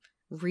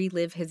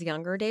relive his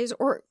younger days,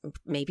 or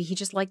maybe he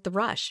just liked the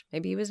rush.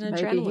 Maybe he was an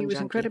adrenaline Maybe he was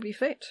junkie. incredibly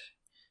fit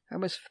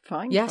and was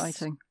fine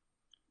fighting.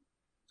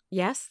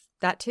 Yes,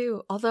 that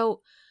too.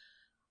 Although,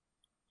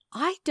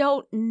 I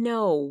don't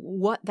know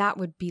what that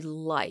would be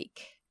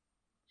like.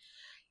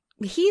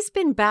 He's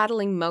been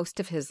battling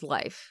most of his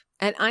life,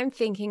 and I'm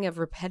thinking of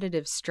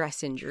repetitive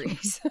stress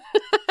injuries.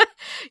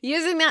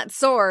 Using that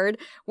sword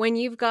when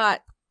you've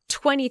got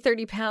 20,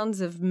 30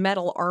 pounds of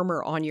metal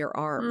armor on your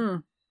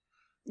arm.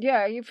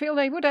 Yeah, you feel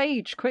they would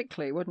age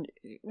quickly, wouldn't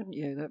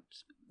you?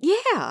 That's...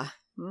 Yeah.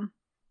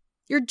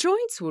 Your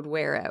joints would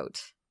wear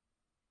out.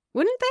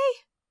 Wouldn't they?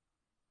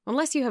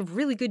 Unless you have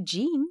really good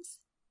genes.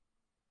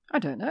 I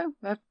don't know.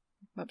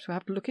 perhaps we'll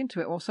have to look into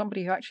it, or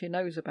somebody who actually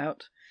knows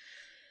about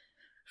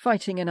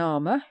fighting in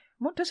armour.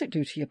 What does it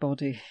do to your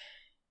body?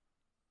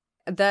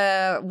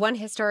 The one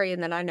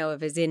historian that I know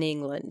of is in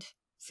England,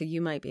 so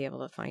you might be able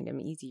to find him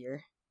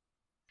easier.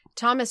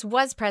 Thomas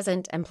was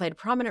present and played a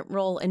prominent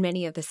role in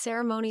many of the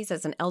ceremonies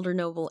as an elder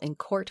noble in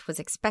court was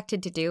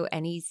expected to do,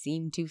 and he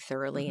seemed to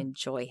thoroughly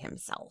enjoy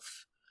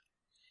himself.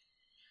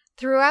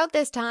 Throughout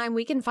this time,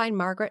 we can find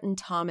Margaret and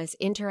Thomas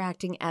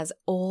interacting as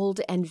old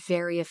and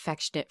very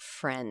affectionate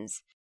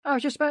friends. I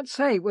was just about to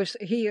say, was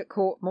he at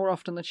court more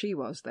often than she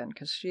was then?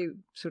 Because she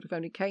sort of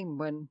only came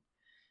when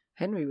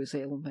Henry was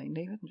ill,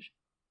 mainly, wasn't she?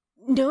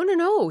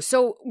 No.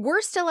 So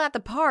we're still at the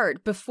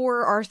part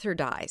before Arthur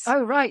dies.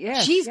 Oh, right,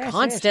 yes. She's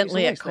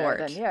constantly yes, at court.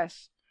 There, then,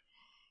 yes.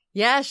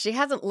 Yeah, she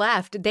hasn't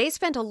left. They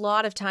spent a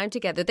lot of time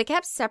together. They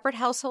kept separate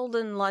household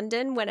in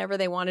London whenever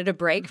they wanted a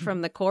break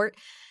from the court.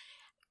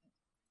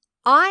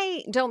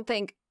 I don't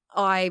think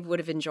I would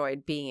have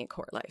enjoyed being at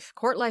court life.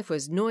 Court life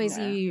was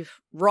noisy,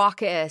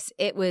 raucous.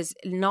 It was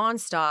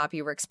nonstop.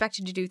 You were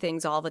expected to do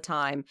things all the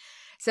time.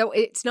 So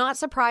it's not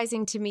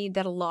surprising to me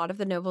that a lot of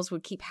the nobles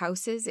would keep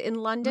houses in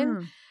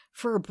London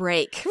for a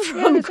break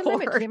from there's court. A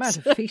limit to the amount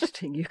of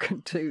feasting you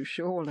can do,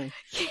 surely.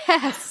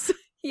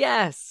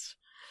 Yes.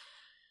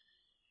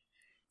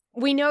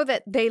 We know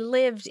that they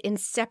lived in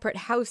separate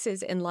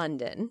houses in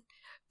London.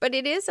 But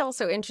it is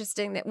also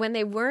interesting that when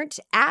they weren't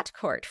at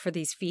court for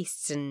these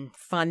feasts and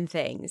fun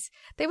things,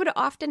 they would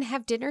often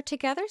have dinner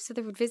together, so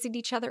they would visit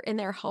each other in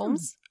their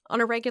homes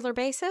on a regular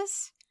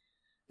basis.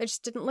 They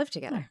just didn't live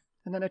together.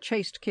 Yeah. And then a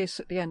chaste kiss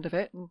at the end of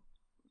it,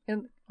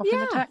 and off in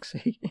the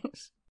taxi.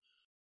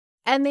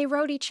 And they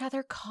wrote each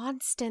other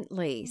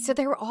constantly, so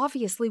there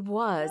obviously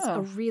was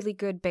a really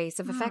good base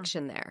of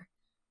affection there.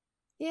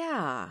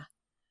 Yeah.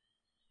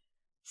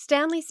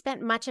 Stanley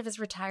spent much of his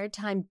retired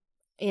time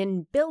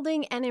in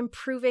building and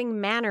improving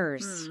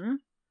manors.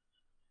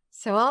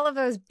 So all of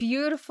those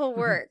beautiful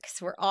works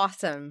were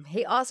awesome.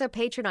 He also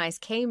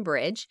patronized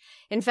Cambridge.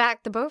 In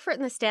fact, the Beaufort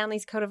and the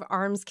Stanley's coat of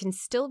arms can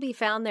still be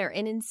found there,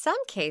 and in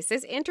some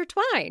cases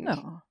intertwined.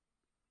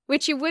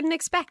 Which you wouldn't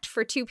expect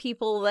for two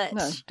people that...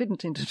 No,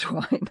 didn't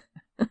intertwine.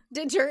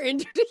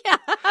 Yeah,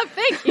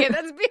 thank you.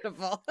 That's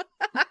beautiful.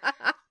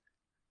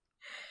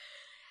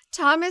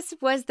 Thomas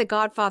was the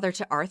godfather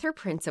to Arthur,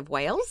 Prince of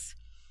Wales.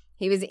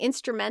 He was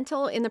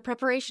instrumental in the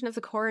preparation of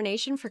the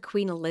coronation for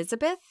Queen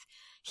Elizabeth.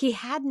 He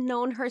had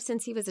known her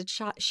since she was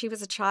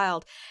a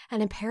child,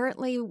 and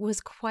apparently was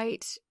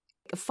quite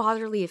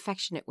fatherly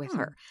affectionate with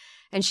her.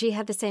 And she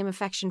had the same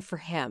affection for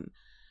him.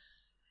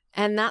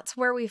 And that's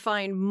where we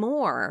find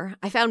more.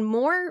 I found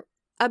more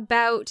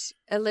about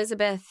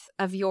Elizabeth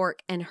of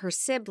York and her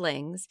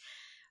siblings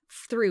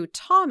through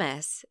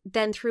Thomas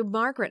than through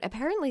Margaret.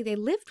 Apparently they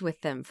lived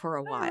with them for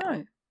a while.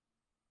 Right.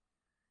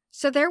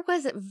 So there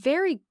was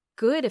very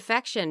good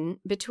affection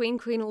between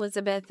Queen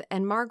Elizabeth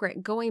and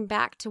Margaret going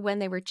back to when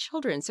they were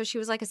children. So she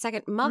was like a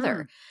second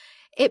mother.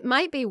 It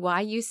might be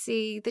why you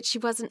see that she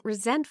wasn't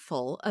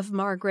resentful of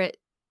Margaret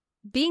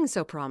being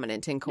so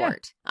prominent in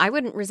court. I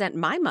wouldn't resent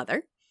my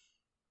mother.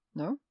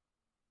 No.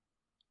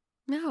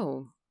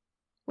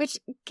 Which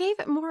gave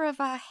it more of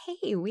a,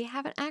 hey, we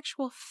have an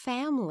actual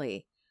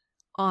family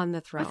on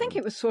the throne. I think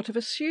it was sort of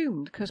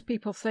assumed, because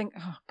people think,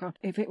 oh, God,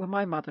 if it were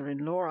my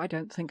mother-in-law, I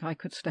don't think I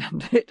could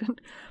stand it.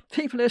 And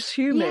people are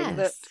assuming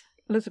that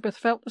Elizabeth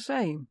felt the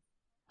same.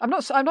 I'm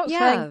not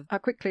saying, how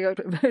quickly I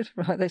wrote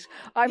like this,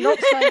 I'm not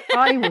saying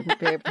I wouldn't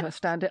be able to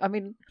stand it. I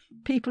mean,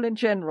 people in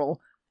general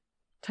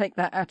take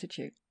that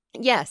attitude.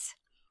 Yes.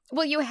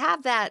 Well, you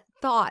have that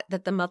thought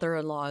that the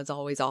mother-in-law is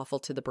always awful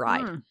to the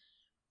bride.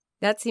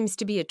 That seems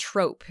to be a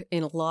trope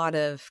in a lot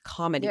of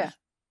comedy.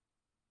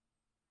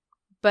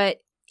 But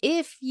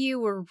if you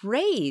were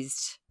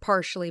raised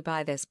partially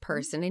by this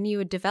person and you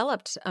had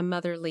developed a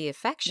motherly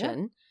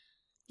affection,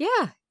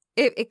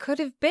 it could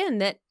have been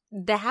that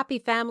the happy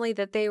family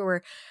that they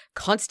were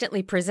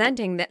constantly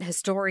presenting that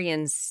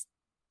historians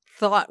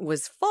thought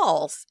was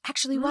false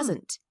actually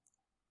wasn't.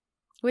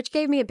 Which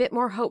gave me a bit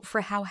more hope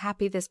for how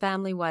happy this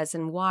family was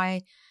and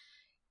why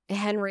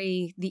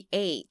Henry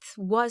VIII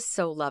was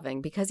so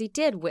loving, because he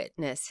did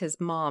witness his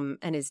mom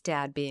and his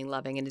dad being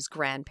loving and his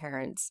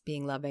grandparents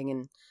being loving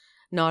and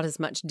not as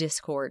much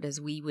discord as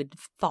we would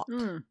have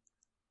thought.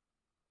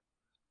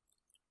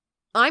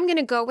 I'm going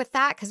to go with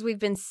that because we've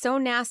been so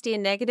nasty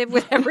and negative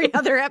with every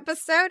other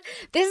episode.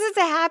 This is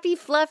a happy,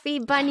 fluffy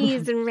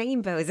bunnies and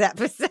rainbows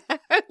episode.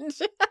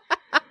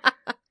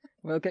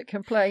 We'll get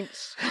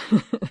complaints.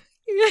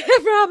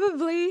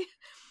 Probably.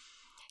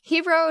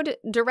 He rode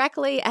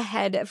directly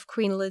ahead of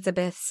Queen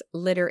Elizabeth's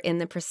litter in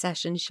the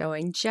procession,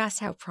 showing just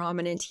how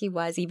prominent he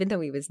was, even though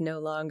he was no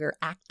longer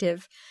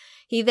active.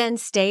 He then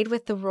stayed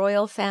with the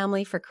royal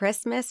family for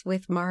Christmas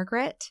with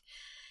Margaret.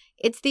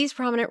 It's these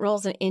prominent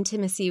roles and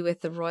intimacy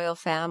with the royal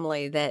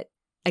family that,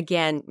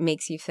 again,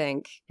 makes you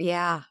think,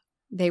 yeah,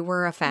 they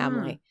were a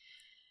family.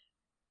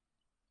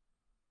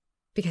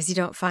 Because you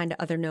don't find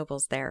other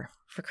nobles there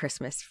for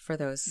Christmas for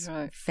those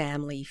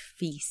family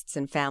feasts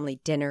and family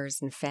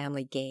dinners and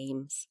family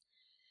games.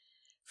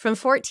 From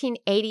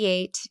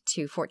 1488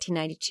 to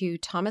 1492,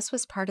 Thomas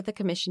was part of the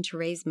commission to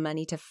raise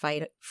money to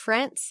fight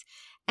France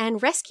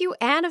and rescue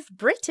Anne of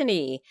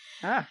Brittany,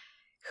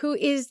 who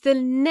is the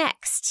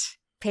next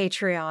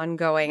Patreon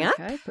going up.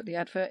 Okay, put the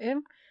advert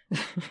in.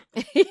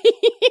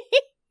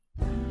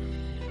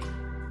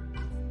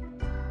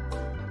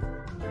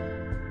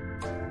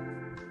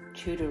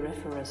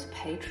 Tudoriferous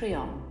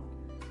Patreon.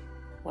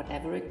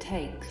 Whatever it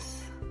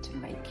takes to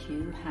make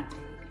you happy.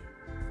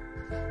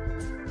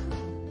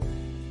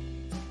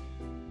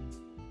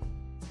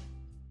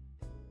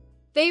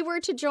 They were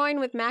to join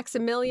with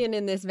Maximilian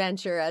in this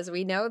venture, as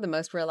we know, the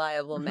most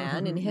reliable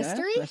man in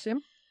history. Yeah, bless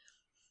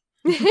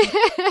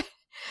him.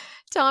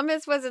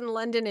 Thomas was in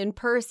London in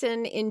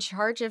person, in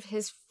charge of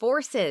his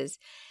forces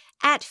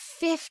at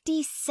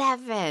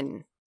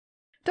 57.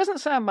 Doesn't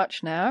sound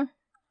much now.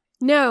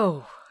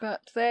 No.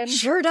 But then...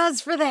 Sure does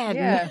for then.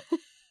 Yeah.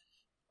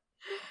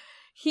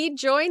 He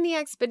joined the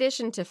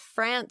expedition to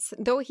France,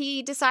 though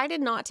he decided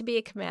not to be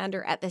a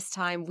commander at this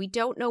time. We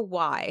don't know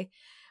why.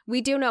 We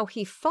do know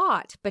he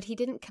fought, but he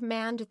didn't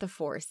command the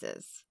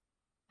forces.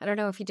 I don't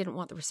know if he didn't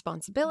want the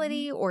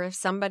responsibility or if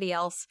somebody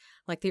else,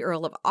 like the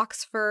Earl of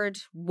Oxford,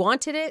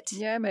 wanted it.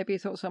 Yeah, maybe he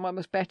thought someone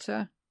was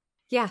better.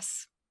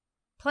 Yes,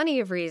 plenty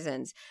of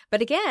reasons.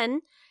 But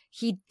again,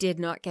 he did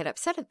not get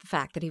upset at the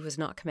fact that he was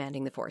not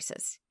commanding the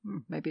forces.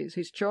 Maybe it's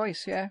his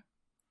choice, yeah.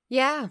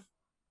 Yeah,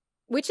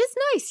 which is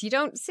nice. You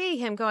don't see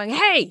him going,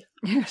 hey,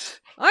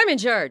 yes, I'm in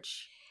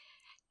charge.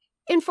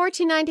 In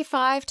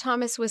 1495,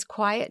 Thomas was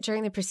quiet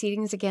during the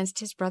proceedings against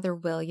his brother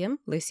William.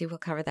 Lucy will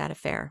cover that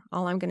affair.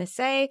 All I'm going to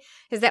say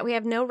is that we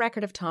have no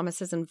record of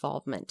Thomas's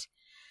involvement.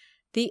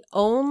 The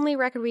only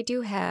record we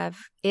do have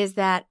is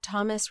that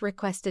Thomas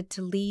requested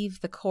to leave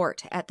the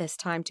court at this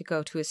time to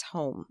go to his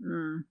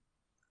home.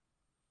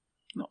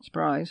 Not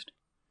surprised.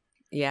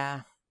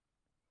 Yeah.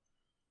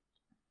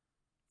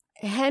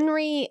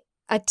 Henry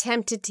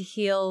attempted to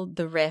heal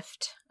the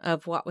rift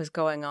of what was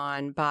going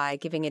on by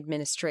giving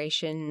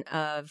administration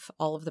of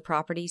all of the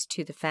properties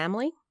to the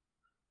family.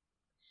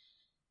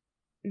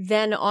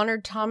 Then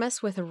honored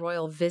Thomas with a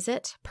royal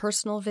visit,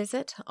 personal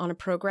visit, on a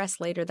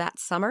progress later that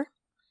summer.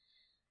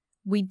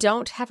 We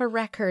don't have a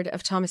record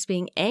of Thomas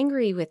being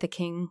angry with the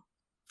king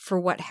for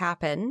what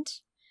happened.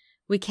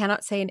 We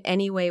cannot say in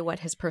any way what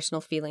his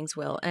personal feelings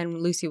will,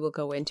 and Lucy will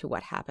go into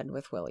what happened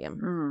with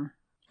William.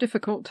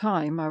 Difficult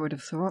time, I would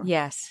have thought.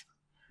 Yes,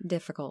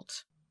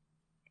 difficult.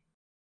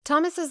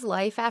 Thomas's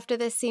life after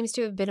this seems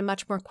to have been a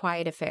much more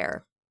quiet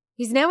affair.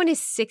 He's now in his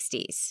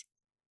 60s.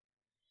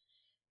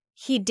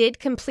 He did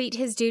complete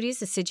his duties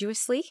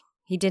assiduously.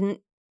 He didn't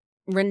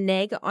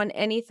renege on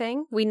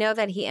anything. We know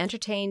that he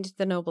entertained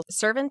the noble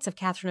servants of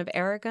Catherine of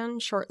Aragon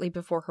shortly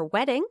before her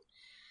wedding.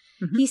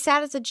 He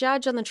sat as a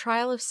judge on the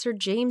trial of Sir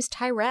James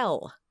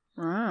Tyrrell.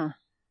 And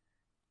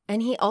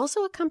he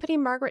also accompanied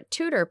Margaret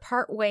Tudor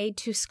partway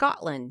to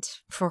Scotland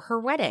for her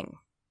wedding.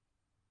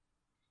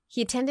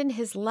 He attended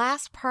his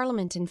last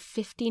parliament in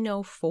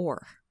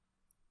 1504.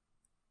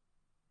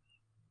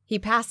 He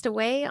passed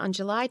away on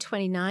July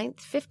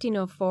 29th,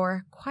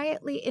 1504,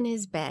 quietly in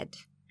his bed.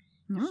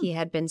 He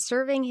had been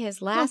serving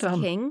his last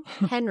king,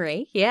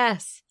 Henry,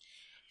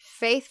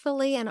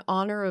 faithfully and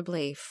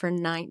honorably for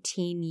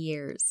 19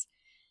 years,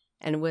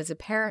 and was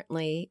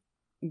apparently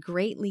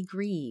greatly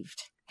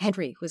grieved.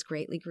 Henry was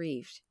greatly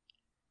grieved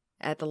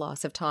at the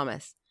loss of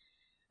Thomas.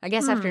 I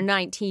guess after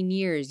 19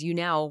 years, you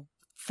now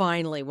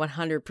finally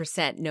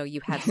 100% know you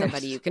have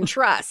somebody you can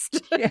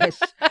trust. Yes,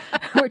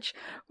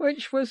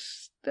 which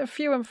was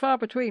few and far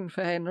between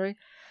for Henry.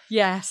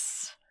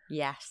 Yes.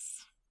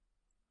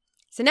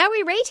 So now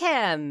we rate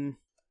him.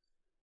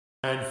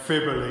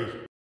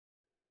 Amphibly.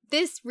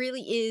 This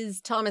really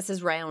is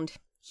Thomas's round.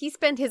 He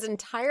spent his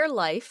entire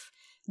life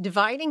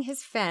dividing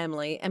his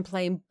family and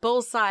playing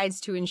both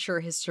sides to ensure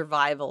his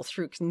survival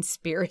through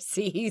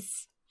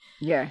conspiracies.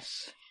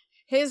 Yes.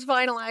 His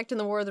final act in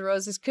the War of the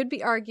Roses could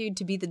be argued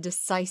to be the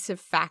decisive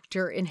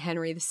factor in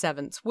Henry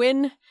VII's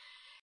win,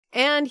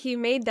 and he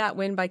made that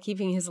win by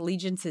keeping his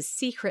allegiances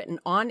secret and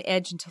on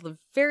edge until the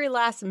very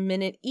last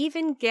minute,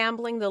 even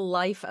gambling the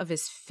life of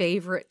his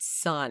favorite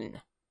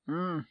son.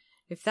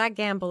 If that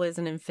gamble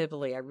isn't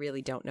amphibly, I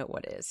really don't know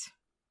what is.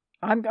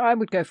 I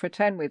would go for a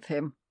 10 with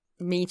him.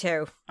 Me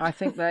too. I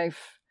think the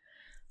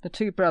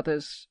two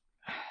brothers,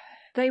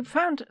 they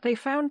found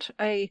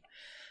a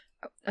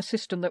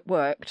system that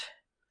worked.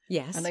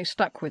 Yes. And they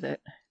stuck with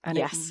it. And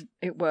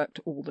it worked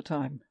all the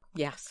time.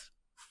 Yes.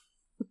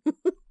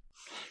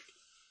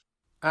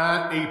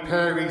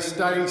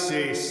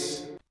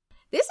 Antiperistasis.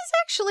 This is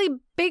actually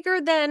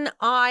bigger than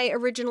I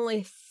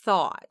originally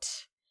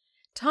thought.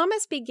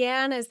 Thomas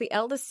began as the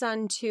eldest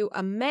son to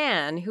a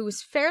man who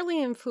was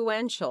fairly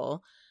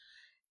influential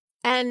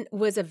and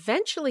was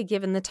eventually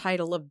given the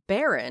title of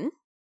Baron.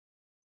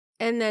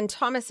 And then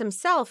Thomas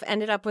himself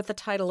ended up with the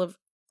title of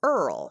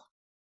Earl,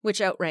 which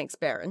outranks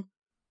Baron.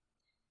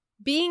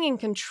 Being in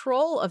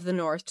control of the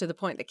North to the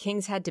point that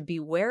kings had to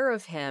beware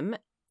of him,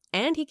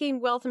 and he gained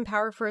wealth and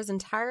power for his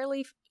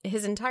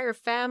entire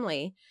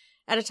family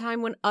at a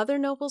time when other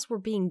nobles were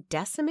being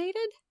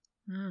decimated.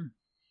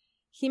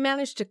 he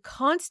managed to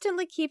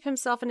constantly keep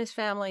himself and his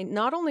family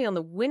not only on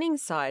the winning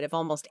side of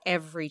almost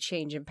every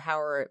change in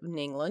power in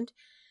England,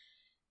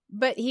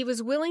 but he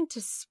was willing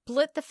to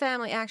split the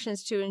family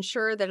actions to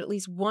ensure that at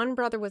least one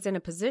brother was in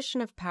a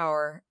position of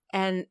power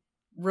and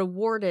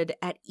rewarded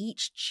at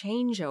each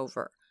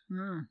changeover.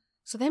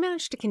 So they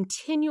managed to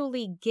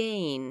continually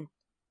gain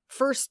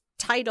first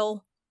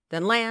title,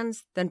 then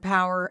lands, then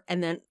power,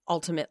 and then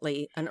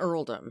ultimately an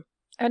earldom.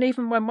 And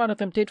even when one of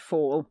them did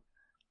fall,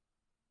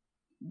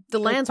 the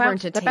lands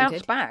weren't tainted. They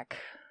bounced back.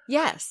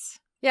 Yes.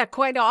 Yeah,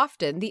 quite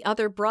often the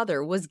other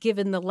brother was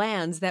given the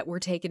lands that were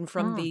taken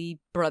from the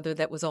brother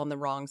that was on the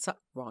wrong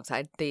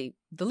side, the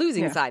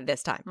losing side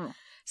this time.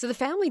 So the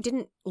family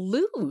didn't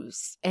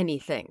lose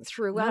anything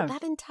throughout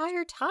that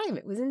entire time.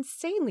 It was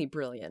insanely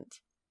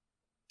brilliant.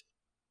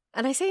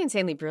 And I say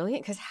insanely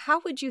brilliant because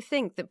how would you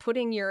think that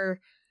putting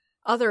your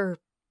other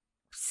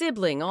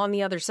sibling on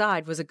the other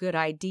side was a good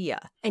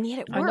idea? And yet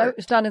it worked. I know it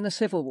was done in the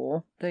Civil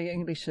War, the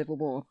English Civil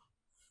War.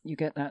 You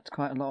get that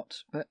quite a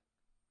lot. But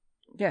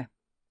yeah,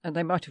 and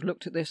they might have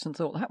looked at this and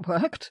thought that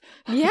worked.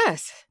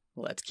 Yes,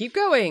 let's keep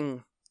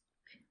going.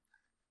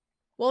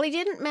 While he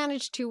didn't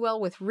manage too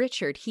well with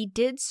Richard, he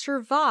did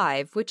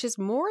survive, which is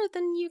more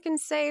than you can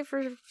say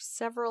for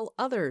several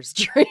others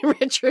during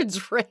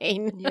Richard's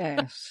reign.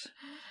 Yes.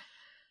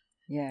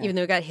 Yeah. Even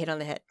though he got hit on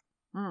the head.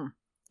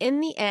 In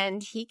the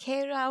end, he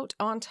came out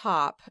on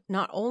top,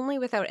 not only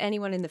without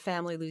anyone in the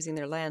family losing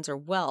their lands or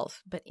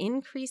wealth, but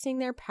increasing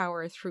their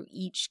power through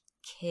each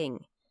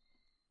king.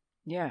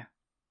 Yeah.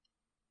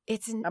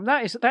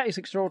 That is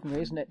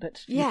extraordinary, isn't it?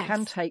 That you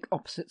can take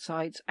opposite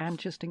sides and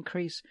just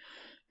increase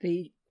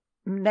the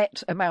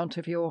net amount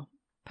of your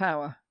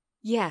power.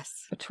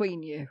 Yes.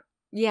 Between you.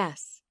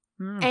 Yes.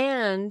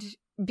 And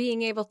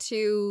being able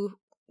to,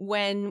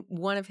 when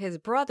one of his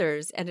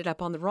brothers ended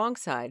up on the wrong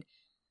side,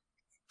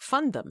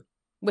 fund them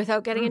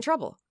without getting in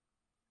trouble.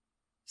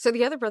 So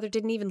the other brother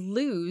didn't even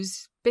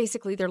lose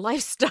basically their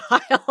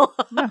lifestyle.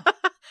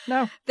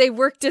 No. They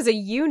worked as a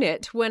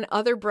unit when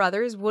other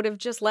brothers would have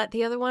just let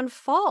the other one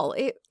fall.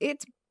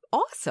 It's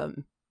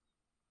awesome.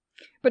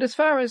 But as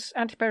far as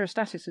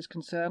antiperistasis is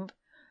concerned,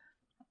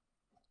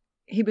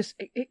 he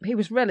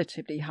was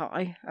relatively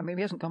high. I mean,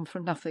 he hasn't gone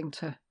from nothing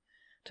to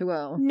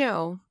Earl.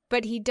 No,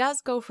 but he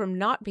does go from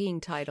not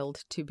being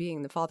titled to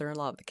being the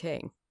father-in-law of the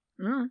king.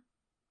 Oh,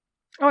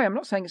 yeah, I'm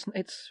not saying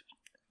it's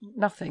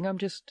nothing. I'm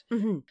just,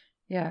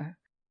 yeah.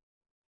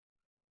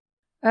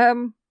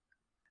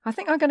 I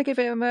think I'm going to give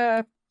him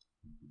a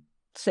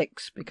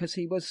 6 because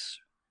he was...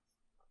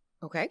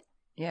 Okay.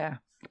 Yeah,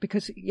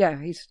 because,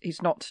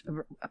 he's not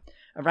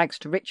a rags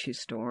to riches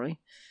story.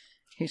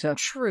 He's a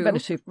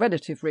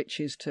relative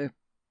riches to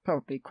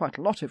probably quite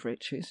a lot of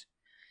riches.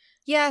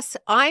 Yes,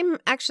 I'm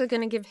actually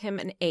going to give him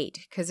an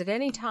 8 because at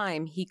any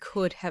time he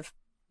could have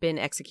been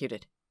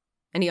executed.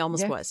 And he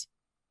almost was.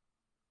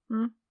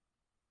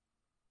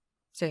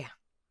 So, yeah.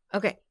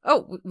 Okay.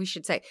 Oh, we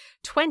should say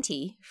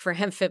 20 for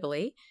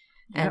amphibole.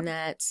 And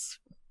that's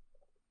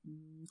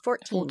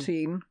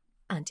 14.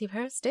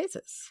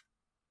 Antiperistasis.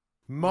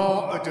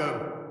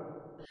 Martyrdom.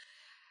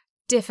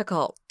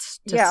 Difficult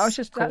to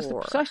that's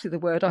precisely the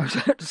word I was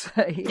about to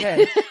say.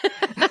 Yeah.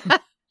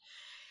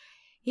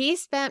 He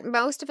spent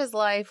most of his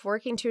life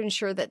working to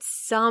ensure that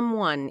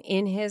someone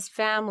in his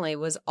family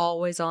was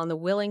always on the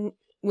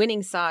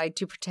winning side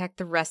to protect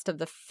the rest of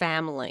the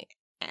family,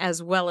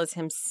 as well as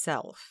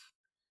himself.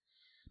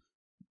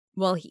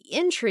 While he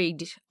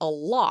intrigued a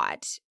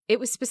lot, it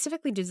was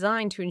specifically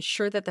designed to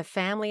ensure that the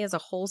family as a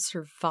whole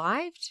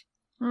survived.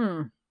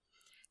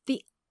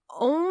 The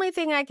only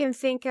thing I can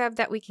think of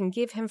that we can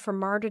give him for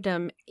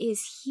martyrdom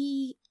is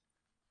he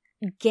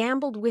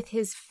gambled with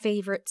his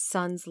favorite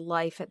son's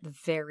life at the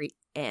very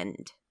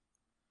end.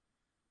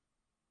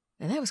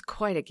 And that was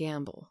quite a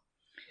gamble.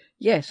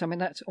 Yes, I mean,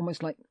 that's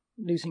almost like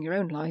losing your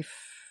own life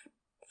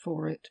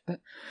for it. But,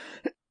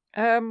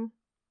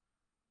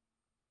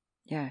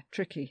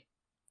 tricky.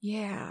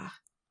 Yeah.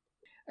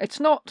 It's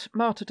not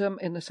martyrdom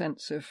in the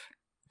sense of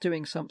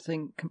doing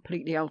something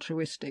completely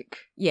altruistic.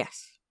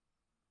 Yes.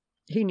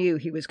 He knew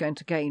he was going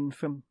to gain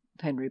from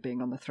Henry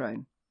being on the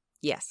throne.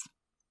 Yes.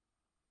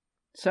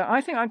 So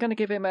I think I'm going to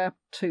give him a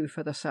 2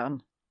 for the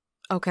son.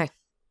 Okay.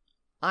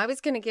 I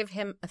was going to give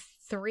him a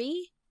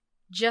 3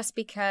 just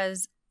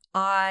because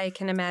I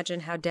can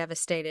imagine how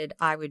devastated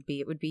I would be.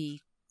 It would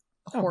be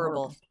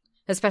horrible,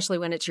 especially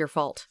when it's your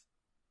fault.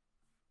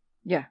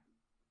 Yeah.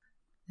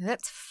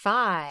 That's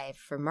 5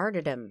 for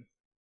martyrdom.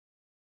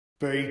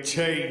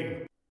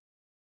 18.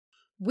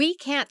 We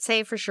can't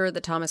say for sure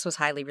that Thomas was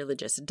highly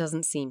religious. It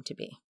doesn't seem to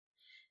be.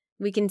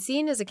 We can see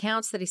in his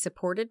accounts that he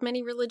supported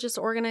many religious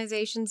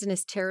organizations in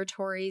his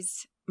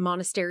territories,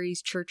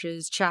 monasteries,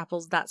 churches,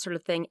 chapels, that sort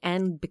of thing,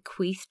 and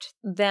bequeathed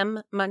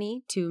them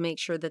money to make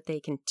sure that they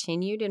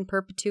continued in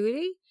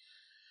perpetuity.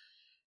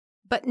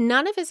 But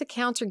none of his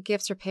accounts or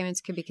gifts or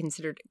payments could be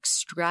considered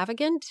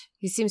extravagant.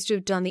 He seems to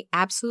have done the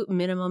absolute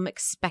minimum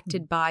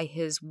expected by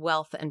his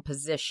wealth and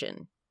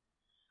position.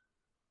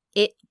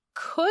 It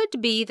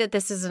could be that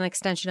this is an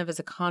extension of his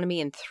economy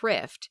and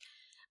thrift,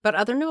 But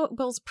other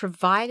nobles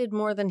provided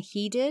more than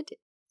he did,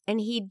 and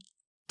he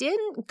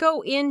didn't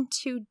go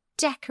into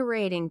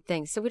decorating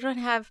things. So we don't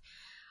have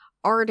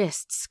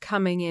artists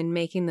coming in,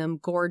 making them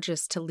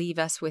gorgeous to leave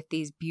us with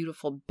these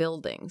beautiful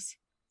buildings.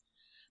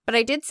 But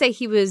I did say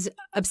he was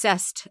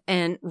obsessed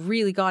and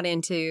really got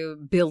into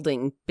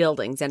building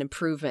buildings and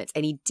improvements,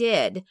 and he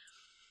did.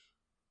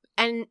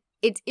 And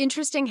it's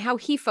interesting how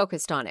he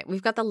focused on it.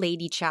 We've got the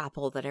Lady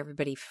Chapel that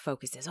everybody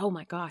focuses. Oh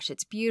my gosh,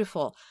 it's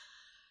beautiful.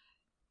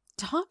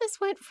 Thomas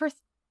went for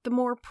the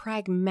more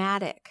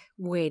pragmatic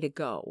way to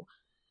go.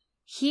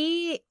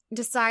 He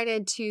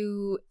decided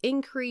to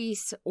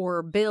increase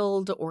or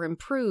build or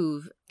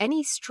improve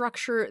any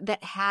structure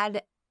that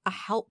had a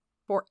help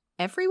for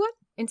everyone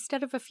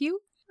instead of a few.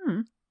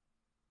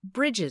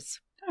 Bridges.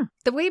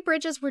 The way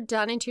bridges were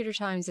done in Tudor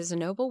times is a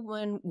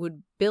nobleman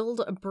would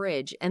build a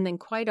bridge and then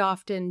quite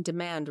often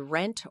demand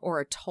rent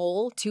or a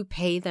toll to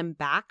pay them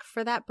back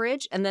for that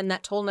bridge. And then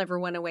that toll never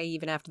went away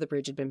even after the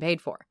bridge had been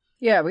paid for.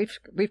 Yeah, we've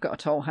got a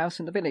toll house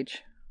in the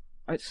village.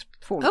 It's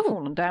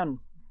fallen down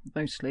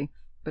mostly,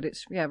 but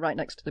it's right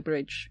next to the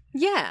bridge.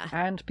 Yeah.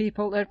 And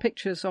there are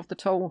pictures of the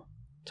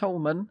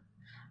tollman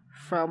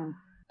from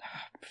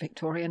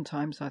Victorian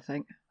times, I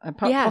think, and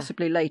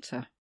possibly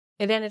later.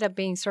 It ended up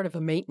being sort of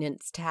a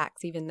maintenance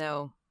tax, even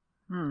though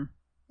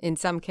in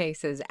some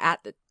cases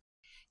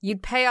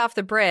you'd pay off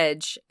the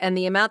bridge, and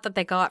the amount that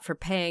they got for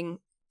paying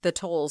the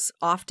tolls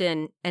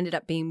often ended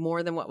up being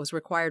more than what was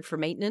required for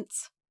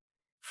maintenance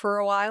for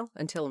a while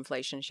until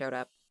inflation showed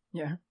up.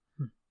 Yeah.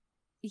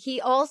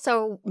 He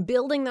also,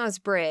 building those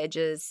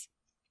bridges,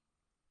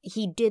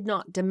 he did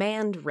not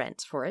demand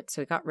rent for it,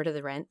 so he got rid of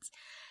the rents.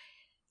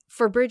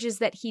 For bridges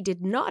that he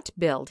did not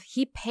build,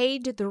 he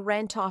paid the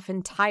rent off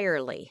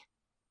entirely.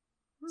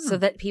 So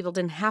that people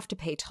didn't have to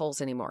pay tolls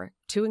anymore,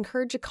 to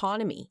encourage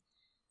economy.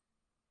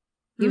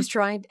 He was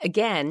trying,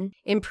 again,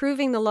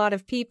 improving the lot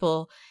of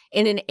people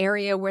in an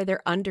area where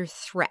they're under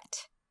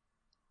threat,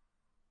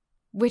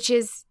 which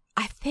is,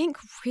 I think,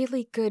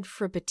 really good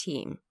for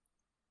Betim.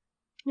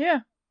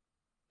 Yeah.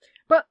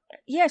 But,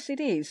 yes,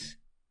 it is.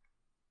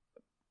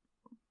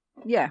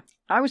 Yeah,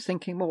 I was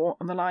thinking more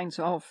on the lines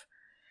of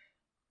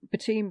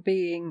Betim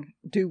being,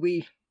 do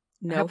we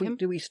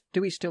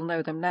still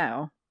know them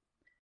now?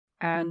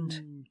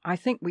 And I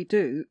think we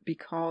do,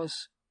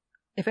 because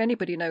if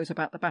anybody knows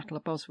about the Battle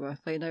of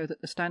Bosworth, they know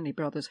that the Stanley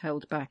brothers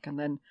held back and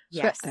then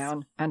swept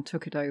down and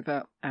took it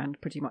over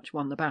and pretty much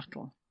won the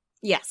battle.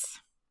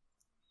 Yes.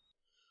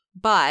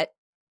 But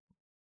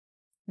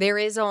there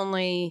is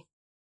only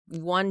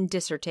one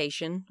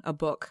dissertation, a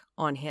book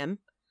on him.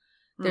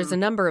 There's a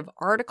number of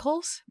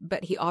articles,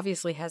 but he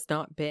obviously has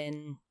not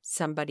been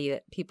somebody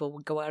that people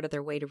would go out of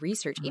their way to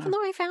research, even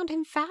though I found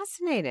him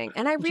fascinating.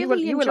 And I really enjoyed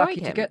him. You were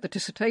lucky to get the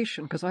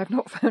dissertation, because I've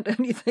not found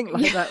anything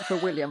like that for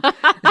William.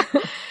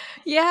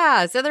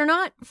 Yeah, so they're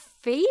not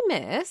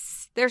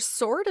famous. They're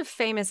sort of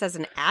famous as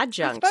an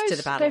adjunct to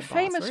the Battle of Bosworth.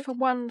 They're famous for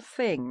one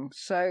thing,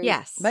 so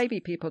maybe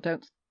people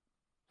don't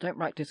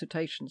write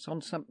dissertations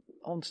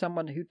on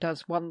someone who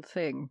does one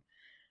thing.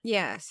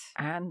 Yes.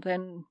 And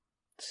then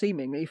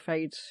seemingly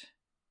fades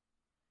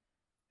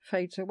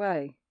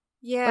away.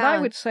 Yeah. But I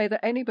would say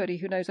that anybody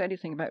who knows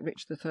anything about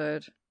Rich III,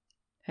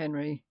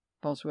 Henry,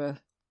 Bosworth,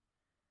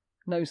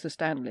 knows the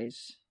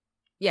Stanleys.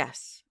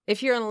 Yes.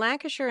 If you're in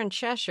Lancashire and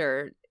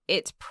Cheshire,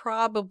 they're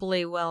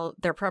probably well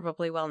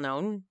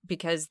known,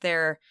 because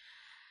they're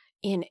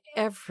in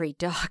every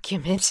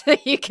document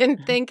that you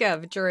can think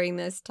of during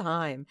this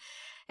time.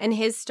 And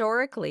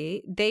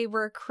historically, they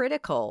were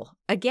critical.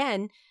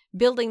 Again,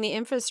 building the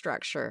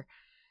infrastructure.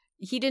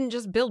 He didn't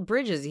just build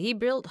bridges. He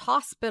built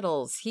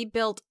hospitals. He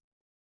built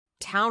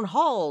town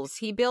halls.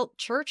 He built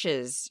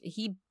churches.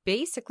 He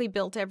basically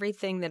built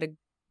everything that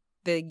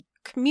the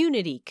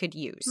community could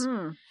use,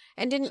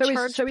 and didn't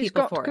charge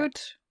people for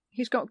it.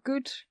 He's got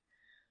good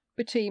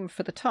Betim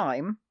for the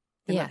time.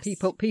 Yes.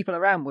 People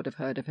around would have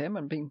heard of him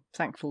and been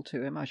thankful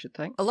to him, I should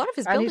think. A lot of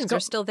his buildings are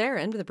still there,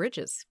 and the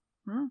bridges.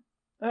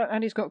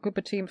 And he's got good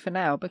Betim for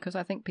now, because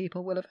I think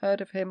people will have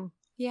heard of him.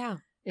 Yeah.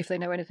 If they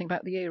know anything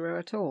about the era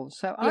at all.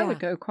 So I would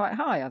go quite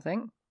high, I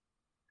think.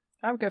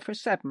 I would go for a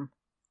 7.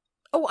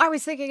 Oh, I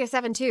was thinking a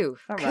 7 too.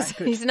 All right,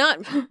 good. He's not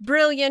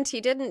brilliant. He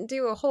didn't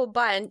do a whole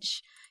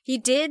bunch. He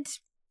did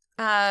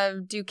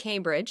do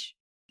Cambridge,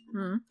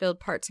 build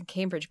parts in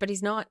Cambridge, but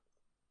he's not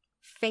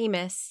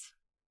famous.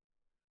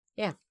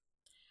 Yeah.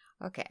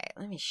 Okay,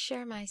 let me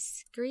share my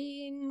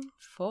screen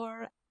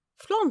for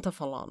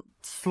Flaunt-a-Flaunt.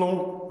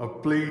 Flaunt, a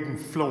bleeding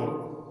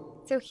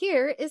flaunt. So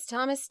here is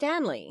Thomas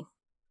Stanley.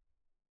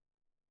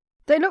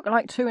 They look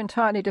like two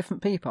entirely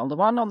different people. The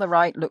one on the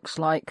right looks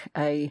like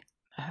a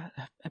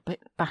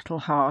bit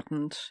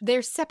battle-hardened.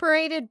 They're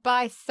separated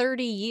by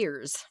 30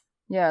 years.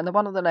 Yeah, and the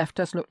one on the left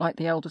does look like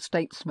the elder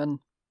statesman.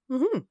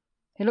 Mm-hmm.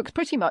 He looks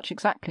pretty much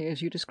exactly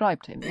as you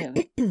described him,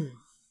 really.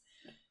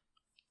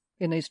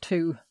 In his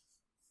two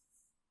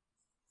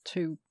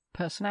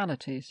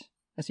personalities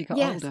as he got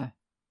older.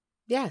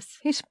 Yes.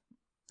 He's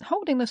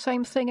holding the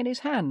same thing in his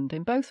hand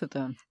in both of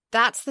them.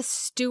 That's the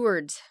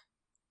steward's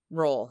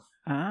role.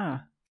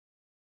 Ah.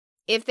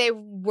 if they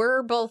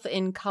were both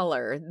in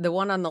color, the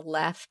one on the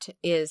left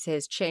is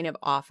his chain of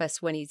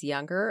office when he's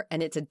younger,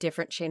 and it's a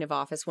different chain of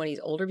office when he's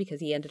older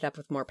because he ended up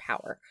with more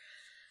power.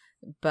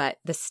 But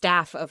the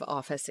staff of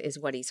office is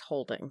what he's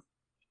holding.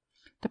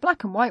 The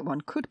black and white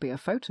one could be a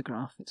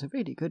photograph. It's a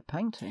really good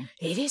painting.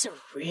 It is a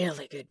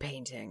really good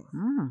painting.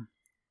 Mm.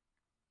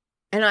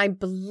 And I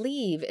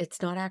believe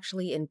it's not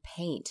actually in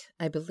paint.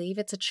 I believe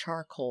it's a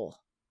charcoal.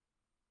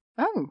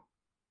 Oh.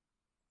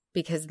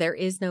 Because there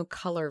is no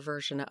color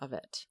version of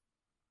it.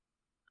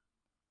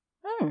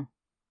 Oh.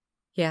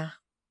 Yeah.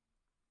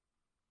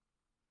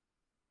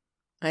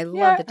 I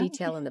love the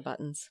detail in the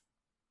buttons.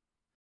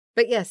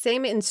 But yeah,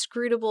 same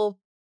inscrutable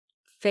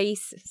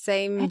face,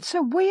 same... It's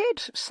a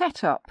weird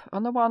setup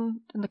on the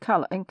one in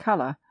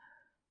colour.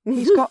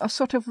 He's got a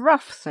sort of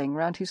ruff thing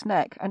round his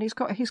neck, and he's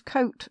got his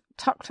coat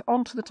tucked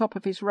onto the top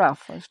of his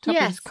ruff, on the top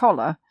of his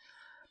collar.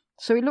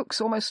 So he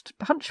looks almost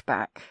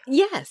hunchback.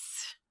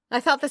 Yes. I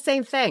thought the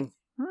same thing.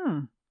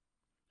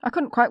 I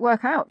couldn't quite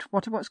work out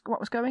what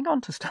was going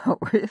on to start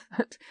with.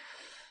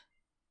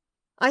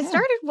 I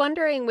started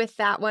wondering with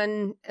that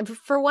one,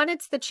 for one,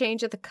 it's the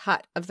change of the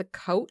cut of the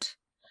coat.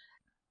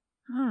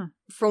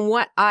 From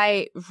what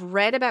I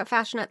read about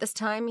fashion at this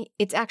time,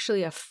 it's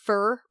actually a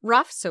fur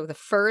ruff, so the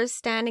fur is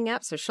standing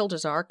up, so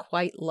shoulders are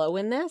quite low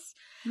in this.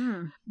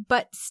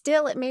 But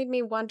still, it made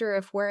me wonder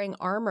if wearing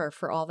armor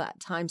for all that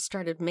time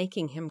started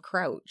making him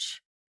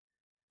crouch.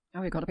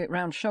 Oh, he got a bit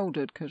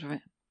round-shouldered because of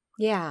it.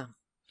 Yeah.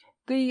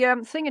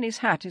 The thing in his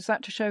hat, is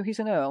that to show he's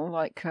an earl,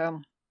 like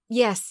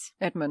yes,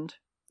 Edmund?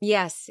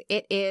 Yes,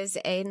 it is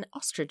an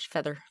ostrich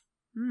feather.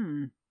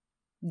 A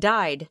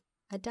dyed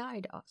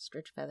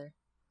ostrich feather.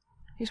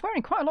 He's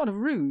wearing quite a lot of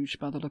rouge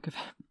by the look of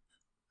him.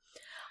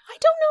 I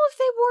don't know if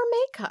they wore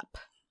makeup.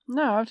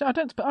 No, I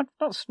don't. But I'm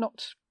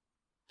not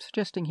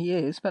suggesting he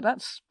is. But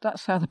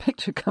that's how the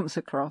picture comes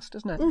across,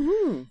 doesn't it?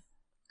 Mm-hmm.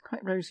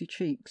 Quite rosy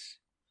cheeks.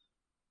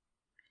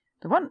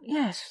 The one,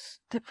 yes,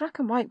 the black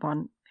and white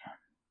one.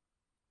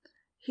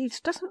 He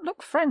doesn't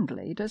look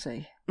friendly, does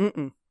he?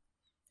 Mm-mm.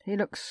 He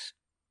looks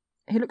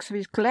as if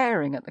he's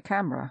glaring at the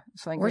camera,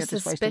 saying, "We're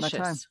just wasting my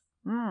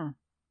time."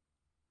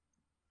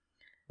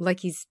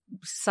 Like he's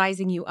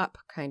sizing you up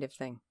kind of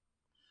thing.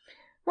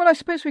 Well, I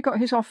suppose we got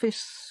his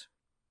office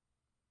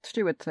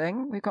steward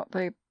thing. We've got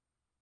the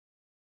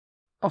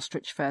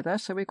ostrich feather,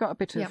 so we've got a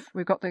bit of...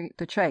 We've got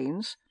the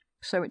chains,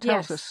 so it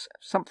tells us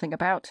something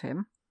about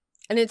him.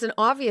 And it's an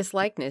obvious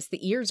likeness.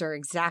 The ears are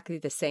exactly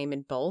the same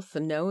in both.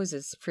 The nose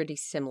is pretty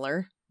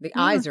similar. The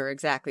eyes are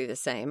exactly the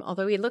same,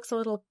 although he looks a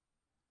little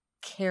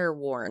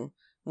careworn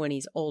when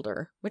he's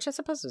older, which I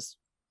suppose is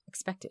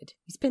expected.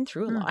 He's been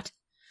through a lot.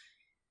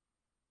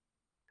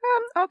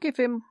 I'll give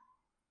him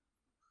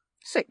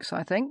 6,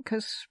 I think,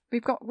 because we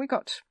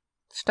got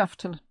stuff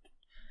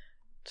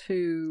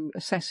to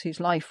assess his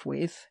life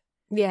with.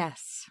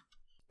 Yes.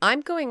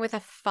 I'm going with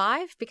a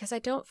 5 because I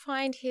don't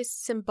find his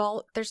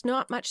there's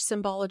not much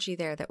symbology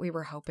there that we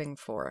were hoping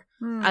for.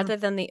 Other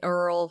than the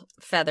Earl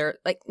feather.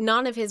 Like,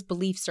 none of his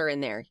beliefs are in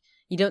there.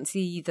 You don't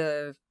see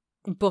the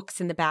books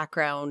in the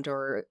background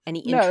or any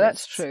interests. No,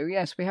 that's true.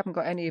 Yes, we haven't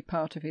got any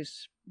part of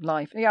his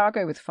life. Yeah, I'll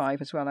go with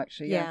 5 as well,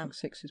 actually. Yeah, I think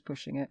 6 is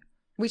pushing it.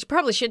 We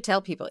probably should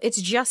tell people it's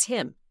just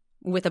him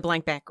with a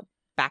blank background.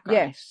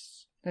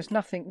 Yes, there's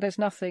nothing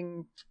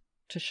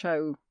to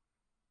show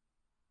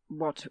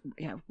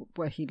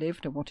where he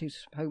lived or what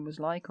his home was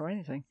like or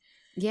anything.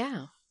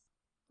 Yeah.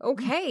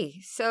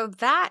 Okay, so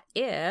that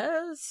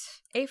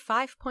is a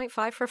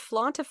 5.5 for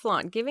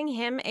Flaunt-a-Flaunt, giving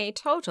him a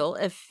total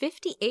of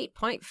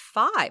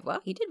 58.5.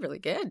 Well, he did really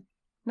good.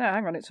 No,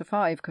 hang on, it's a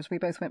 5 because we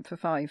both went for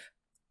 5.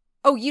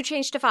 Oh, you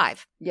changed to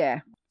 5. Yeah.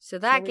 So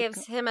that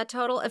gives him a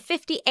total of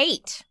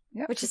 58,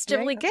 which is still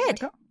really good.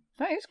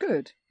 That is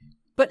good.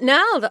 But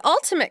now the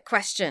ultimate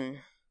question.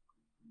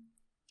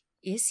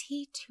 Is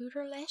he too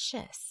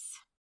delicious?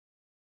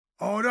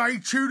 Are they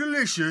too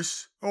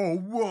delicious or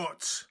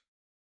what?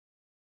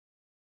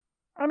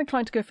 I'm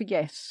inclined to go for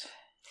yes.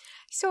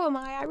 So am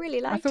I. I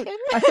really liked him.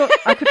 I thought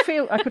I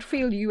could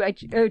feel you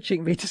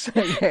urging me to say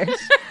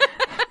yes.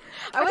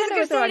 I don't know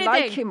whether I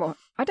like him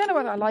I don't know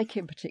whether I like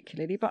him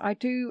particularly, but I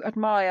do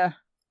admire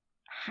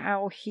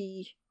how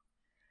he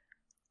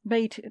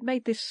made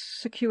this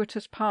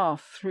circuitous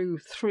path through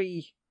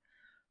 3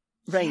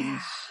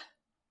 reigns.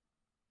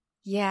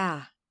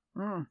 Yeah.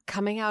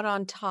 Coming out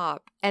on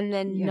top. And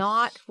then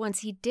not, once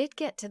he did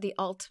get to the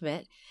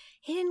ultimate,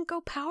 he didn't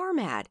go power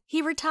mad.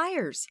 He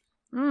retires.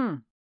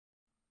 And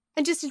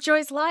just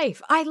enjoys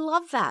life. I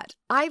love that.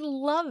 I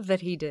love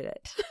that he did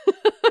it.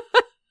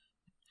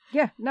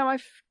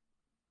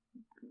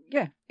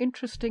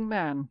 Interesting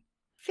man.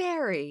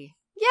 Very.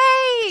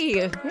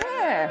 Yay!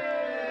 Yeah.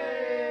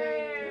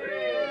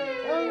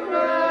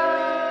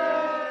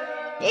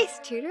 It's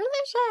too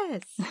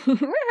delicious.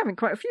 We're having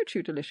quite a few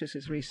too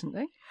deliciouses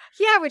recently.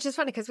 Yeah, which is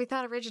funny because we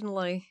thought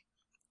originally...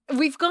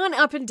 We've gone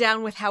up and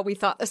down with how we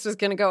thought this was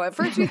going to go. At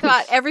first we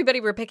thought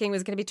everybody we're picking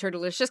was going to be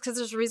turdelicious because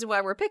there's a reason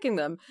why we're picking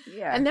them.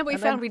 Yeah. And then we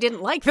found we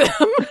didn't like them.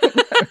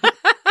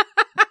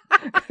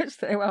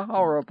 Yes, they were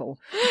horrible.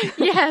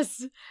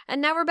 Yes.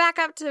 And now we're back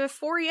up to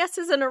 4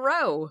 yeses in a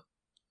row.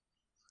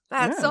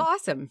 That's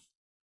awesome.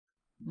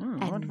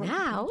 And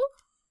now,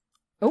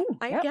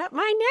 I get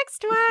my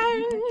next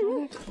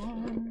one.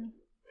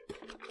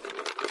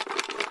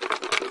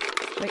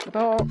 Take the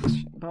box.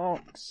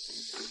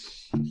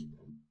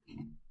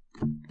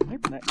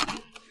 Open it.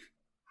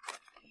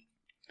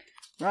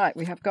 Right,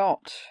 we have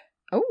got...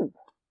 Oh!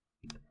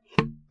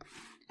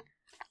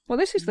 Well,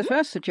 this is the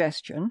first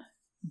suggestion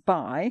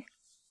by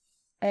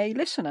a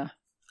listener.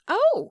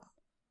 Oh!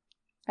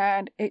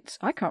 And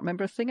I can't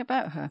remember a thing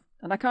about her.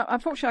 And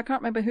unfortunately, I can't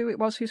remember who it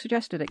was who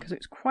suggested it, because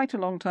it's quite a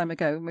long time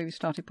ago when we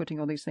started putting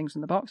all these things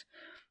in the box.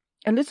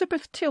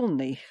 Elizabeth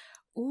Tilney.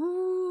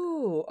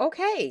 Ooh,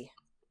 okay.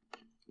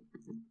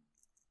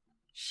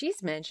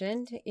 She's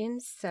mentioned in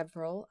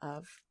several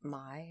of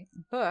my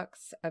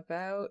books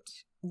about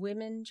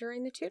women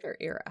during the Tudor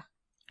era.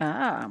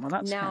 Ah, well,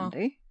 that's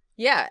handy.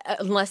 Yeah,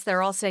 unless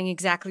they're all saying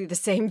exactly the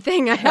same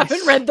thing. I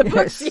haven't read the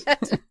books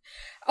yet.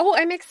 Oh,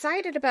 I'm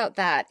excited about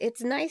that.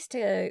 It's nice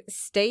to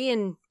stay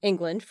in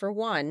England, for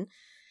one,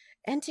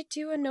 and to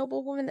do a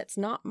noblewoman that's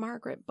not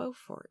Margaret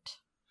Beaufort.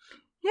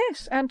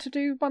 Yes, and to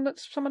do one that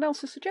someone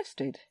else has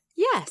suggested.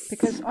 Yes.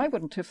 Because I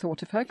wouldn't have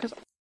thought of her, because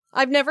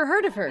I've never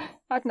heard of her.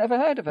 I'd never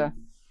heard of her.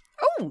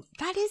 Oh,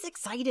 that is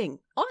exciting.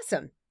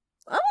 Awesome.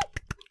 Oh,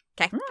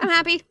 okay. I'm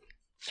happy.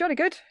 Surely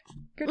good.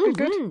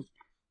 Good.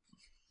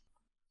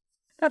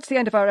 That's the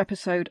end of our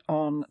episode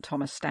on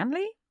Thomas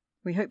Stanley.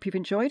 We hope you've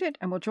enjoyed it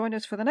and will join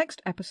us for the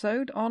next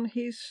episode on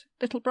his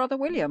little brother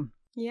William.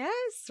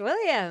 Yes,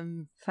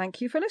 William. Thank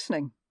you for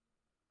listening.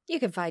 You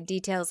can find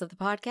details of the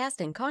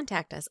podcast and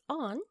contact us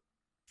on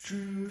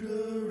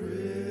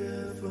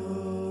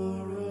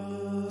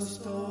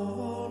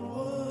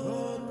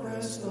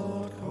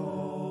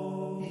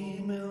TudorRiverus.wordpress.com.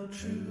 Email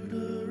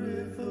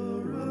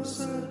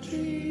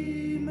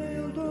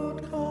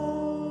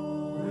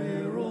TudorRiverus@gmail.com.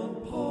 We're on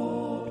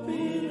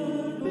Podbean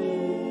and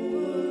all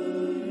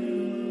the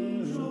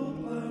usual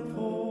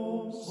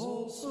platforms.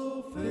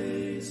 Also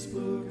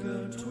Facebook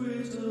and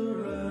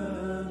Twitter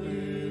and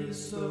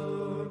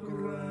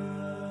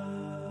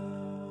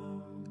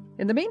Instagram.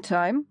 In the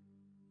meantime,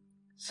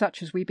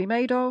 such as we be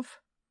made of,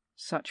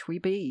 such we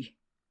be.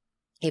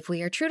 If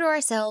we are true to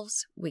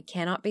ourselves, we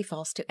cannot be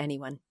false to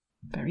anyone.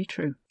 Very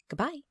true.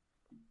 Goodbye.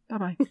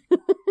 Bye-bye.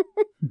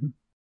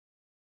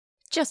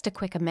 Just a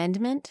quick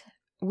amendment.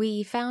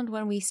 We found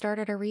when we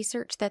started our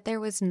research that there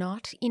was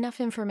not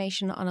enough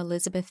information on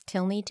Elizabeth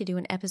Tilney to do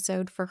an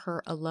episode for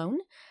her alone,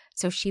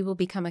 so she will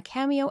become a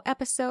cameo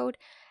episode,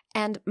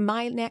 and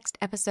my next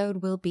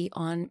episode will be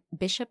on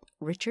Bishop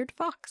Richard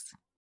Fox.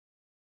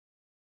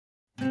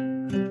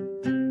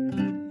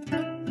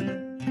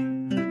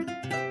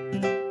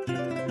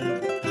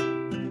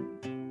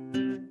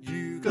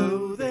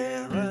 Go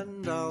there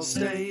and I'll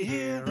stay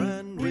here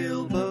and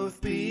we'll both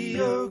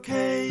be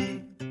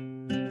okay.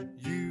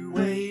 You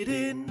wade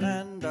in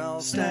and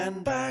I'll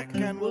stand back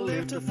and we'll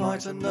live to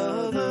fight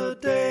another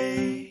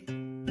day.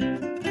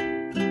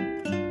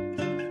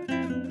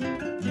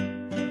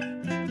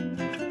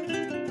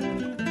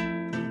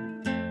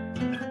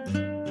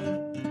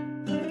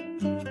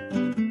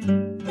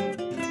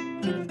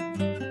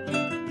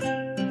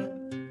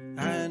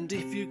 And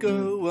if you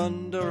go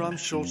under, I'm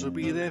sure to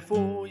be there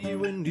for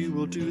you, and you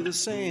will do the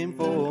same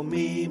for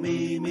me.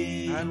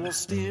 And we'll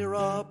steer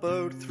our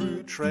boat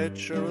through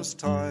treacherous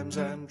times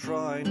and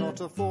try not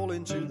to fall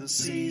into the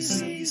sea.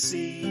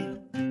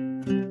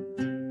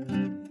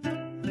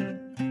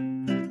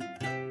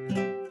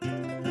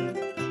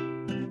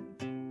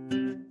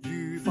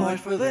 You fight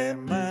for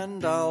them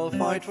and I'll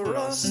fight for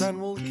us,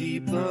 and we'll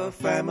keep the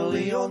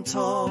family on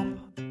top.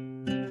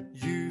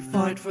 You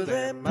fight for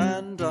them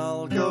and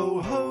I'll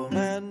go home,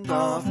 and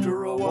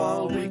after a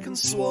while we can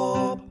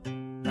swap.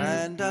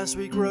 And as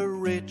we grow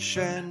rich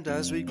and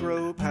as we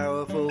grow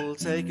powerful,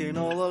 taking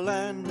all the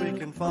land we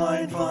can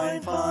find.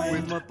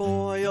 With my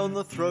boy on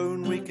the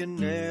throne we can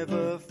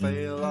never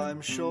fail,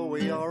 I'm sure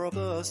we are of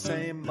the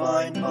same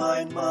mind.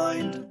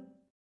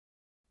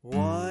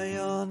 Why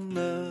on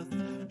earth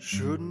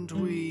shouldn't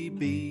we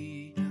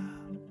be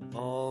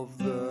of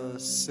the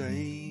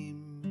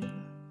same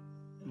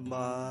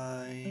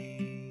mind?